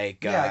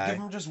 Like Yeah, give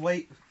him just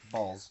white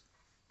balls.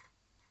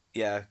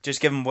 yeah,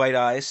 just give him white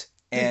eyes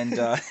and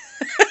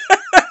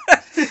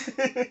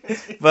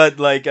but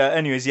like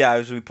anyways, yeah,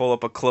 as we pull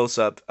up a close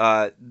up,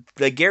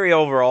 the Gary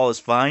overall is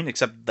fine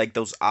except like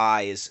those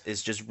eyes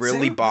is just really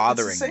Same. It's the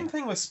bothering same me.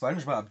 thing with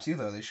SpongeBob too,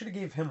 though. They should have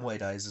gave him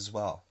white eyes as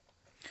well.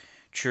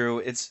 True,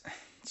 it's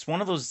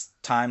one of those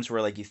times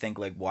where like you think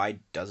like why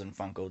doesn't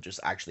Funko just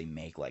actually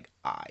make like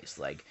eyes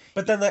like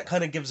But then that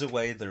kind of gives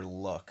away their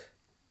look.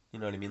 You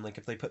know what I mean? Like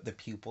if they put the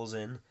pupils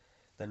in,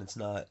 then it's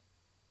not.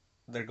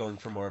 They're going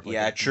for more of like a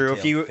yeah, true.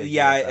 If detailed you figure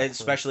yeah, at that point.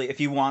 especially if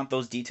you want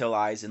those detail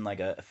eyes in like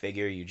a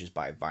figure, you just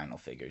buy vinyl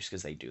figures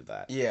because they do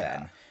that.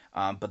 Yeah.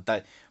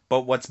 Then,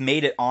 but what's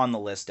made it on the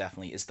list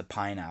definitely is the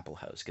Pineapple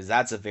House because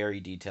that's a very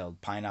detailed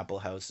Pineapple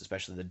House,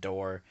 especially the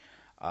door,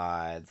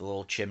 the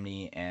little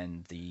chimney,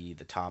 and the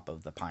top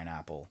of the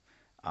pineapple,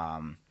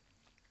 um,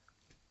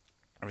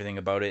 everything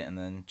about it, and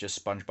then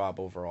just SpongeBob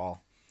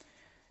overall.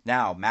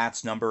 Now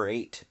Matt's number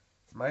 8.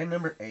 My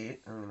number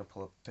 8. I'm gonna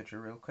pull up a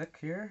picture real quick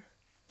here.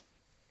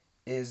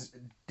 Is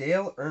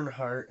Dale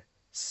Earnhardt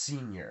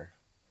Sr.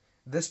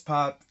 This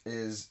pop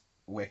is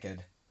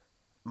wicked.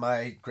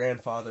 My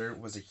grandfather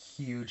was a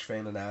huge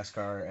fan of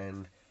NASCAR,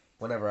 and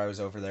whenever I was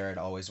over there, I'd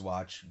always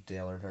watch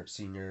Dale Earnhardt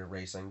Sr.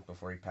 racing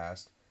before he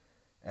passed,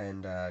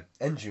 and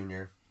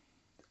Junior,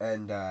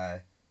 and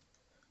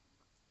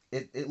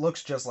it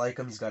looks just like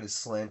him. He's got his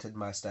slanted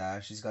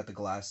mustache. He's got the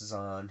glasses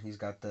on. He's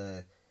got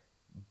the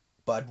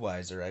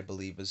Budweiser, I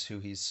believe, is who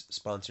he's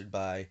sponsored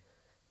by,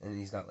 and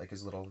he's got like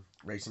his little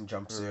racing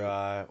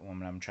jumpsuit.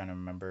 Woman, I'm trying to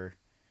remember.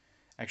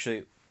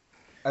 Actually,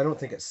 I don't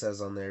think it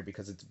says on there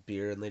because it's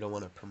beer and they don't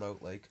want to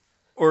promote like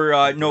or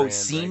the no, brand, right?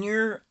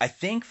 senior. I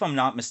think if I'm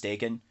not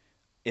mistaken,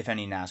 if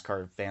any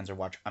NASCAR fans are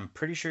watching, I'm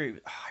pretty sure.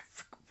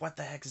 What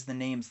the heck is the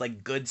name? It's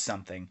like Good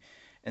something,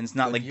 and it's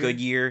not like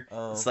Goodyear? Goodyear.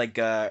 Oh. It's like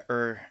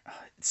or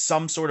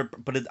some sort of,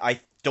 but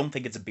I don't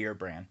think it's a beer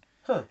brand.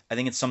 Huh. I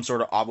think it's some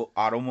sort of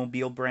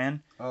automobile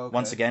brand. Oh, okay.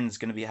 Once again, it's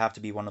gonna have to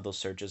be one of those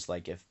searches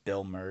like if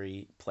Bill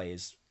Murray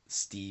plays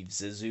Steve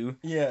Zissou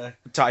Yeah.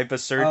 type of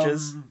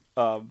searches.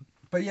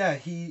 But yeah,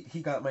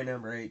 he got my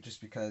number 8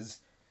 just because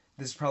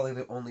this is probably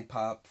the only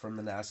pop from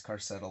the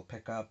NASCAR set I'll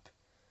pick up,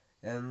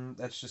 and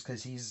that's just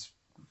because he's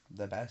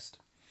the best.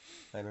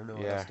 I don't know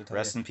what else to tell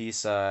Rest you. in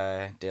peace,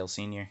 Dale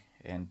Senior.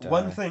 And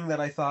One thing that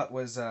I thought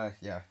was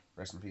yeah,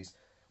 rest in peace.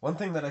 One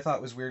thing that I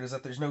thought was weird is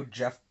that there's no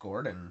Jeff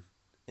Gordon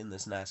in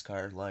this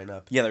NASCAR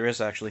lineup. yeah, there is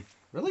actually.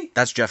 Really?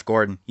 That's Jeff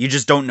Gordon. You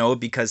just don't know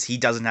because he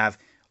doesn't have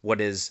what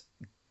is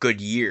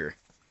Goodyear.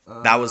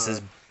 That was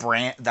his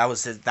brand. That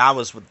was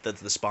what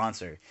the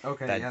sponsor.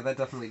 Okay, that, yeah, that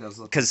definitely does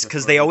look.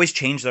 Because they always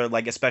change their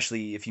like,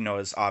 especially if you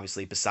notice,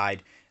 obviously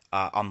beside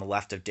on the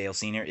left of Dale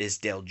Senior is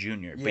Dale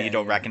Junior, but Yeah, you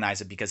don't yeah.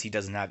 recognize it because he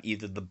doesn't have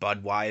either the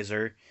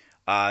Budweiser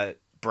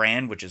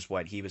brand, which is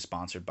what he was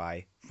sponsored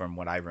by, from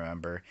what I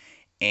remember,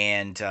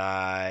 and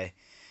I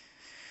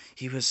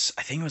think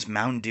it was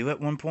Mountain Dew at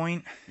one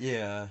point.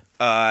 Yeah.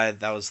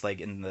 That was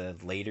like in the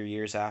later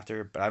years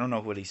after, but I don't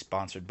know what he's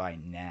sponsored by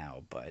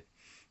now. But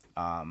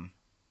um,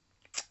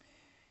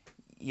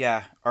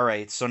 yeah. All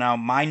right. So now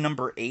my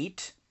number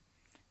 8.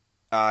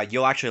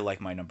 You'll actually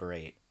like my number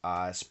 8.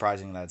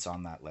 Surprising that it's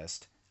on that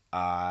list.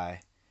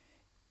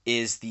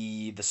 Is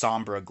the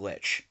Sombra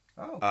glitch.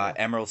 Oh, cool.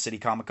 Emerald City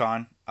Comic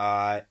Con.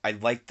 I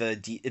like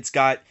it's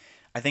got.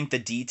 I think the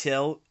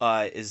detail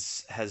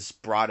has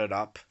brought it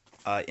up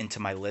into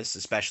my list,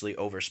 especially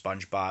over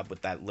SpongeBob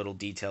with that little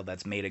detail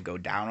that's made it go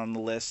down on the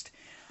list.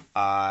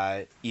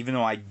 Even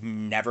though I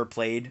never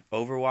played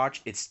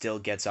Overwatch, it still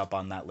gets up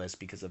on that list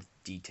because of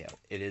detail.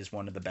 It is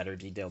one of the better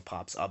detailed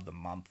pops of the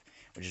month,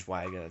 which is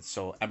why I got it.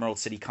 So Emerald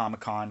City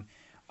Comic Con,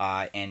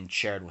 and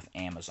shared with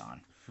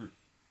Amazon.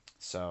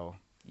 So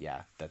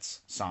yeah,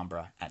 that's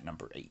Sombra at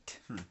number 8.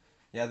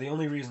 Yeah, the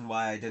only reason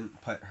why I didn't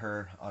put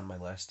her on my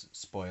list,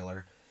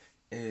 spoiler,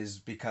 is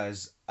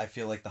because I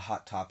feel like the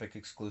Hot Topic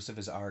exclusive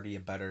is already a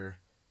better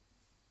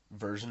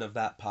version of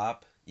that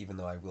pop, even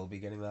though I will be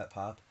getting that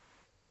pop.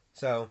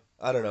 So,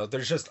 I don't know.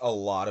 There's just a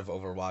lot of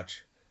Overwatch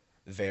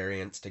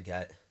variants to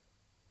get.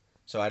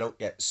 So I don't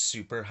get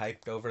super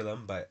hyped over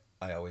them, but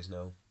I always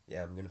know,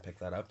 yeah, I'm going to pick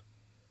that up.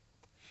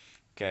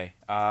 Okay.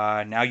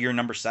 Now you're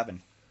number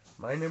 7.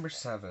 My number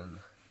 7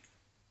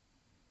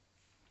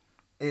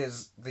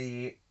 is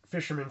the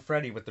Fisherman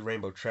Freddy with the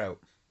rainbow trout.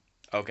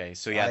 Okay,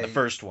 so yeah, the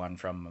first one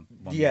from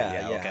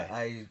Yeah.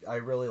 Okay. I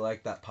really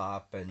like that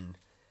pop, and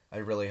I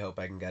really hope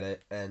I can get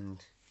it.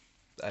 And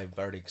I've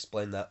already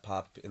explained that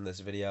pop in this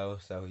video,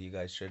 so you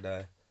guys should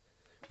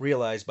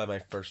realize by my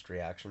first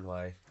reaction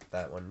why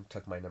that one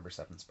took my number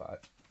 7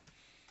 spot.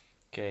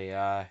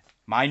 Okay,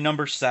 my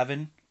number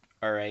 7.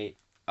 All right.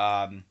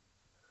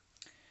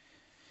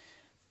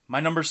 My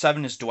number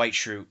 7 is Dwight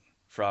Schrute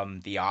from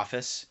The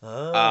Office.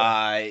 Oh.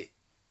 I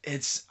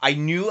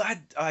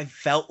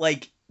felt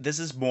like this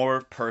is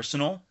more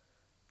personal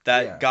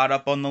that got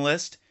up on the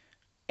list,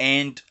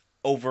 and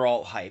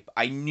overall hype.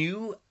 I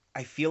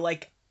feel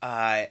like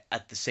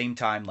at the same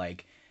time,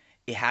 like,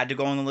 it had to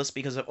go on the list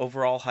because of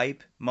overall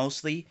hype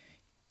mostly,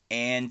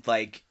 and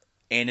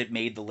it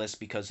made the list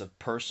because of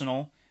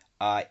personal,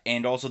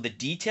 and also the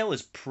detail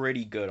is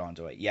pretty good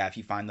onto it. Yeah, if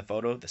you find the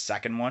photo, the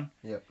second one.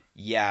 Yep.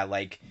 Yeah,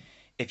 like,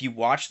 if you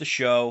watch the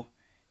show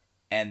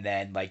and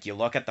then like you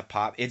look at the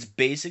pop, it's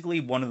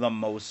basically one of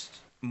the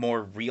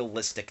more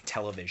realistic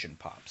television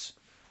pops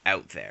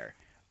out there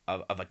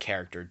of a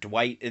character.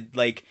 Dwight,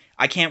 like,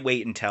 I can't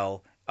wait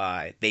until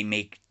they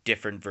make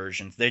different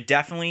versions. They're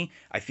definitely,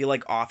 I feel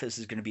like Office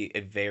is going to be a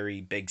very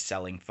big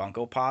selling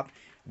Funko Pop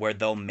where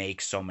they'll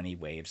make so many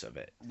waves of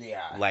it.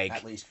 Yeah, like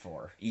at least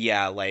 4.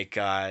 Yeah, like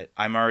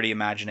I'm already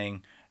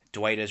imagining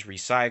Dwight as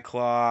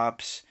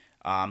Recyclops.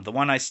 The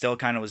one I still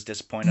kind of was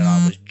disappointed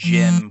on was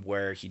Jim,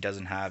 where he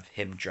doesn't have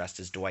him dressed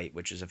as Dwight,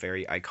 which is a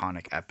very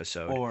iconic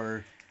episode.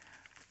 Or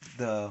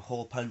the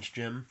Hole Punch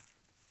Jim.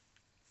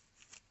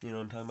 You know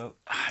what I'm talking about?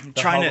 I'm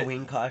the trying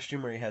Halloween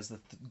costume where he has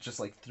just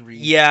like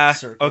 3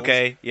 circles.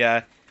 Okay,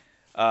 yeah.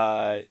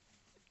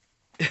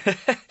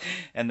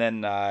 And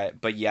then,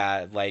 but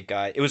yeah, like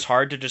it was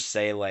hard to just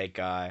say like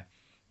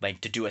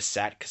to do a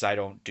set because I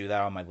don't do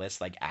that on my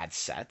list. Like add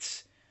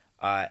sets.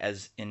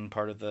 As in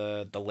part of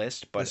the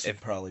list, but this would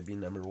probably be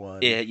number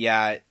 1.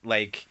 Yeah,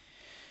 like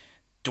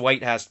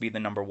Dwight has to be the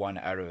number 1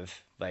 out of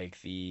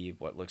like the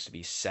what looks to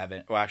be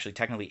 7, or actually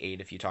technically 8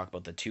 if you talk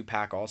about the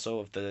 2-pack also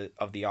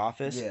of the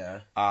Office.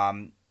 Yeah.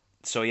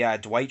 So yeah,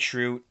 Dwight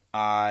Schrute.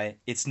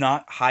 It's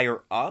not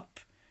higher up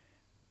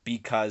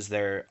because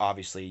they're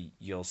obviously,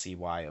 you'll see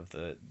why, of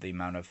the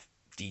amount of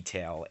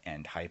detail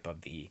and hype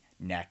of the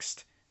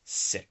next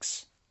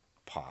 6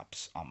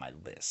 pops on my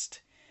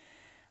list.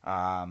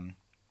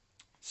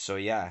 So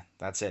yeah,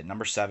 that's it.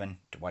 Number 7,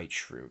 Dwight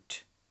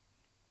Schrute.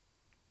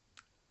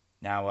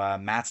 Now,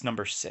 Matt's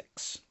number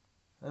 6.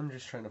 I'm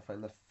just trying to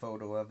find the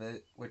photo of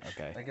it, which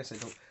Okay. I guess I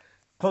don't.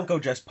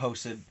 Funko just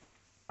posted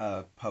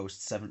a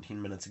post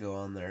 17 minutes ago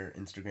on their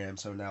Instagram,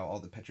 so now all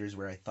the pictures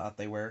where I thought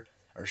they were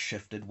are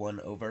shifted 1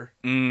 over.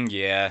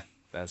 Yeah,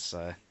 that's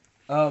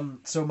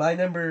So my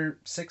number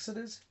 6 it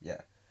is?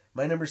 Yeah.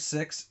 My number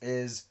 6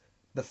 is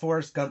the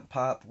Forrest Gump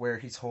pop where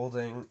he's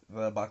holding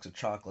the box of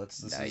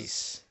chocolates.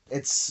 nice.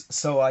 It's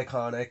so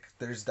iconic.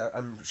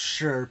 I'm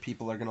sure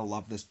people are going to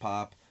love this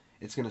pop.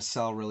 It's going to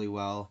sell really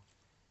well.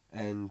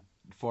 And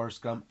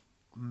Forrest Gump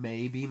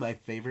may be my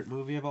favorite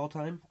movie of all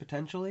time,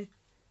 potentially.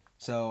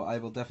 So I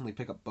will definitely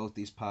pick up both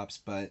these pops,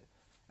 but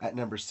at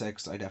number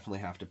 6, I definitely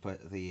have to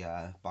put the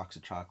box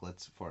of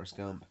chocolates, Forrest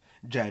Gump.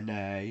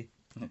 Jenny.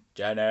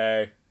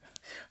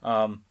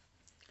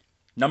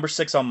 Number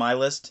 6 on my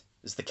list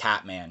is the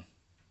Catman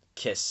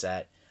Kiss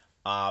set.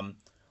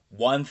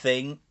 One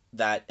thing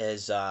that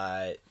has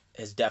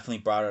definitely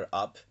brought it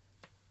up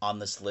on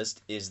this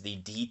list is the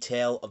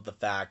detail of the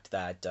fact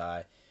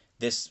that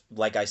this,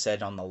 like I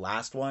said on the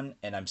last one,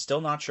 and I'm still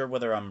not sure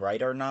whether I'm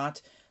right or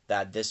not,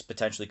 that this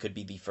potentially could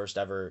be the first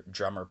ever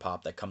drummer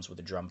pop that comes with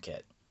a drum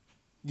kit.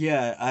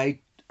 Yeah, I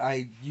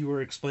You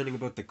were explaining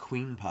about the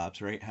Queen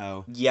Pops, right?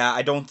 How Yeah,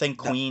 I don't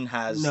think that Queen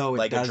has no, it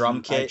like a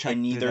drum doesn't. I kit, and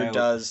checked it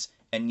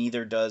out.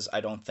 neither does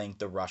I don't think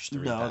the Rush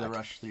three No, the pack.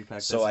 Rush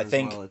 3-pack So doesn't I as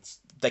think well. It's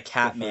the the first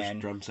Catman.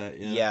 drum set,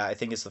 yeah. Yeah, I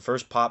think it's the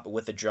first pop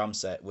with a drum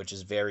set, which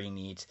is very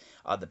neat.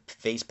 The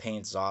face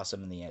paint is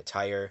awesome, and the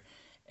attire,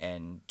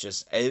 and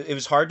just it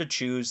was hard to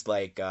choose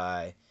like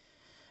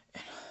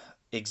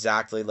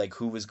exactly like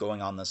who was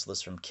going on this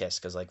list from Kiss,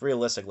 because like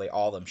realistically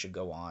all of them should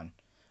go on,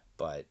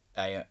 but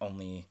I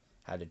only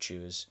had to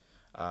choose.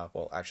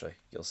 Well, actually,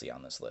 you'll see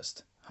on this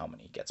list how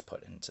many gets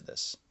put into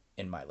this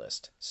in my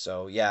list.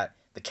 So yeah,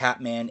 the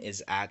Catman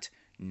is at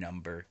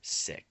number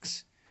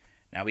 6.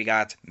 Now we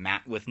got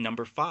Matt with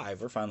number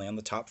 5. We're finally on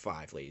the top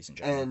 5, ladies and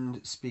gentlemen.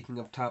 And speaking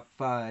of top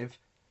 5,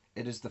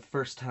 it is the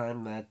first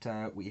time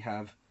that we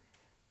have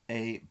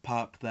a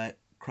pop that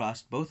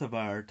crossed both of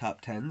our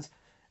top 10s,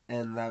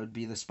 and that would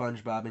be the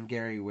SpongeBob and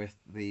Gary with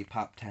the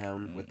Pop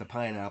Town with the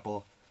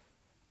pineapple.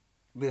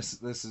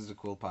 This is a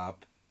cool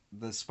pop.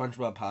 The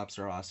SpongeBob pops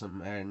are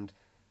awesome, and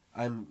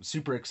I'm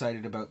super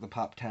excited about the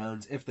Pop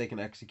Towns if they can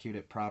execute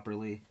it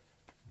properly.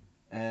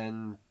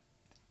 And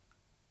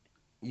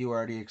you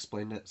already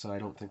explained it, so I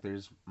don't think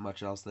there's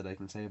much else that I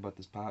can say about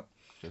this pop.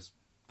 Just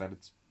that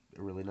it's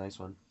a really nice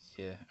one.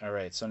 Yeah. All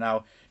right. So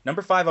now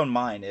number 5 on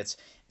mine. It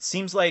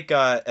seems like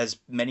as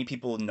many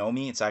people know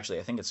me, it's actually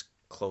I think it's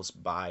close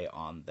by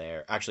on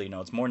there. Actually,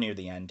 no, it's more near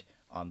the end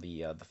on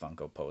the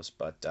Funko post.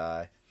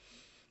 But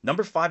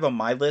number 5 on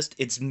my list,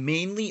 it's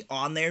mainly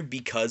on there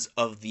because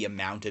of the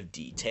amount of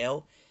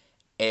detail,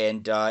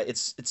 and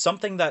it's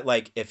something that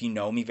like if you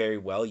know me very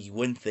well, you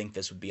wouldn't think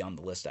this would be on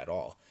the list at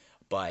all.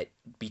 But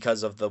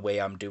because of the way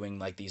I'm doing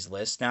like these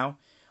lists now,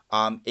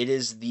 it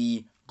is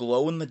the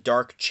glow in the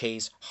dark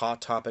chase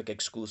Hot Topic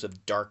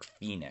exclusive Dark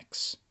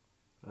Phoenix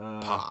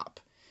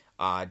pop.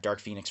 Dark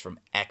Phoenix from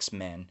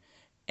X-Men,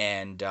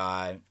 and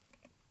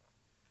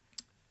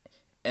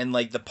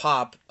like the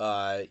pop,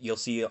 you'll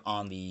see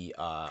on the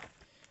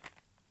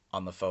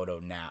photo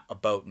now,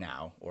 about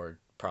now, or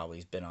probably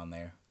has been on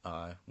there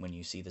when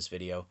you see this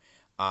video.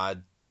 Uh,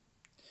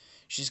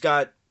 she's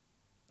got.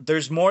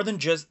 There's more than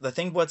just the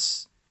thing.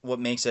 What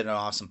makes it an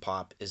awesome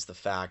pop is the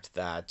fact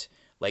that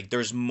like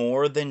there's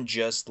more than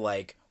just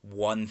like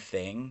one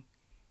thing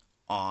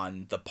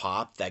on the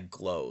pop that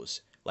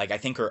glows. Like I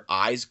think her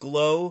eyes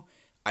glow,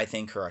 I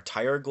think her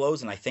attire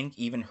glows, and I think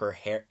even her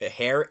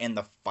hair and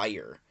the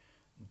fire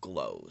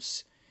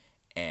glows.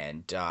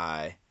 And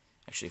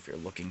actually, if you're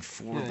looking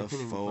for Yeah, I the can't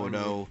even find it.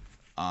 photo,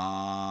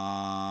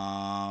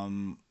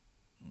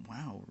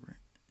 wow,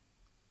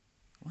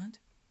 what?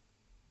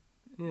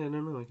 Yeah,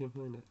 no, I can't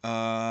find it.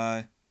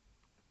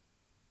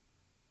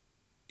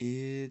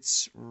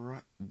 It's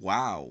right.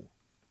 Wow,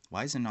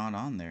 why is it not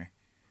on there?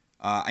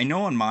 I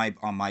know on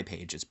my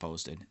page it's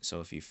posted.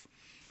 So if you've,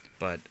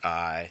 but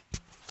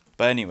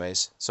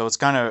anyways, so it's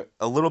kind of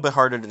a little bit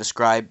harder to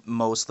describe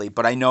mostly,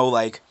 but I know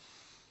like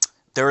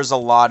there's a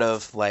lot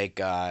of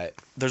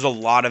there's a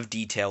lot of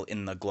detail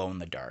in the glow in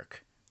the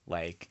dark.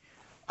 Like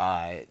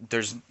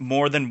there's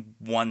more than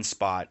one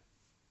spot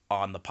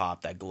on the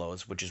pop that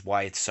glows, which is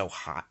why it's so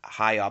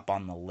high up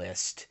on the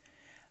list.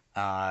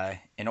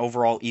 And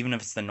overall, even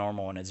if it's the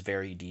normal one, it's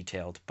very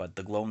detailed. But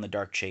the glow in the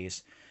dark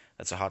chase,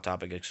 that's a Hot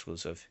Topic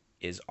exclusive,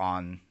 is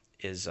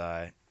is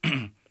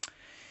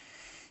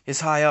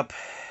high up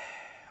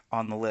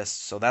on the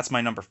list. So that's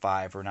my number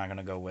 5. We're now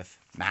gonna go with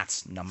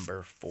Matt's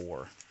number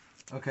 4.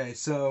 Okay,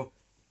 so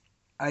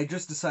I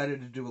just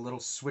decided to do a little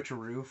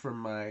switcheroo from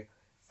my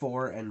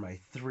 4 and my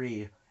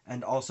 3,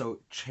 and also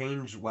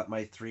change what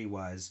my 3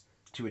 was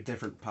to a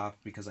different pop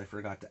because I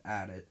forgot to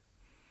add it.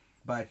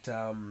 But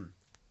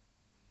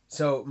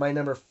so my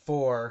number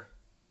 4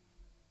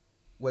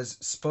 was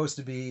supposed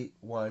to be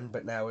 1,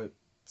 but now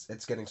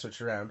it's getting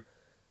switched around.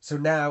 So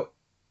now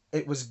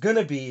it was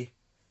gonna be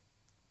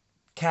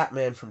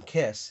Catman from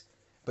Kiss,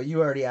 but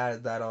you already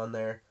added that on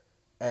there,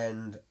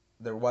 and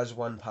there was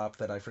one pop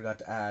that I forgot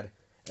to add,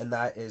 and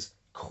that is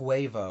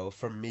Quavo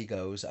from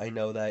Migos. I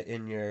know that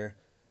in your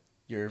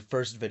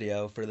first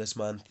video for this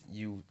month,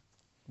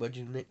 what'd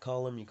you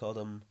call him? You called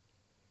him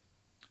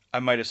I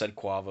might have said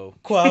Quavo.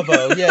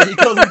 Quavo. Yeah, you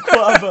called him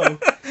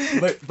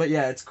Quavo. But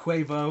yeah, it's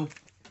Quavo.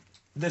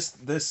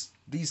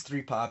 These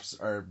 3 pops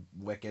are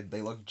wicked.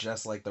 They look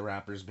just like the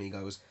rappers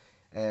Migos,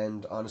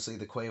 and honestly,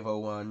 the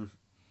Quavo one,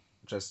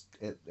 just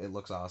it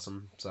looks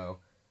awesome. So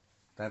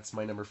that's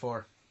my number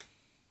 4.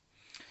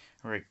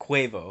 All right,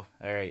 Quavo.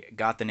 All right,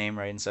 got the name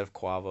right instead of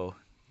Quavo.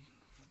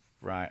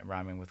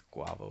 Rhyming with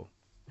guavo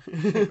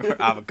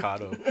or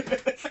avocado.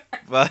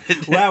 But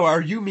Wow,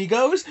 are you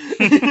Migos?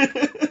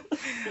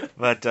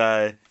 but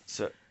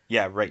so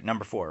yeah, right.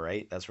 Number 4,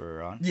 right? That's where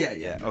we're on.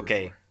 Yeah.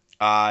 Okay.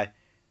 4.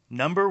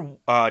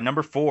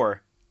 Number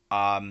 4.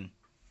 On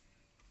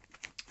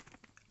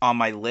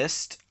my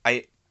list,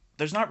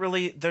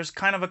 there's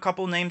kind of a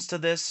couple names to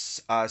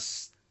this.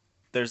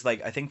 There's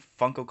like I think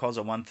Funko calls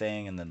it one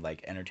thing, and then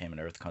like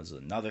Entertainment Earth calls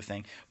it another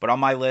thing. But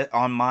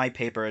on my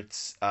paper,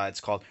 it's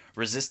called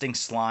Resisting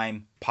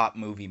Slime Pop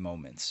Movie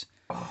Moments.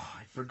 Oh,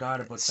 I forgot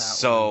about that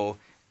So, one.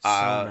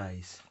 So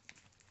nice.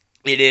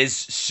 It is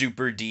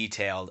super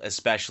detailed,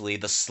 especially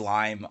the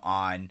slime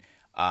on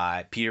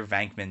Peter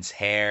Venkman's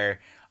hair.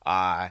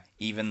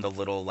 Even the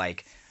little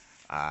like,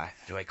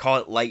 do I call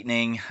it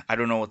lightning? I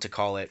don't know what to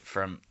call it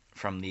from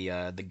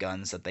the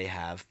guns that they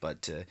have,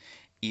 but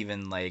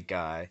even like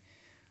yeah,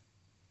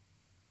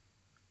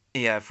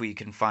 if we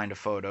can find a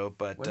photo.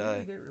 But When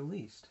did they get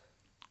released?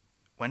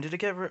 when did it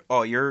get?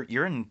 Oh, you're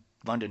in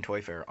London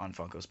Toy Fair on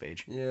Funko's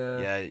page. Yeah.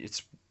 Yeah,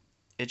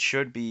 it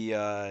should be.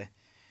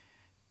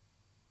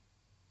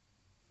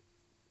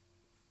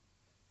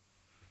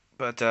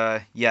 But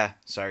yeah,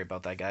 sorry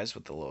about that, guys,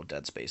 with the little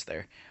dead space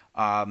there.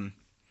 Um,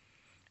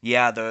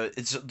 yeah,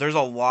 there's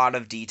a lot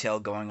of detail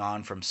going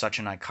on from such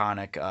an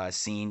iconic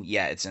scene.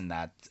 Yeah, it's in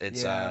that.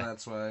 It's Yeah,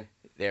 that's why.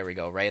 there we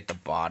go, right at the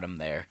bottom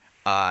there.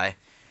 Uh,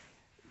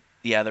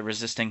 yeah, the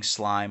resisting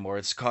slime,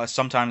 or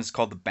sometimes it's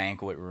called the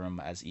banquet room,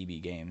 as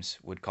EB Games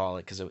would call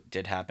it, because it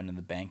did happen in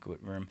the banquet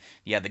room.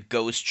 Yeah, the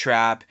ghost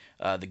trap,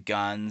 the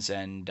guns,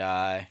 and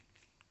that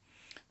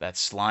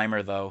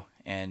Slimer though,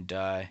 and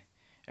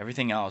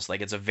everything else.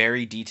 Like it's a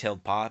very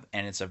detailed pop,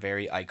 and it's a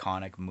very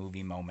iconic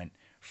movie moment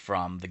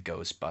from the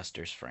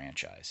Ghostbusters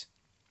franchise.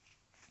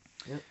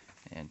 Yep.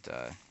 And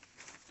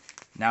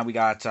now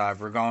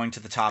we're going to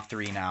the top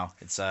three now.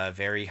 It's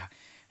very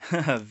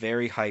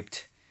very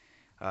hyped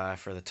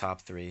for the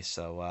top three.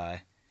 So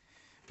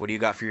what do you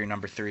got for your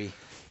number three?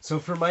 So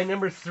for my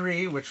number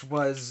three, which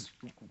was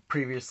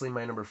previously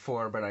my number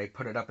four, but I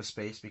put it up a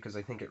space because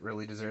I think it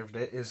really deserved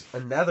it, is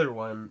another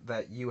one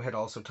that you had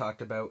also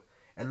talked about,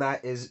 and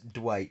that is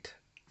Dwight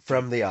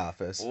from The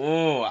Office.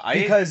 Oh,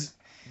 Because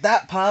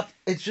that pop,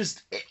 it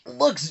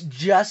looks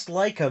just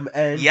like him,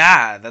 and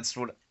yeah, that's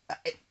what.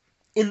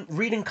 in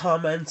reading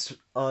comments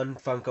on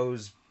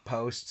Funko's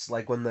posts,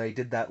 like when they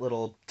did that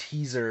little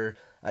teaser,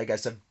 I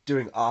guess, of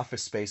doing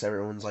Office Space,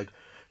 everyone's like,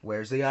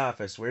 "Where's the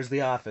Office? Where's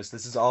the Office?"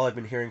 This is all I've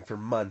been hearing for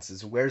months.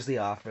 Is where's the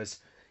Office?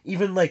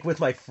 Even like with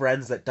my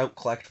friends that don't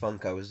collect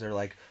Funkos, they're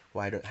like,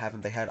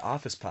 haven't they had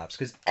Office Pops?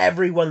 Because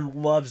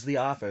everyone loves the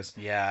Office.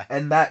 Yeah,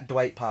 And that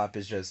Dwight pop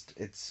is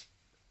it's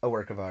a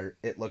work of art.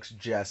 It looks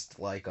just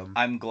like him.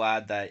 I'm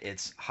glad that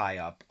it's high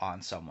up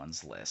on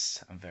someone's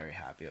list. I'm very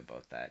happy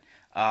about that.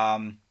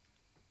 Um,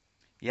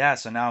 yeah,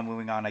 so now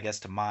moving on, I guess,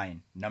 to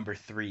mine. Number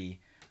three.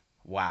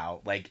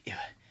 Wow. Like,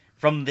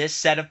 from this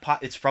set of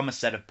pop, it's from a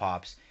set of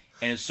pops,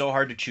 and it's so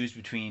hard to choose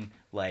between,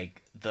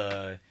 like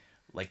the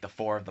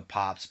four of the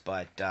pops,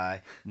 but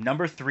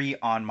number three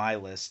on my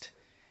list,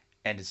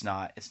 and it's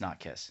not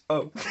Kiss.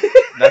 Oh.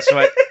 That's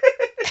what,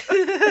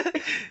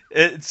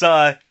 it's,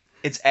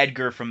 it's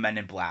Edgar from Men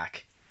in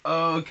Black.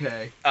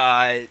 Okay.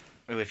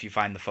 If you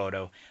find the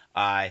photo,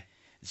 uh,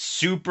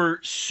 super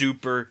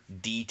super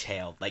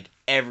detailed, like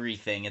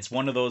everything. It's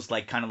one of those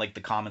like kind of like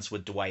the comments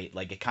with Dwight.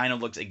 Like it kind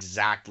of looks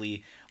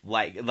exactly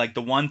like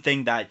the one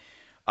thing that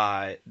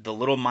the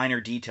little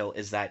minor detail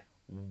is that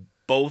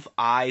both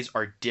eyes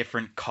are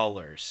different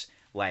colors.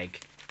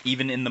 Like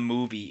even in the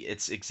movie,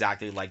 it's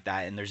exactly like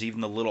that. And there's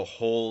even the little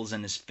holes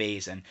in his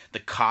face and the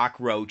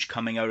cockroach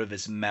coming out of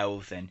his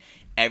mouth and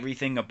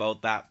everything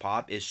about that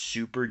pop is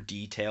super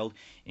detailed,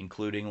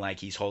 including like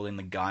he's holding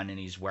the gun and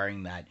he's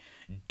wearing that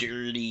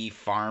dirty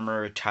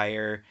farmer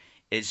attire.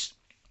 Is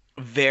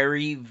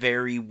very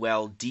very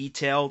well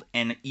detailed,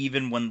 and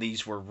even when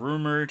these were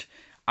rumored,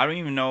 I don't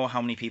even know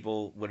how many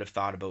people would have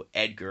thought about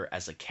Edgar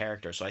as a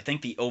character. So I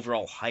think the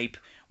overall hype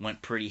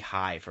went pretty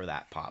high for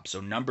that pop. So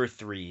number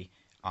three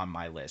on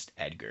my list,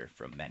 Edgar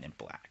from Men in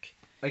Black.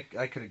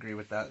 I could agree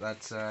with that.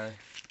 That's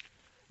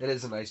it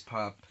is a nice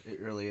pop.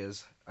 It really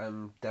is.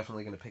 I'm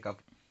definitely gonna pick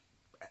up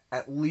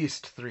at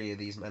least three of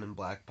these Men in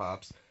Black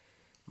pops.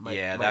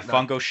 Yeah, Might that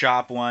not. Funko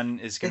Shop one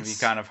is gonna be It's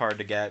kind of hard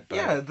to get, but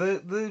yeah.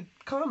 The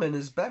common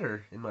is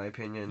better in my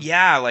opinion.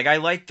 yeah, like I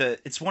like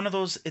it's one of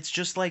those. It's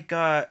just like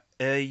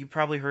you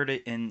probably heard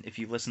it in if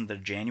you listened to the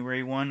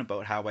January one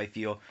about how I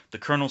feel the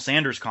Colonel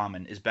Sanders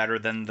common is better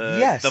than the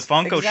Yes,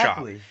 Funko Shop.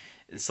 exactly.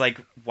 It's like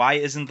why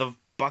isn't the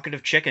bucket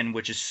of chicken,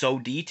 which is so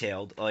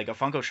detailed, like a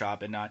Funko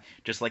Shop, and not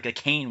just like a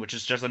cane, which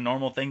is just a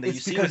normal thing that you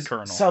It's see with because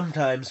Colonel.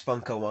 sometimes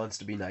Funko wants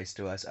to be nice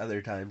to us.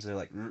 Other times they're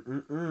like,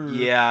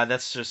 Yeah,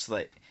 that's just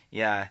like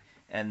yeah,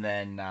 and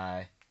then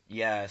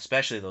yeah,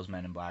 especially those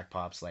Men in Black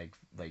pops, like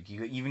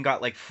you even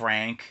got like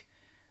Frank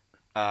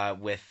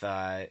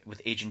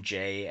with Agent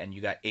J, and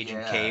you got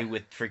Agent K Yeah.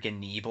 with freaking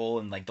Nebel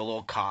and like the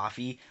little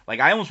coffee. Like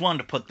I almost wanted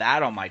to put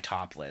that on my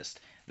top list,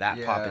 that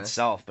pop Yeah.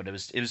 itself, but it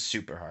was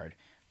super hard.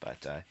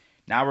 But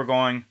now we're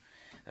going.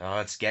 Oh,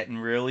 it's getting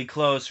really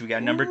close. We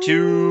got number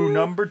two. Ooh.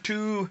 Number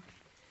two.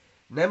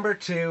 Number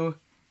two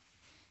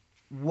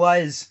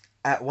was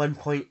at one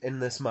point in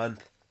this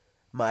month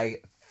my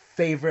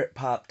favorite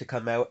pop to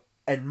come out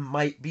and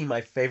might be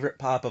my favorite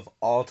pop of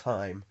all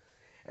time,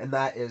 and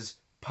that is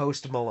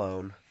Post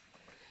Malone.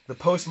 The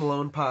Post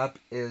Malone pop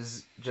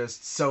is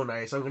just so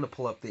nice. I'm gonna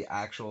pull up the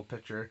actual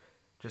picture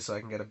just so I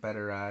can get a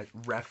better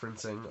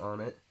referencing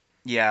on it.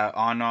 Yeah,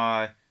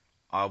 on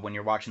when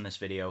you're watching this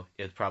video,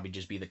 it'd probably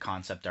just be the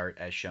concept art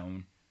as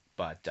shown.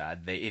 But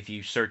if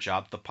you search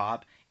up the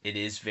pop, it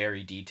is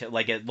very detailed.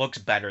 Like it looks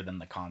better than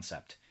the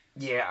concept.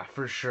 Yeah,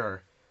 for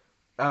sure.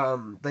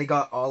 They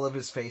got all of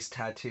his face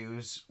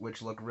tattoos,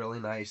 which look really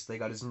nice. They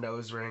got his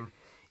nose ring.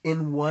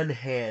 In one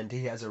hand,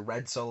 he has a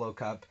red Solo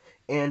cup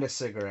and a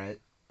cigarette,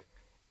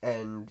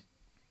 and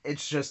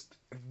it's just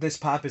this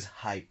pop is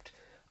hyped.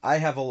 I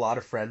have a lot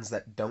of friends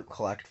that don't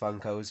collect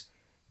Funkos,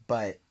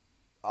 but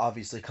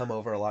obviously come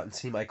over a lot and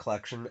see my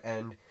collection,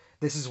 and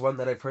this is one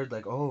that I've heard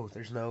like, oh,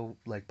 there's no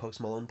like Post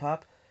Malone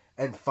pop,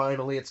 and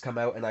finally it's come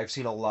out, and I've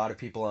seen a lot of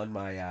people on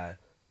my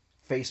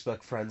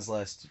Facebook friends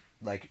list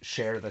like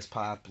share this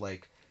pop,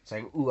 like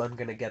saying, "Ooh, I'm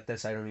gonna get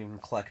this. I don't even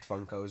collect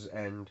Funkos,"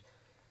 and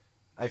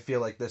I feel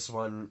like this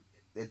one,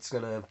 it's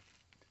gonna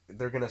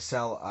they're gonna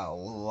sell a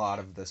lot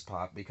of this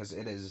pop because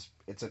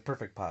it's a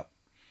perfect pop.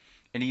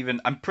 And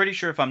even I'm pretty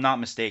sure if I'm not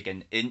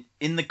mistaken,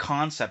 in the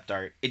concept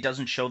art, it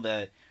doesn't show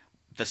the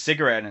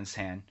cigarette in his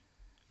hand,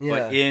 but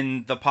Yeah,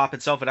 in the pop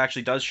itself, it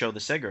actually does show the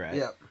cigarette.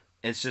 yeah,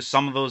 It's just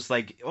some of those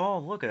like, oh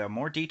look at that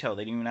more detail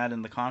they didn't even add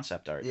in the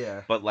concept art.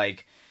 yeah. But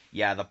like,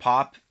 yeah, the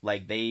pop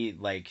like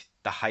the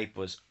hype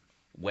was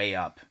way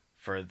up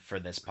for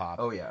this pop.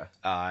 Oh yeah,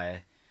 Uh,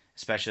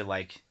 especially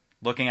like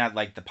looking at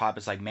like the pop,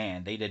 it's like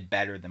man they did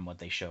better than what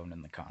they showed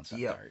in the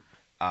concept yep.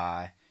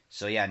 art.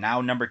 So yeah,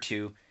 now number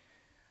two,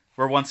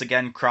 we're once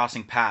again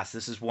crossing paths.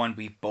 This is one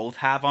we both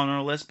have on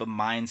our list, but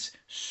mine's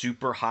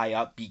super high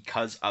up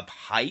because of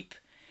hype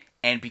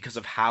and because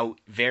of how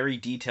very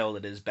detailed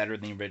it is, better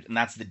than the original. And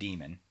that's the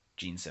Demon,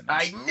 Gene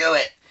I Simmons. knew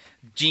it.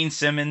 Gene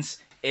Simmons.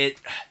 It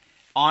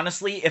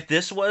honestly, if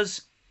this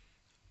was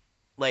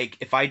like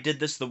if I did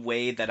this the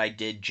way that I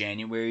did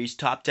January's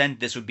top 10,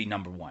 this would be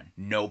number one,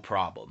 no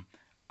problem.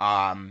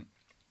 Um,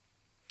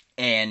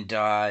 and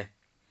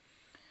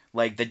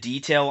like the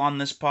detail on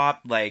this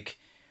pop, like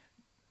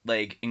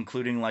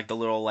including like the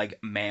little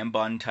like man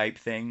bun type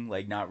thing,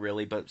 like not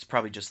really, but it's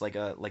probably just like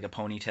a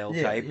ponytail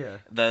Yeah, type. yeah,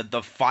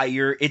 The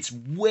fire, it's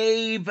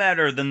way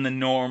better than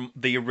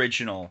the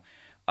original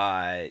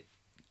uh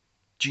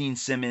Gene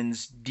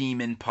Simmons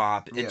Demon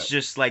Pop. yeah, It's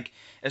just like,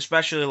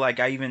 especially like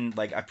I even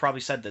like I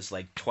probably said this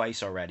like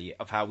twice already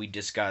of how we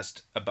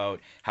discussed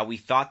about how we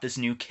thought this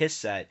new Kiss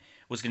set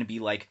was going to be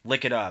like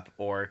Lick It Up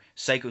or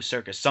Psycho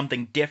Circus,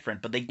 something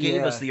different, but they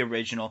gave us yeah. the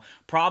original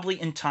probably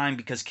in time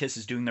because Kiss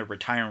is doing their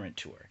retirement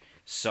tour.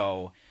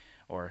 So,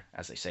 or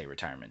as they say,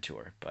 retirement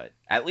tour, but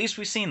at least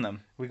we've seen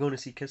them. We going to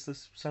see Kiss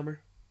this summer?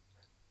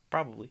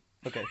 Probably.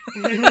 Okay.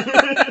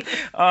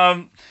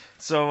 um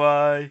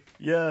so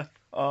yeah.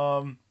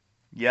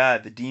 Yeah,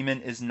 the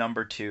Demon is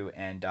number two,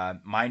 and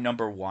my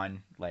number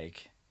one,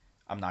 like,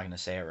 I'm not gonna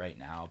say it right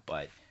now,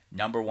 but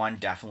number one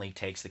definitely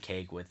takes the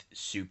cake with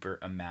super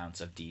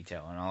amounts of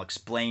detail, and I'll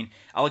explain.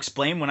 I'll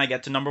explain when I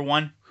get to number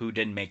one who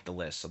didn't make the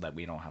list, so that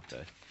we don't have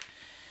to.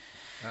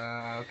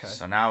 Okay.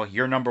 So now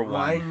you're number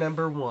My one,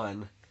 number one.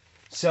 and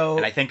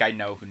So I think I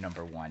know who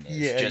number one is.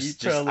 yeah, you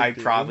Just probably I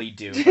do. probably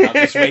do. But I'll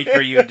just wait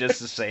for you just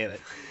to say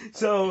it.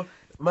 So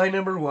my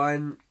number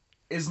one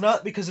is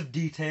not because of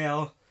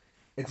detail.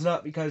 It's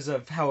not because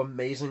of how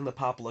amazing the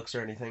pop looks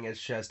or anything.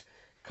 It's just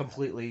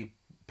completely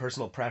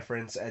personal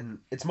preference, and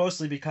it's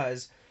mostly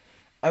because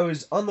I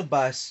was on the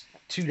bus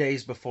 2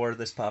 days before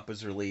this pop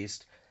was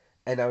released,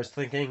 and I was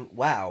thinking,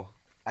 wow,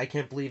 I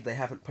can't believe they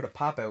haven't put a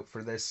pop out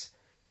for this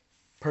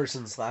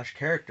person slash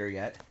character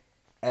yet,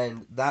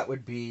 and that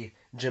would be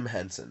Jim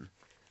Henson.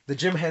 The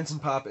Jim Henson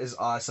pop is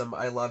awesome.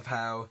 I love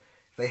how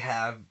they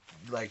have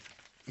like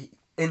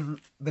in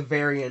the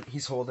variant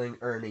he's holding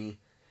Ernie,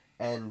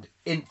 and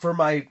in for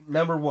my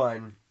number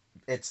one,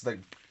 it's the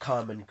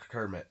common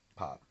Kermit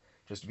pop.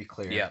 Just to be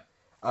clear. Yeah.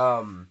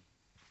 Um,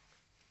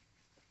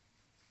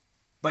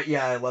 but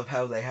yeah, I love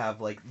how they have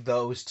like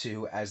those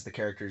two as the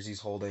characters he's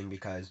holding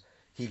because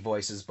he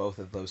voices both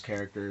of those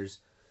characters,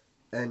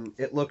 and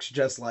it looks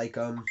just like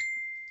them.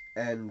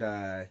 And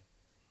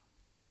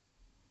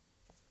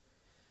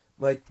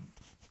like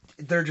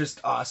they're just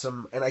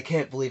awesome, and I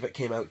can't believe it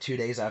came out 2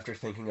 days after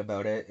thinking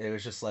about it. It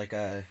was just like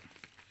a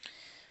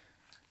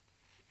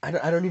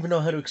I don't even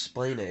know how to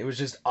explain it. It was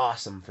just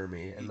awesome for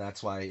me, and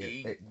that's why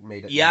it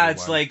made it Yeah, number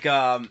it's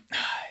one.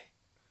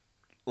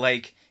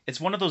 like it's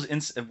one of those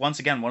once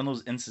again one of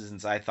those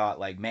instances I thought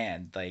like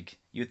man like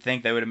you'd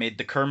think they would have made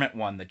the Kermit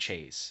one the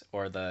chase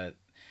or the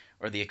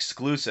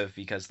exclusive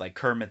because like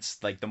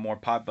Kermit's like the more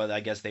pop, but I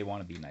guess they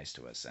want to be nice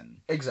to us and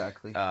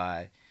Exactly.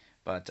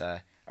 but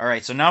all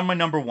right, so now my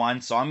number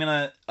one, so I'm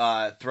gonna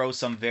throw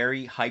some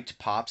very hyped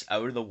pops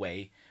out of the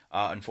way.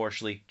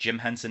 Unfortunately, Jim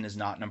Henson is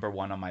not number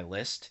one on my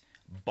list.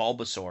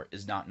 Bulbasaur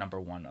is not number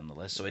one on the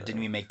list, so it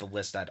didn't even make the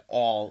list at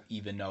all.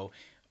 Even though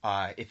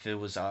if it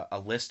was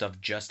a list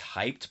of just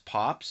hyped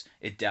pops,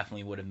 it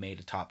definitely would have made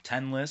a top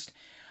 10 list.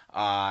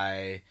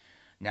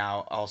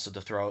 Now also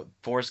to throw,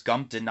 Forrest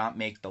Gump did not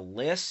make the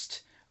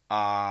list.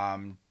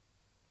 Um,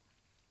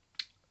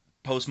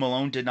 Post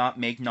Malone did not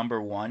make number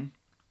one.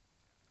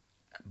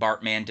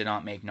 Bartman did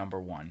not make number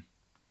one.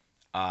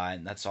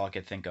 And that's all I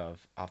could think of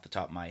off the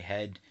top of my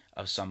head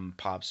of some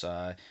pops.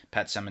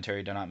 Pet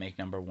Cemetery did not make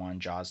number one.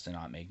 Jaws did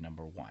not make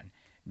number one.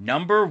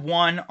 Number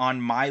one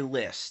on my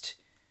list,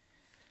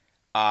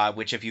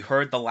 which if you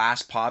heard the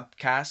last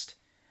podcast,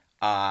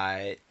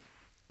 uh,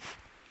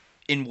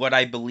 in what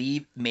I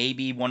believe may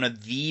be one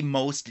of the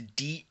most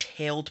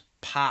detailed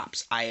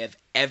pops I have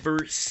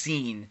ever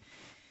seen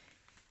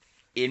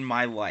in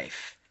my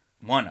life.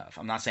 One of.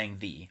 I'm not saying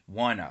the.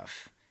 One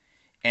of.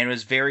 And it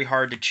was very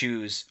hard to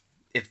choose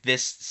if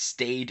this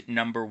stayed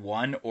number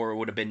one, or it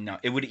would have been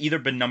it would either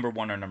been number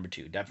one or number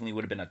two. Definitely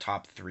would have been a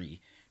top three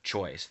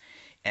choice,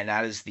 and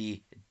that is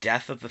the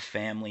Death of the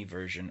Family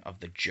version of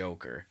the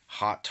Joker,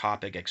 Hot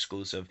Topic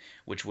exclusive,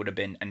 which would have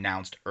been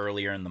announced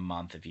earlier in the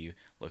month. If you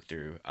look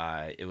through,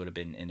 it would have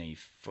been in a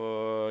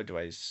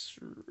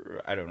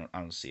I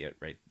don't see it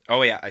right.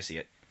 Oh yeah, I see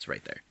it. It's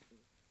right there.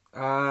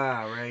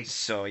 Ah, right.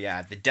 So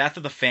yeah, the Death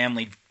of the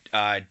Family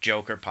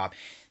Joker pop.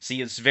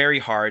 See, it's very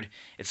hard.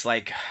 It's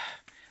like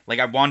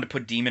I wanted to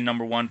put Demon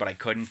number one, but I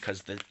couldn't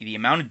because the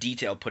amount of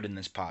detail put in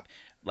this pop,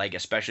 like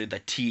especially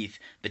the teeth,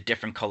 the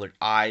different colored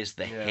eyes,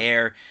 the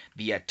hair,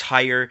 the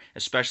attire,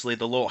 especially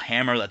the little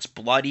hammer that's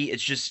bloody.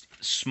 It's just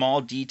small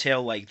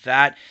detail like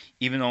that.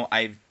 Even though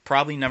I've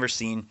probably never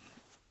seen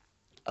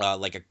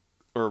like a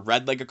or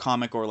read like a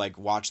comic or like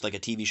watched like a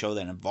TV show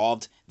that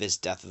involved this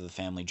Death of the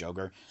Family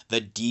Joker, the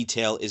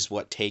detail is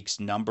what takes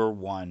number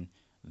one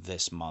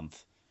this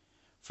month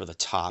for the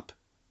top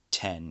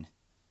 10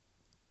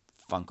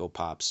 Funko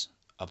Pops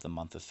of the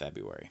month of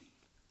February.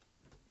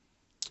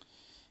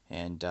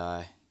 And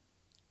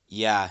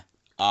yeah,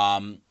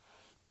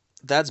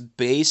 that's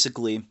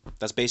basically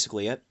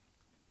it.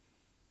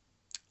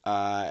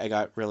 I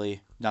got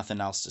really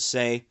nothing else to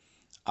say.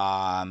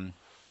 Um,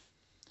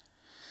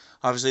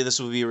 Obviously, this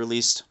will be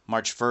released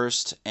March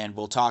 1st, and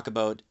we'll talk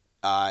about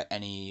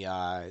any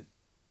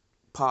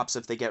pops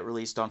if they get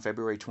released on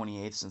February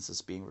 28th, since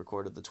it's being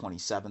recorded the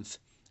 27th.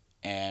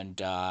 And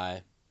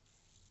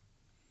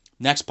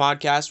next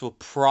podcast will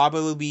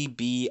probably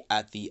be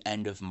at the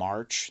end of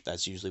March.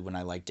 That's usually when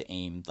I like to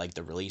aim like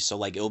the release. So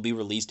like it'll be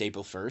released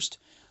April 1st,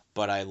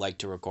 but I like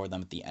to record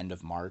them at the end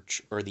of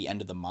March or the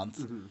end of the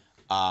month,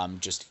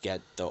 just to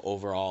get the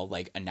overall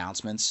like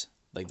announcements,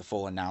 like the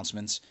full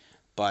announcements.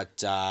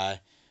 But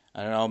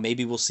I don't know.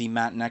 Maybe we'll see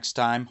Matt next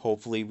time.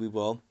 Hopefully we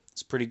will.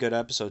 It's a pretty good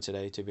episode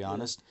today, to be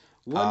honest.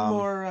 One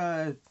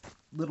more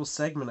little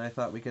segment I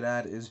thought we could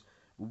add is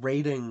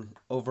rating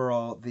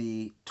overall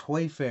the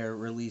Toy Fair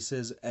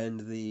releases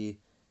and the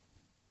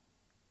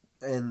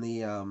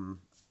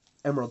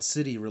Emerald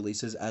City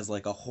releases as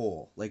like a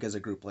whole, like as a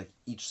group, like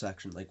each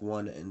section, like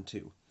 1 and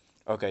 2.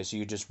 Okay, so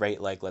you just rate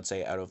like let's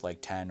say out of like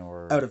 10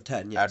 or Out of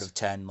 10, yes. out of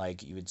 10,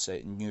 like you would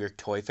say New York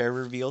Toy Fair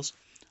reveals.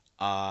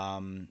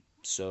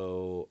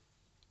 So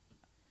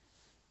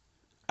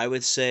I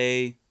would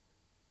say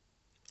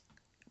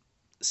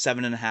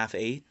 7.5,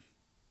 8.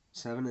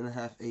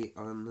 7.5, 8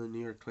 on the New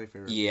York Toy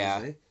Fair.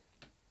 Yeah. Eh?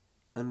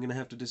 I'm gonna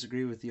have to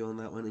disagree with you on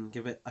that one and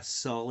give it a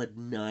solid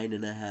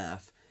 9.5.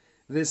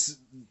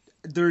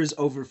 There's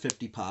over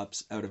 50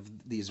 pops out of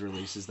these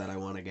releases that I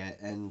want to get,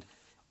 and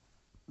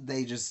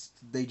they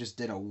just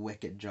did a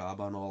wicked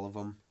job on all of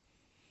them.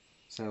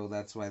 So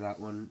that's why that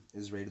one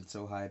is rated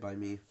so high by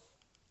me.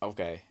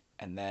 Okay,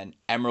 and then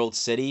Emerald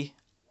City,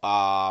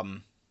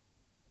 4.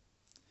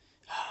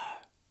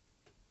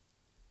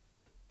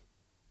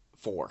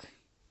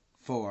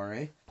 4,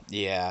 eh?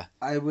 Yeah.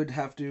 I would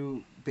have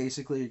to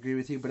basically agree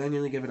with you, but I'm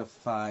gonna give it a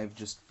 5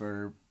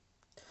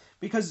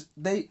 because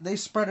they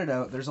spread it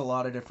out. There's a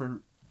lot of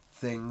different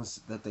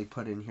things that they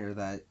put in here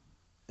that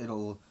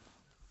it'll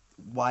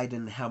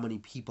widen how many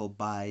people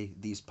buy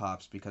these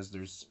pops, because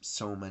there's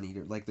so many.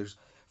 Like there's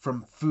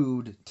from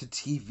food to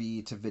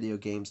TV to video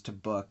games to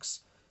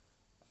books.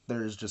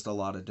 There's just a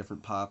lot of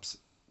different pops,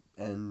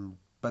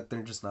 but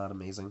they're just not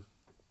amazing.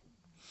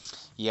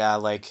 Yeah,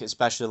 like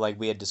especially like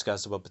we had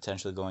discussed about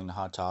potentially going to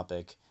Hot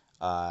Topic,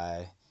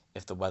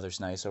 if the weather's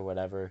nice or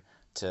whatever,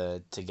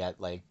 to get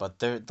like, but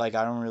they're like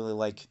I don't really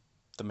like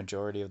the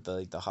majority of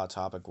the Hot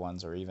Topic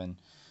ones, or even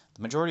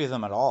the majority of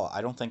them at all.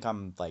 I don't think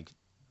I'm like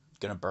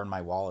gonna burn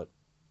my wallet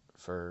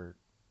for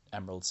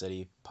Emerald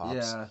City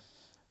pops. Yeah.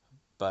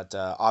 But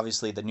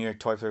obviously the New York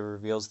Toy Fair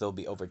reveals, they'll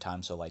be over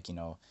time, so like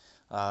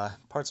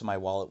parts of my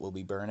wallet will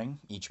be burning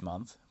each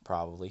month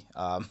probably.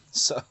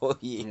 So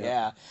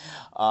yeah.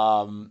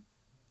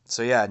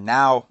 So yeah,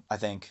 now I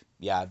think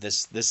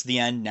this is the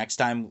end. Next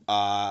time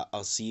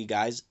I'll see you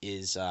guys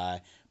is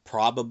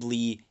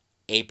probably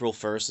April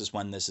 1st is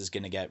when this is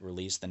gonna get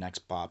released, the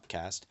next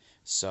podcast.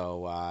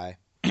 So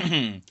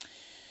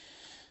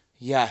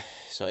yeah,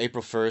 so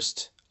April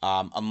 1st.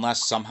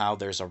 Unless somehow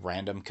there's a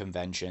random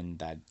convention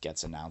that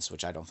gets announced,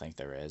 which I don't think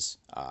there is,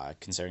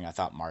 considering I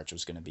thought March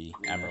was going to be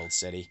Emerald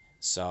City.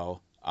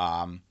 So,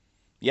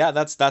 yeah,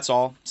 that's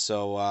all.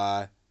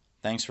 So,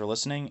 thanks for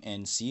listening,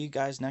 and see you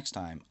guys next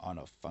time on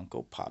a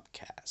Funko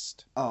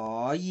Popcast.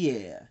 Aw,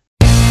 yeah.